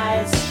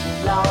Wise,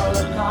 Laurel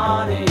and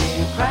Hardy,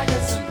 cracker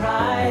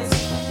surprise,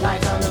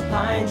 lights on the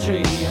pine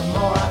tree and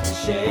more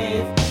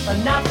aftershave,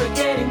 and not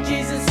forgetting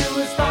Jesus who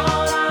was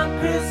born on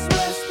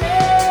Christmas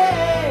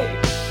Day.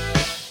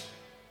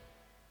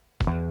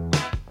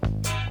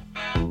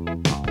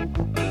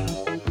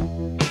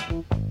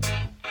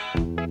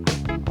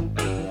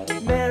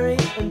 Mary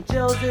and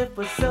Joseph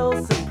were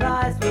so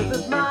surprised with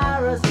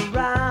admirers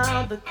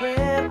around the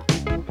crib.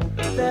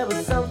 There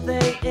was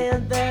something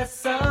in their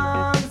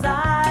son's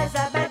eyes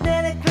that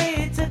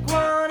magnetically took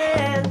one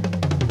in,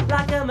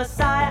 like a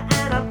messiah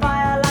and a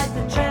fire, like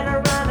the train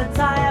around a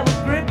tire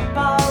with grip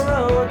all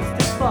roads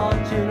to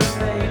fortune and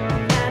fame.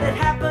 And it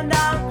happened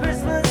on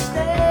Christmas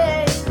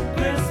Day,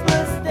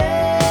 Christmas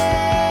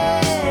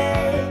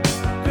Day,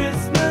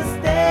 Christmas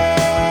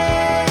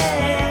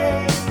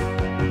Day.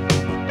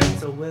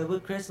 So where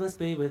would Christmas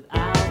be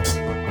without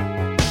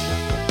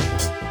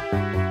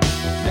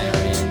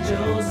Mary and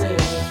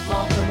Joseph,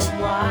 Malcolm and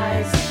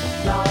Wise,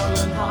 Laurel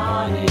and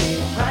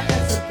Hardy,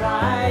 cracker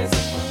surprise,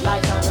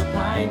 lights on the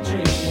pine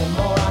tree and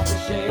more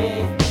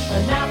aftershave,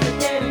 and not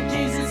forgetting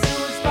Jesus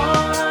who was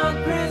born on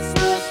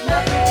Christmas Day.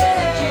 Not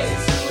forgetting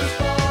Jesus who was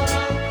born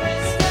on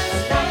Christmas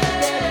Day. Not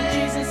forgetting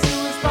Jesus who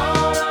was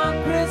born on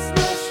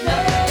Christmas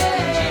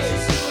Day.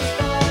 Jesus who was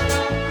born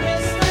on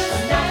Christmas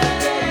Day. Not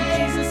forgetting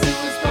Jesus who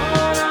was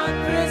born on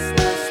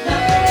Christmas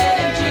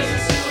Day.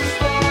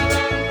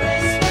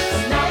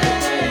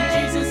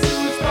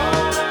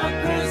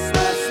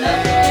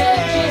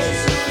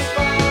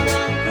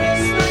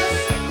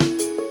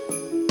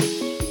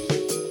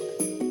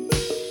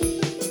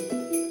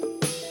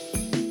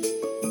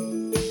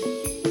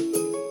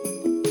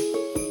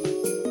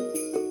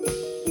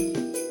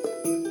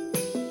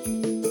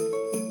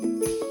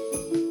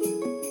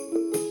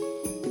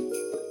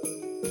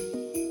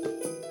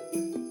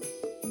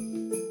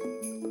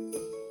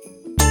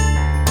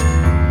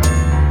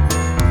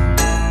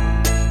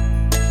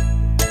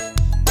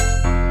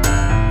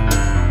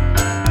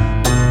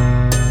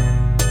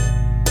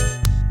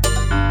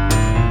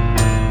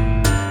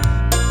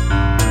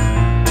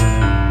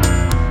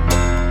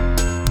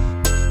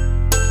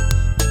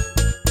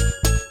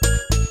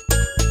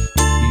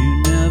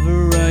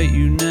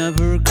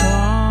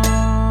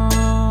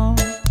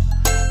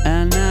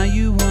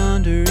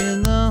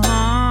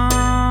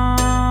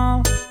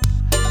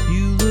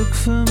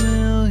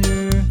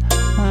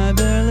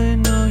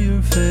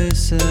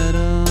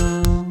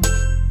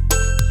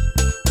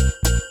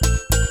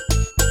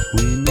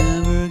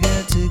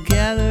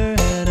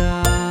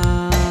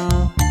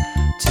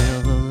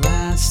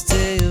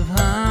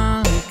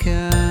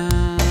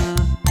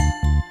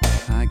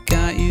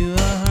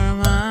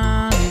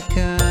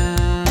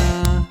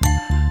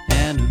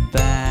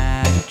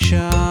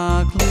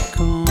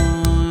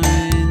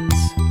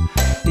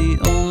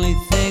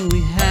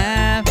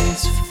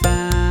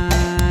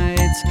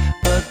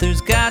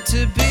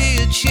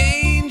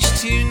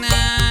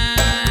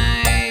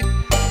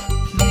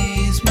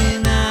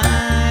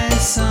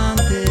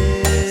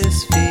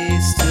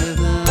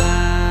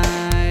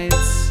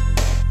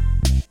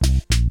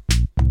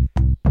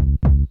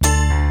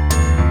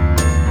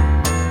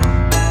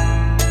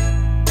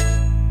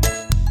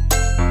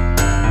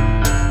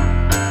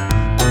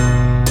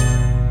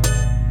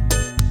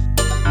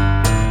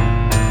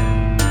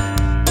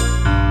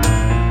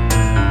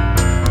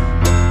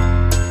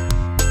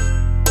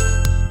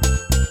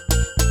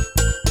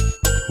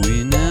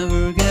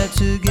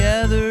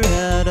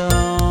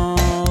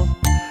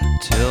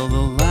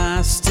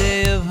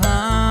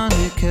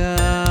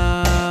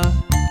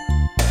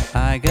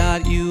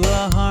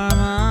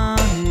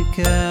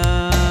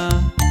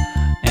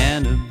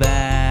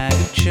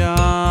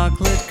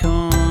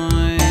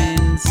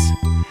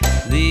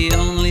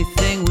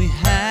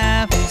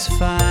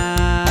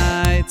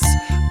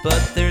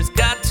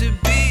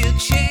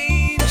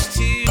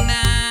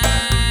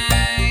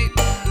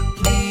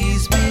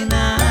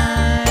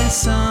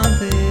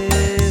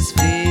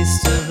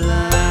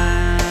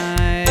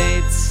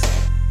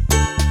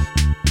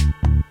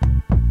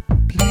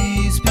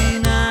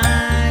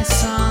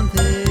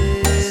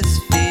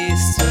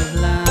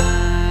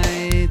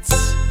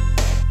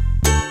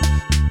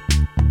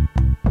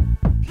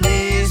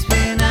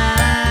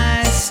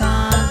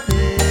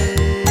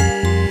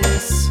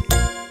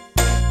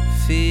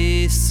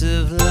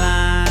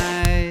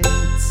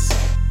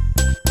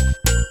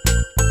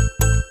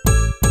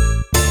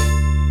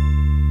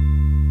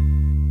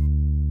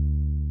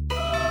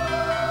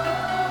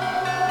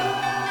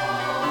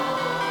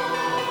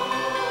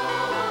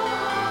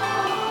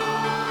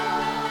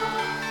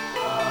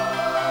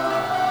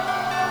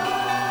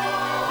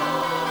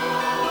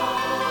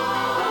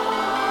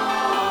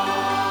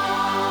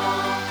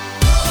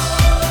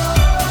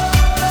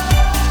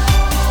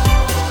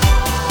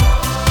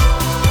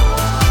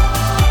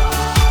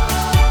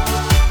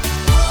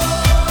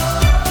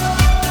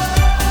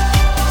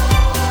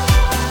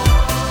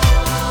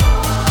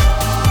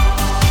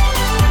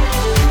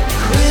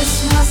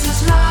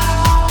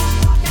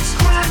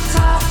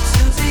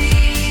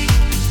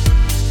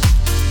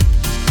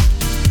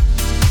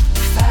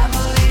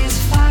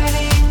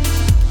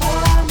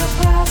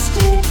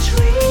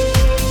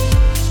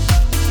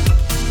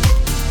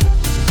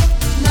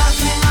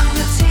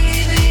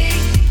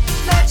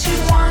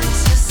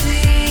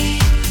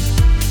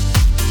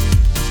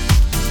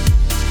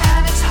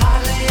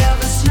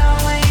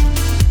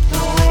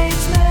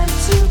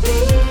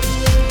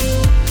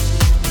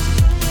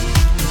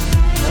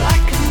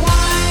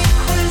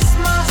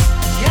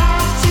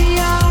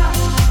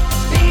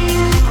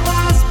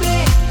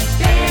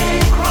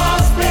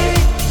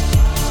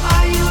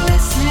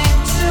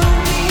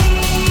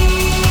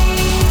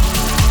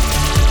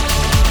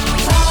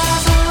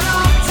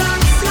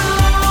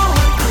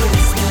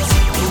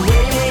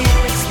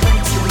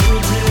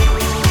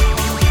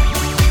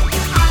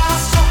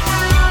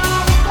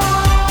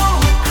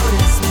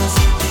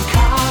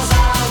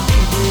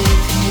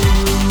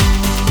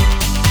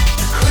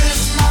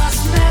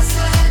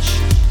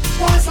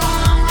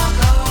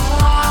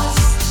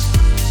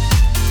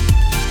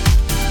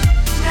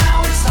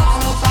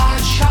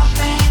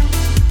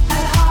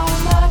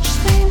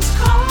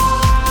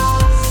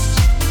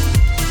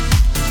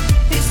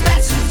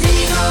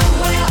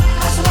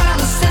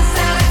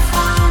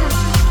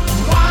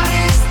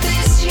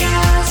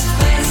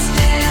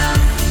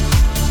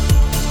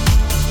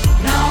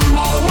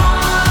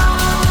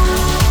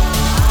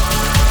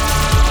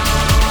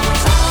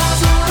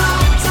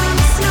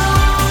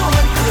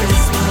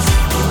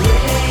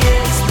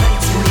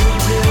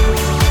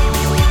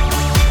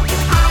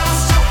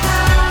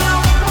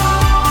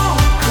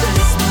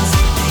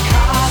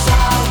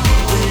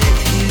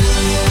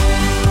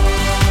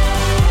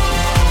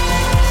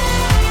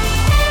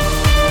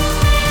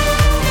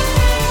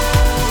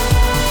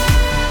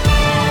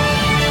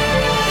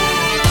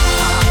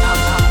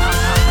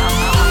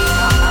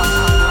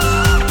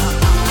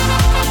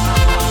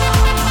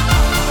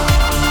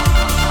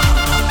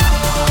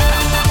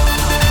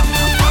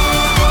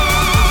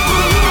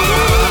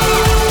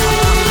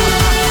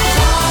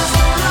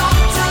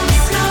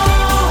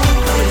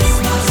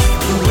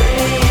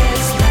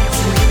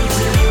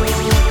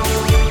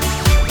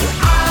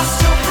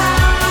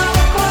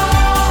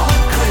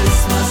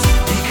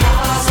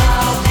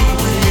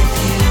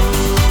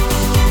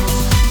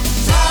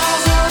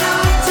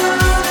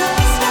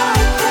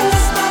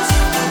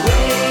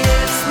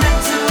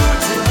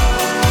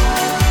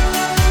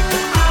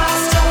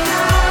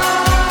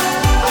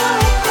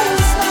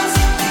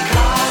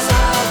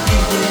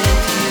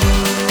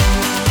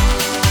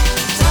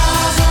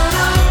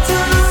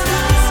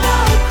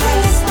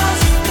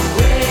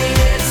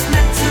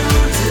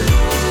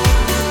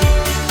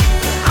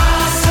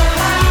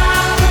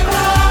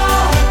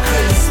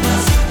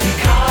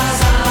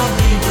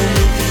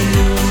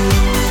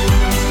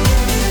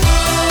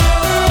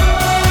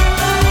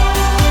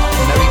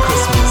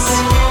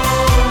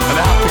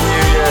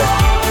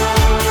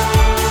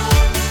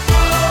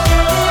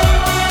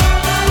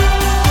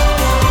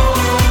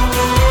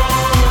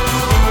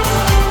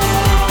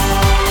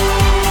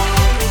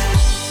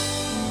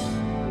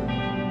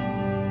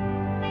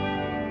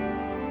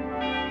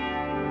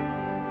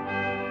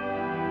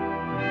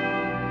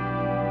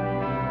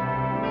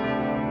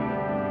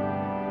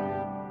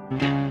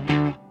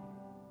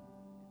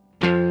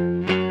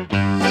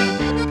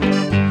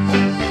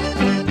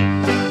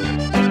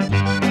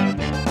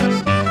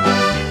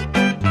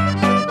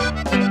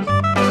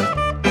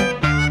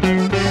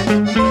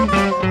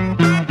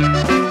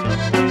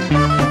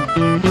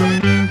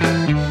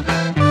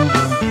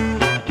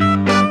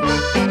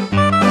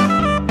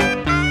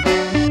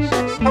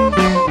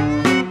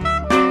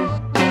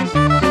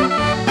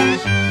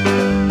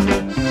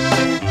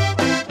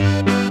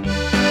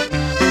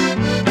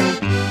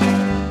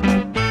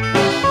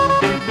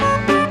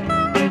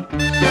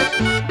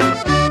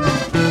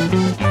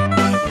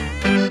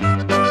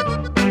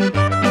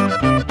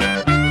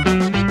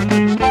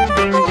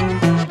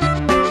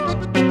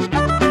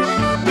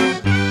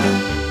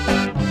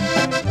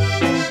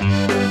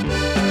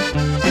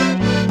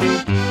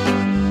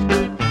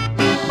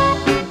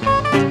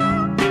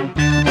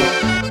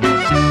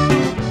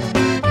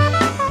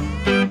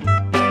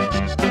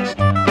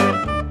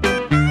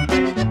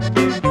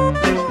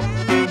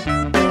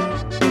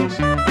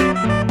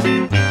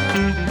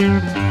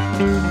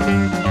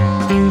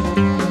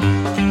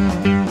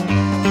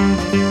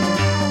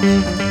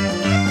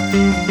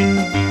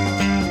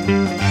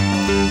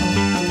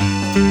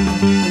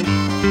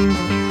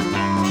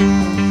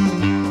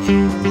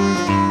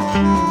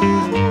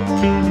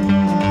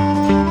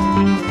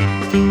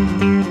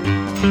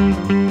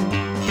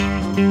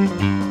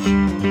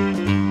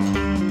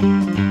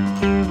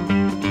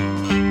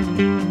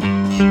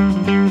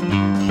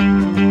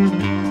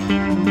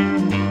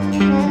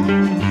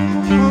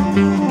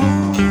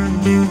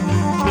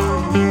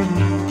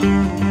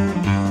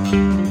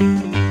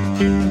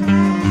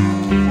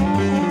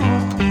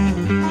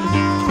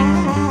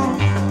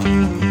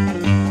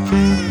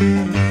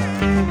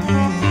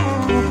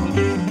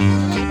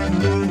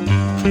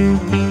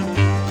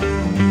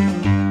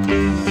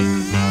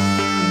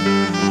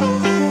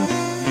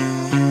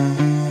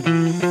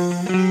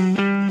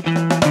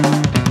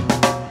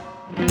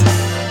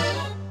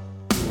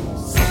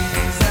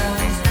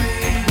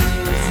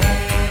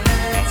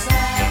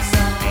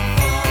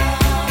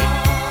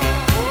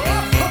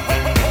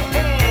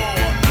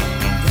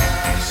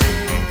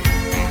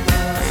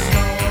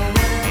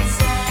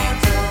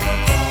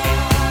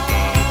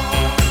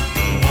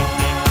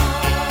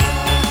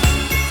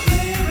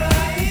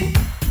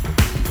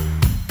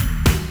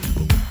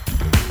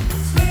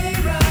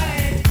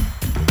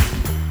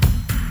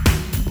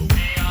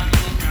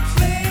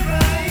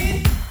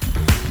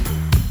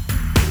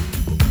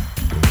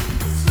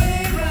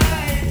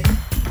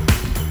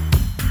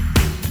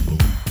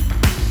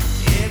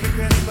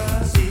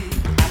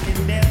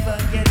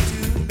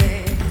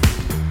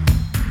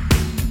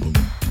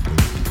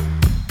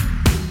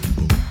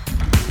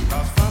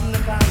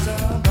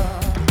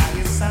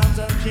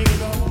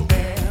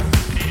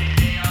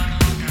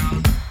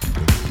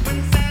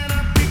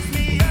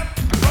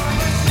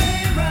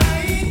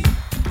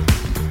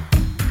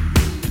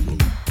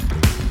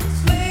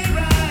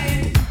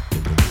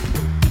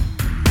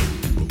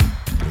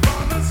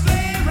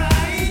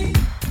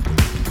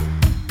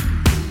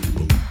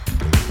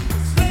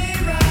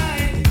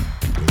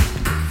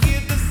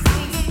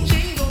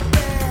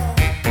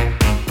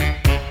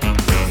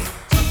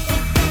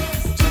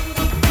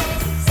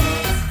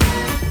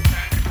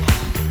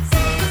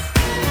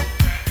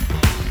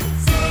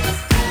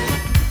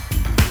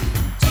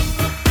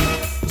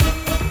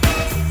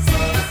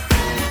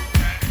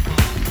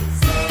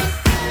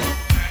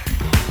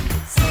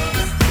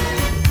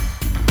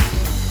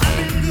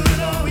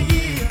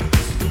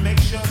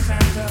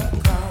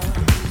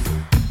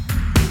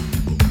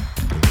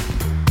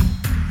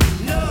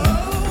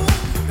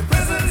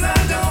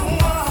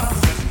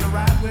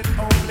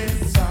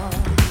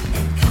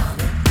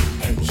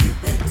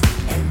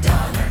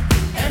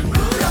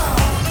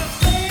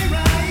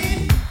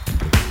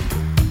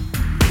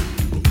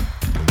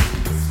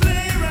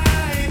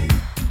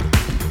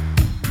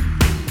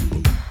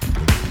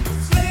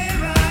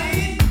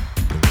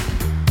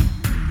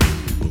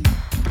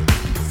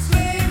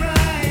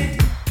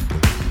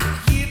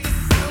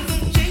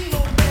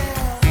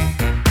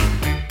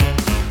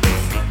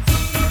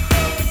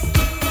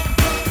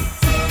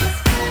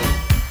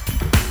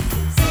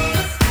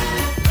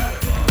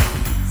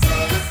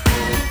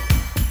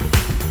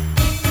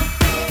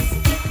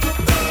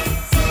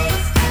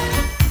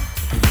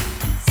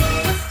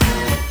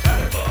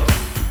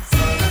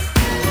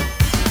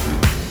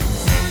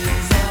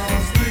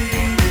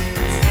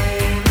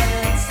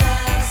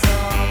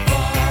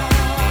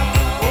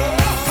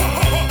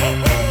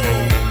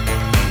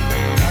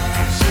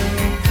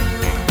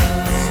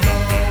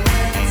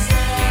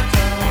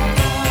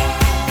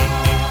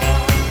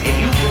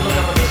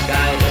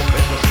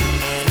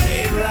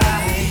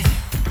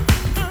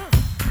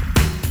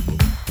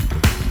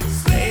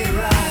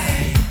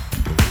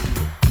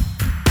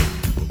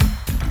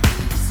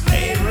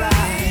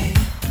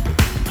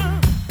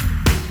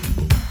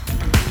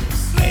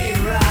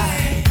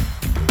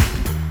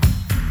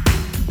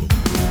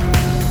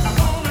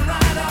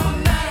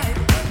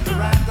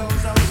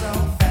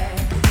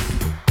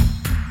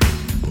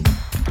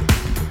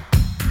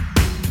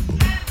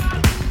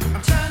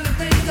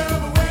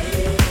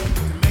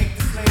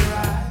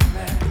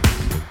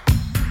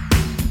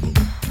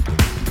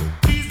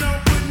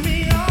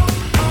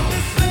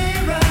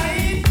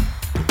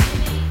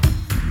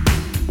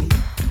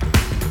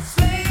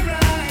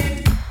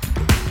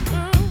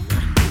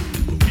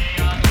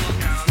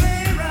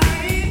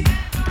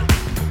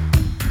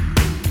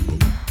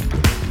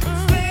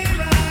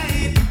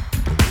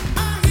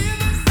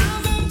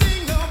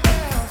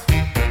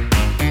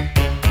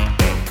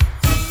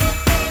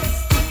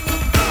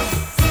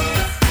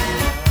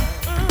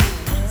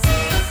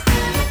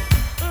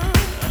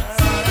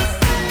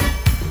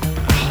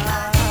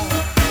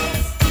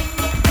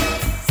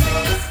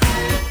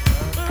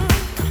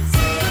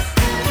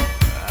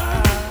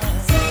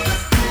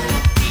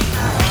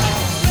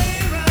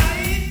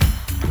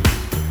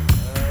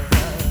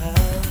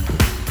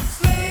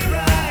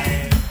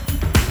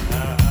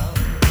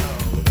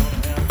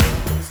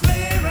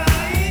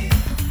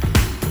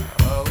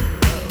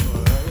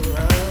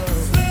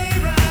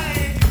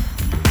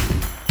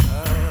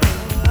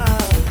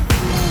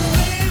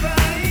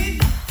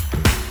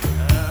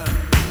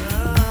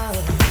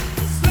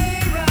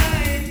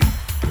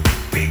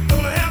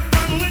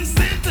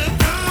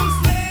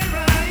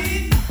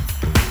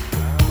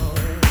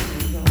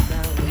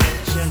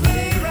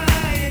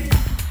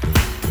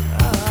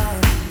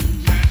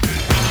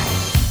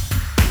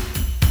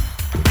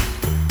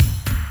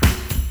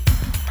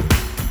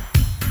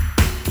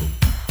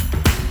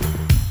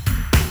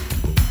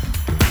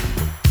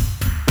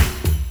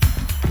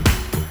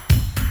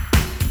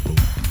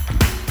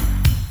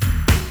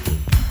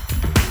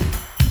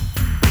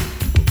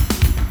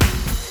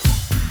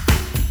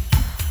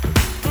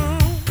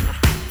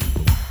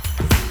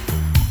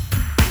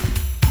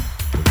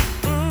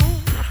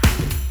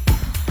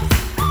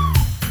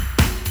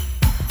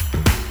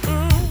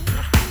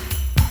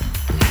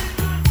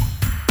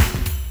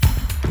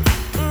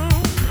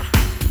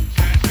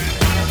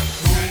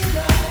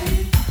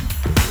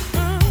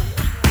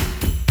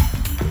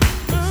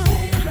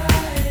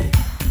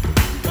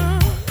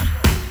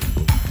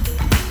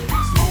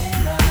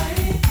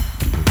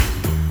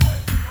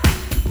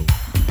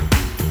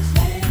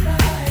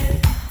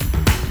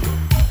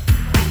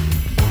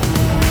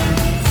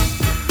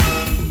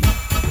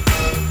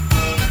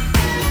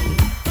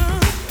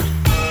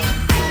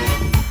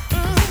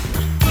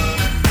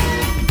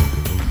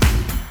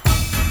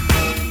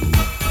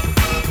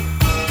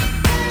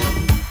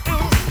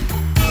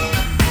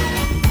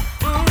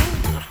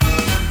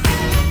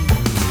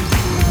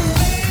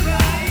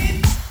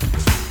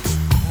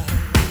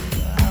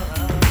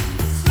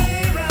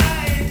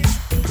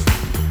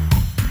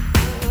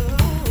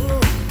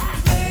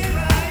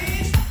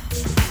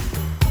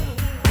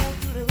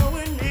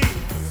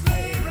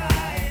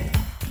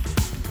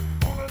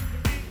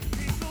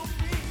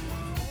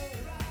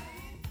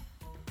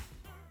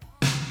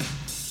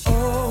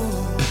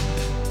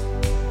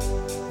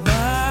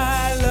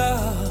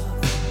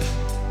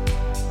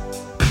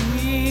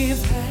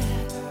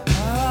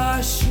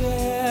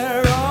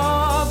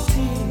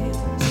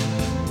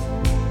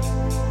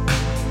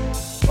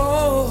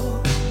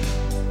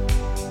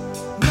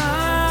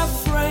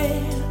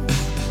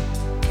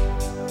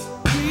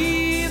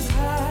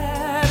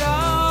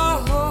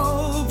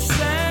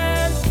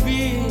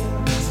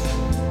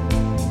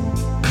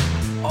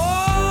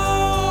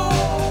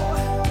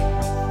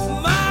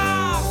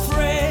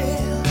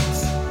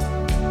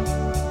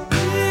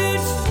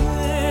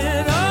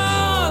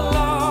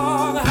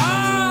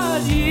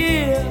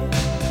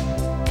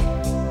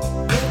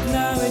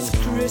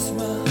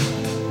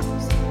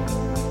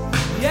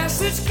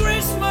 Yes, it's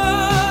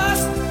Christmas.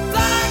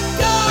 Thank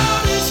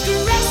God it's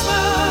Christmas.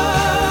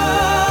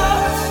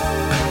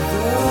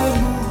 The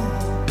moon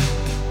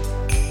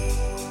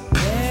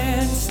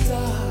and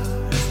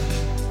stars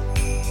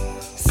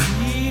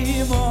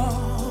seem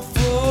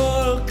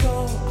awful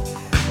cold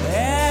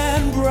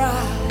and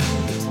bright.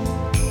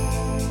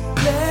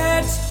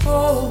 Let's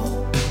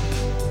hope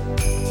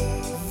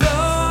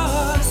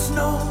the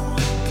snow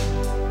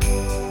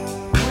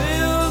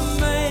will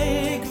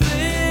make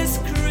this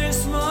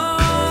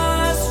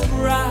Christmas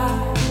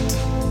right.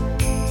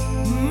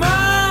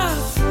 My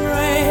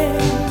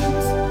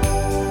friends,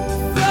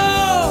 the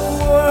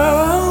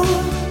world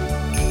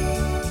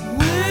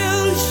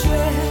will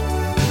share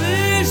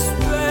this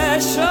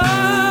special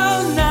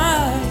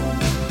night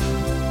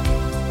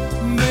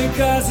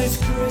because it's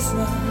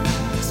Christmas.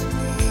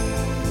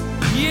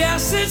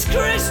 Yes, it's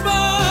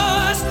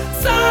Christmas.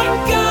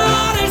 Thank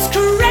God it's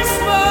Christmas.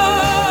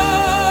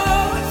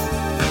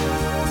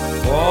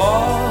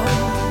 For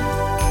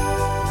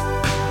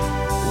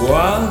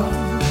one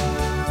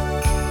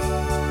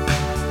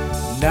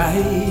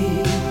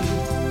night.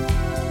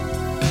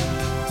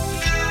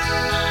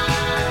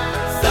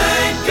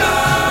 Thank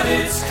God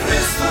it's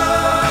Christmas.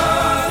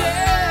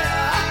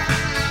 Yeah.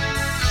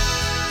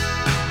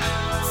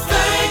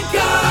 Thank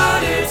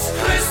God it's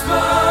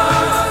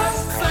Christmas.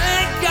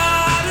 Thank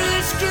God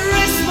it's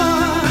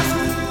Christmas.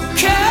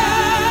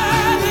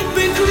 Can it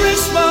be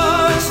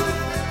Christmas?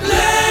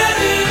 Let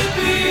it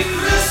be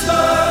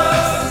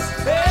Christmas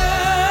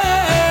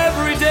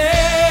every day.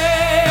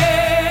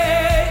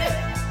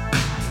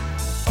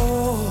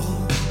 Oh,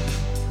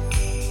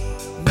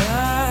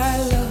 my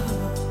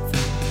love,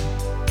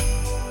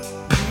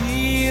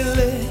 we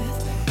live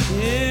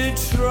in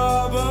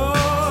troubled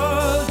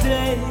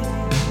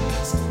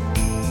days.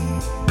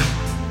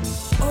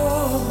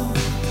 Oh,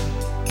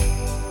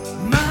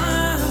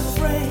 my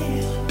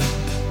friend,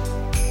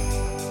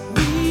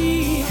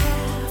 we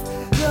have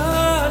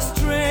the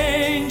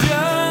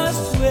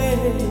strangest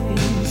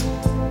ways.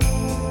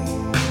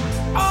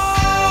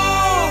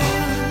 Oh,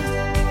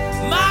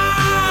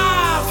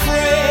 my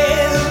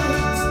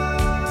friends,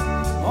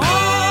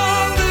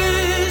 on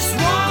this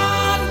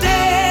one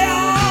day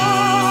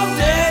of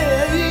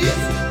days,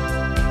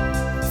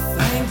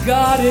 thank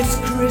God it's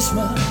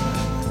Christmas.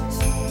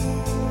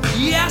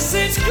 Yes,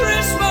 it's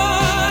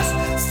Christmas.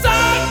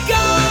 Thank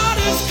God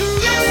it's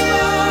Christmas.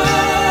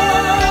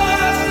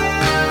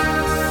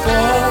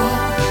 For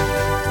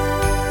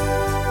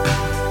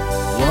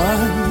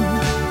one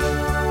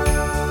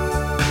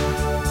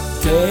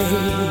day.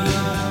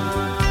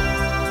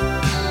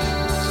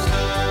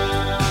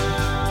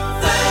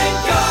 Thank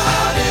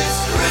God it's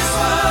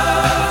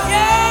Christmas.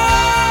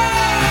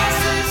 Yes,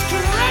 it's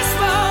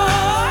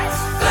Christmas.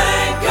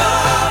 Thank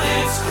God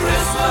it's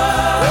Christmas.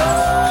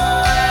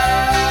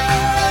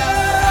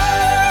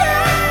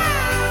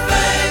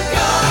 Thank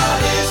God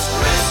it's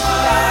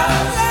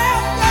Christmas.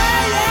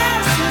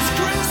 Yes, it's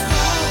Christmas.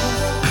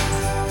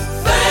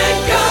 Thank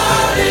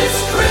God it's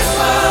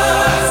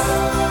Christmas.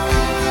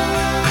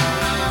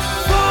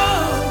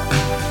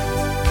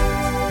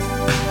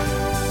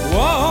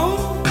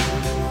 Whoa.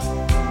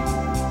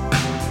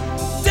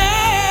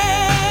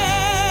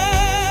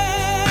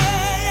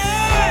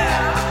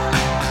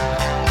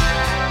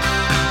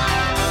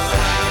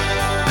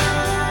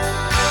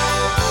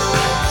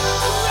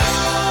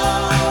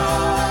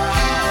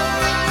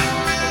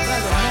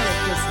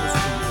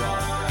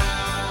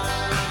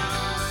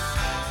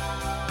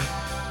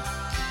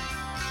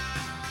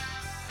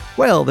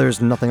 Well, there's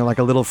nothing like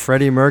a little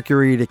Freddie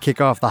Mercury to kick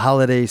off the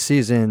holiday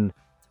season.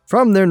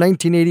 From their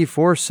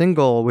 1984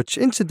 single, which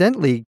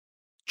incidentally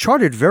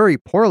charted very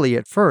poorly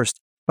at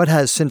first, but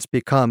has since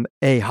become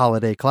a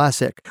holiday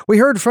classic. We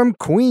heard from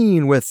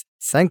Queen with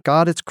Thank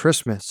God It's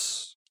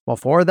Christmas.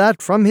 Before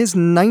that, from his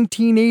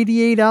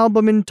 1988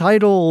 album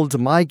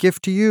entitled My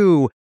Gift to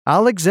You,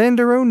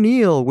 Alexander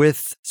O'Neal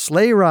with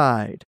Sleigh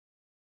Ride.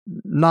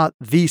 Not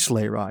the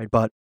sleigh ride,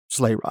 but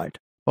Sleigh Ride.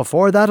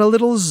 Before that, a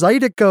little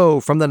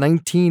Zydeco from the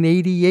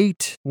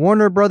 1988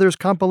 Warner Brothers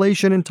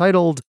compilation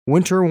entitled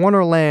Winter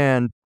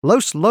Wonderland,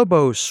 Los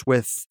Lobos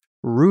with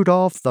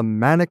Rudolph the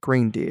Manic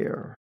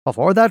Reindeer.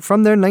 Before that,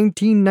 from their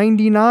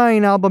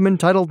 1999 album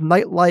entitled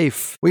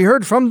Nightlife, we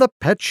heard from the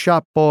Pet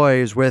Shop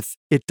Boys with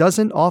It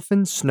Doesn't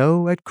Often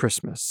Snow at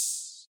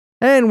Christmas.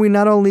 And we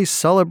not only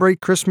celebrate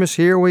Christmas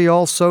here, we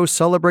also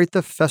celebrate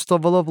the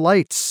Festival of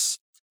Lights.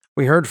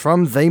 We heard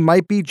from They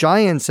Might Be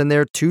Giants and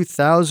their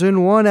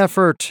 2001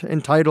 effort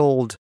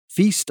entitled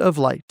Feast of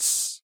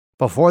Lights.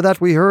 Before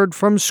that, we heard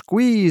from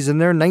Squeeze and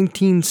their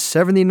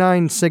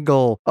 1979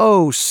 single,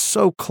 Oh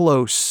So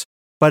Close,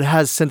 but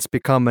has since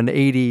become an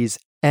 80s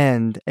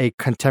and a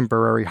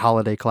contemporary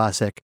holiday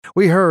classic.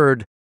 We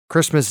heard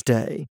Christmas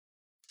Day.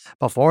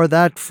 Before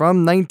that,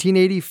 from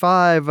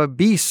 1985, a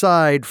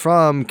B-side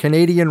from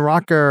Canadian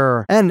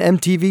rocker and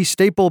MTV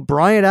staple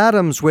Bryan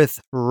Adams with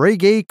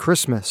Reggae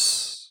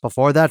Christmas.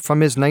 Before that,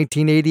 from his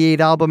 1988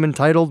 album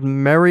entitled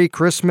Merry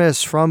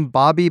Christmas from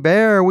Bobby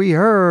Bear, we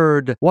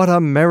heard What a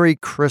Merry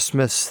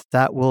Christmas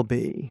That Will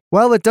Be.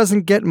 Well, it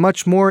doesn't get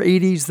much more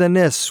 80s than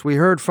this. We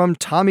heard from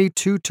Tommy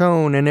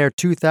Tutone in their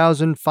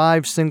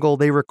 2005 single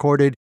they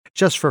recorded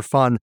just for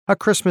fun, a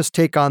Christmas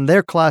take on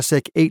their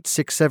classic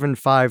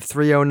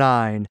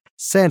 8675309,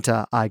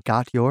 Santa, I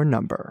Got Your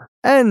Number.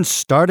 And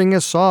starting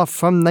us off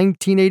from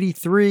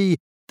 1983,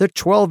 the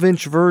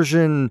 12-inch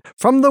version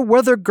from the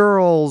Weather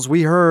Girls,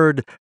 we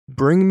heard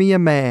Bring Me a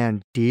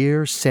Man,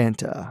 Dear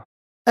Santa.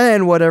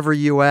 And whatever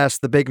you ask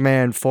the big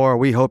man for,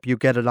 we hope you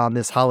get it on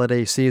this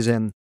holiday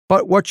season.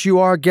 But what you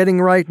are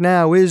getting right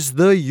now is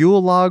the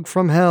Yule Log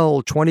from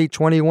Hell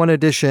 2021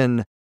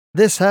 edition.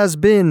 This has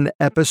been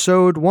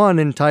episode 1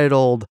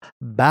 entitled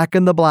Back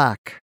in the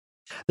Black.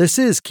 This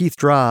is Keith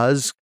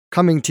Draws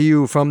coming to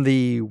you from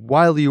the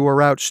While You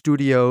Were Out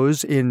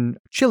studios in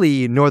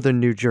chilly northern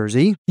New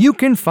Jersey. You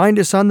can find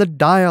us on the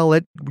dial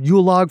at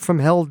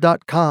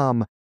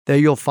yulelogfromhell.com. There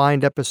you'll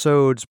find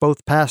episodes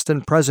both past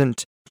and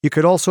present. You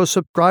could also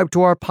subscribe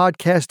to our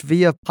podcast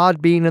via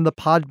Podbean and the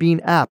Podbean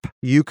app.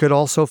 You could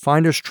also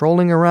find us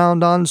trolling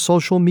around on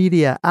social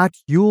media at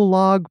Yule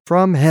Log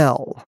from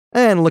Hell.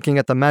 And looking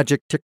at the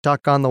magic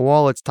tick-tock on the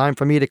wall, it's time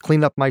for me to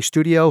clean up my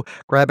studio,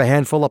 grab a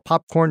handful of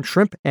popcorn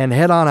shrimp, and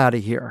head on out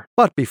of here.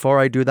 But before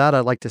I do that,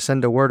 I'd like to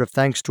send a word of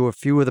thanks to a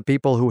few of the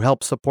people who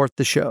help support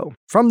the show.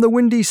 From the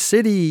Windy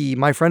City,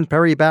 my friend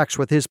Perry Bax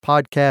with his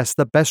podcast,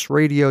 The Best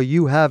Radio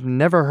You Have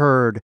Never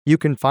Heard. You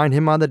can find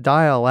him on the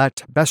dial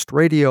at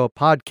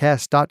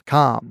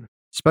bestradiopodcast.com.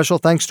 Special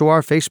thanks to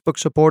our Facebook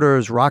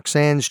supporters,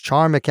 Roxanne's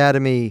Charm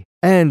Academy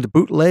and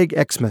Bootleg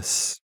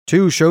Xmas.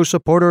 To show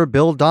supporter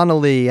Bill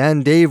Donnelly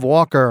and Dave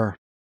Walker,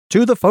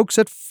 to the folks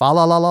at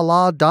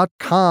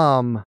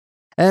falalalala.com,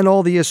 and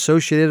all the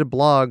associated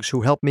blogs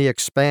who help me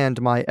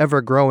expand my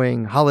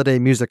ever-growing holiday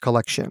music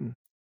collection.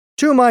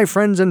 To my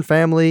friends and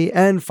family,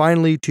 and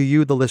finally to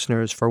you, the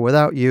listeners, for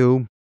without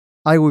you,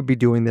 I would be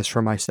doing this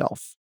for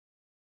myself.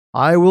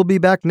 I will be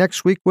back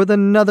next week with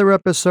another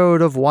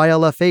episode of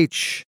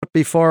YLFH. But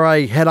before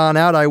I head on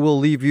out, I will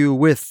leave you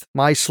with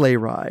my sleigh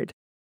ride.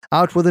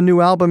 Out with a new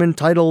album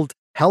entitled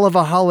Hell of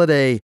a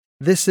Holiday,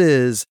 this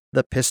is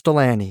the Pistol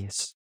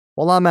Annies.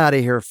 Well, I'm out of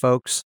here,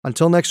 folks.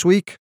 Until next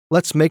week,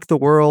 let's make the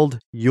world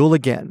Yule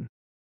again.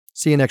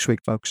 See you next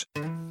week, folks.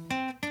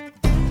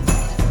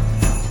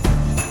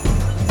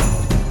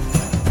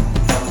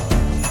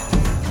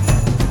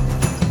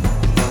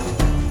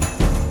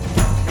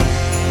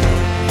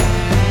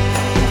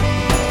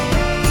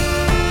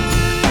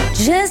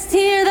 Just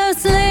hear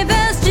those sleigh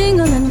bells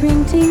jingle and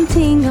ring, ting,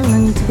 tingle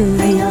and too.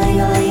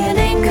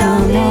 Ring-a-ling-a-ling-a-ding,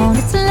 come on,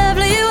 it's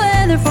lovely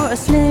weather for a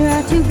sleigh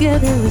ride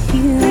together with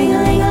you.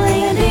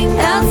 Ring-a-ling-a-ling-a-ding,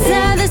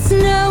 outside the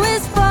snow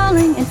is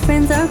falling and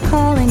friends are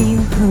calling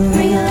you home.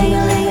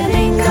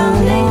 Ring-a-ling-a-ling-a-ding,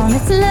 come on,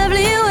 it's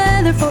lovely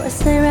weather for a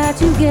sleigh ride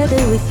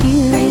together with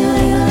you.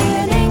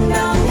 Ring-a-ling-a-ling-a-ding,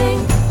 dong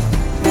ding.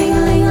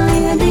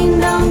 Ring-a-ling-a-ling-a-ding,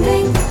 dong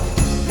ding.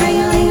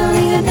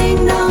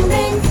 Ring-a-ling-a-ling-a-ding, dong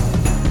ding.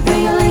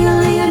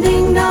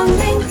 Ring-a-ling-a-ling-a-ding, dong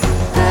ding.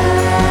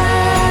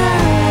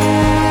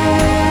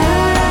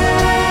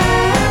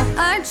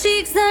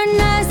 Cheeks are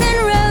nice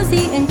and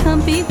rosy and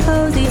comfy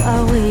cozy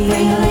are we.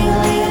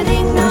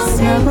 We're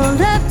snuggled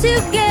up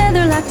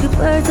together like two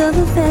birds of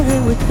a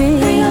feather would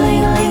be.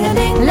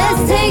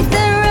 Let's take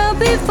the road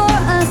before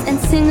us and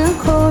sing a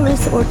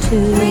chorus or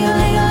two.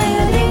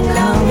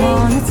 Come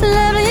on, it's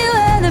lovely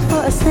weather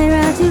for a sleigh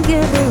ride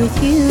together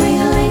with you.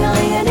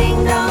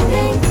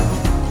 Ring-a-ling-a-ling-a-ding-dong-ding.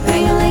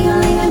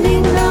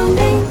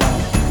 Ring-a-ling-a-ling-a-ding-dong-ding.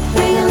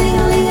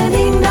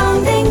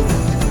 Ring-a-ling-a-ling-a-ding-dong-ding.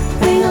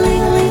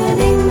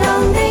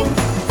 Ring-a-ling-a-ling-a-ding-dong-ding.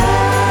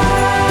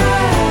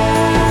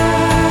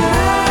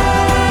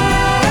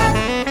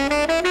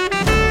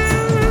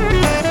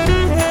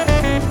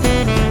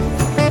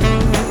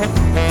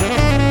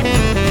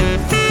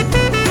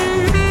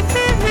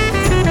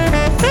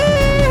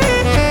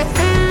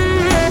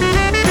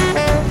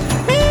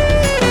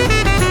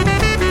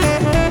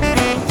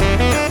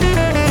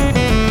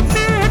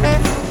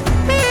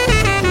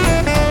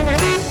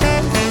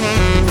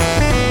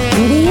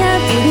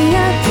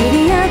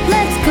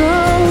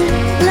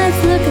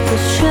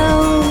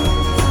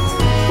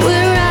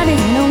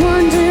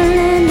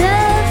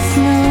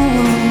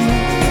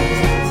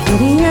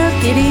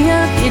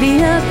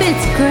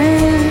 It's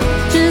grand,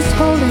 just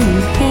holding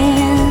your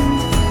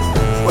hand.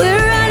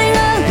 We're riding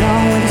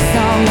along with a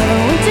song of a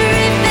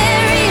wintry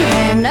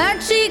fairyland. Our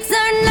cheeks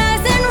are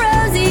nice and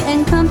rosy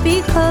and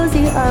comfy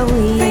cozy are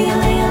we.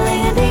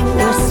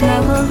 We're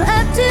snuggled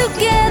up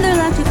together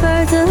like two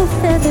birds of a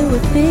feather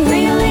would be.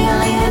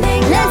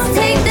 Let's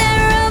take that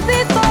road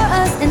before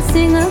us and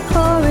sing a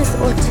chorus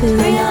or two.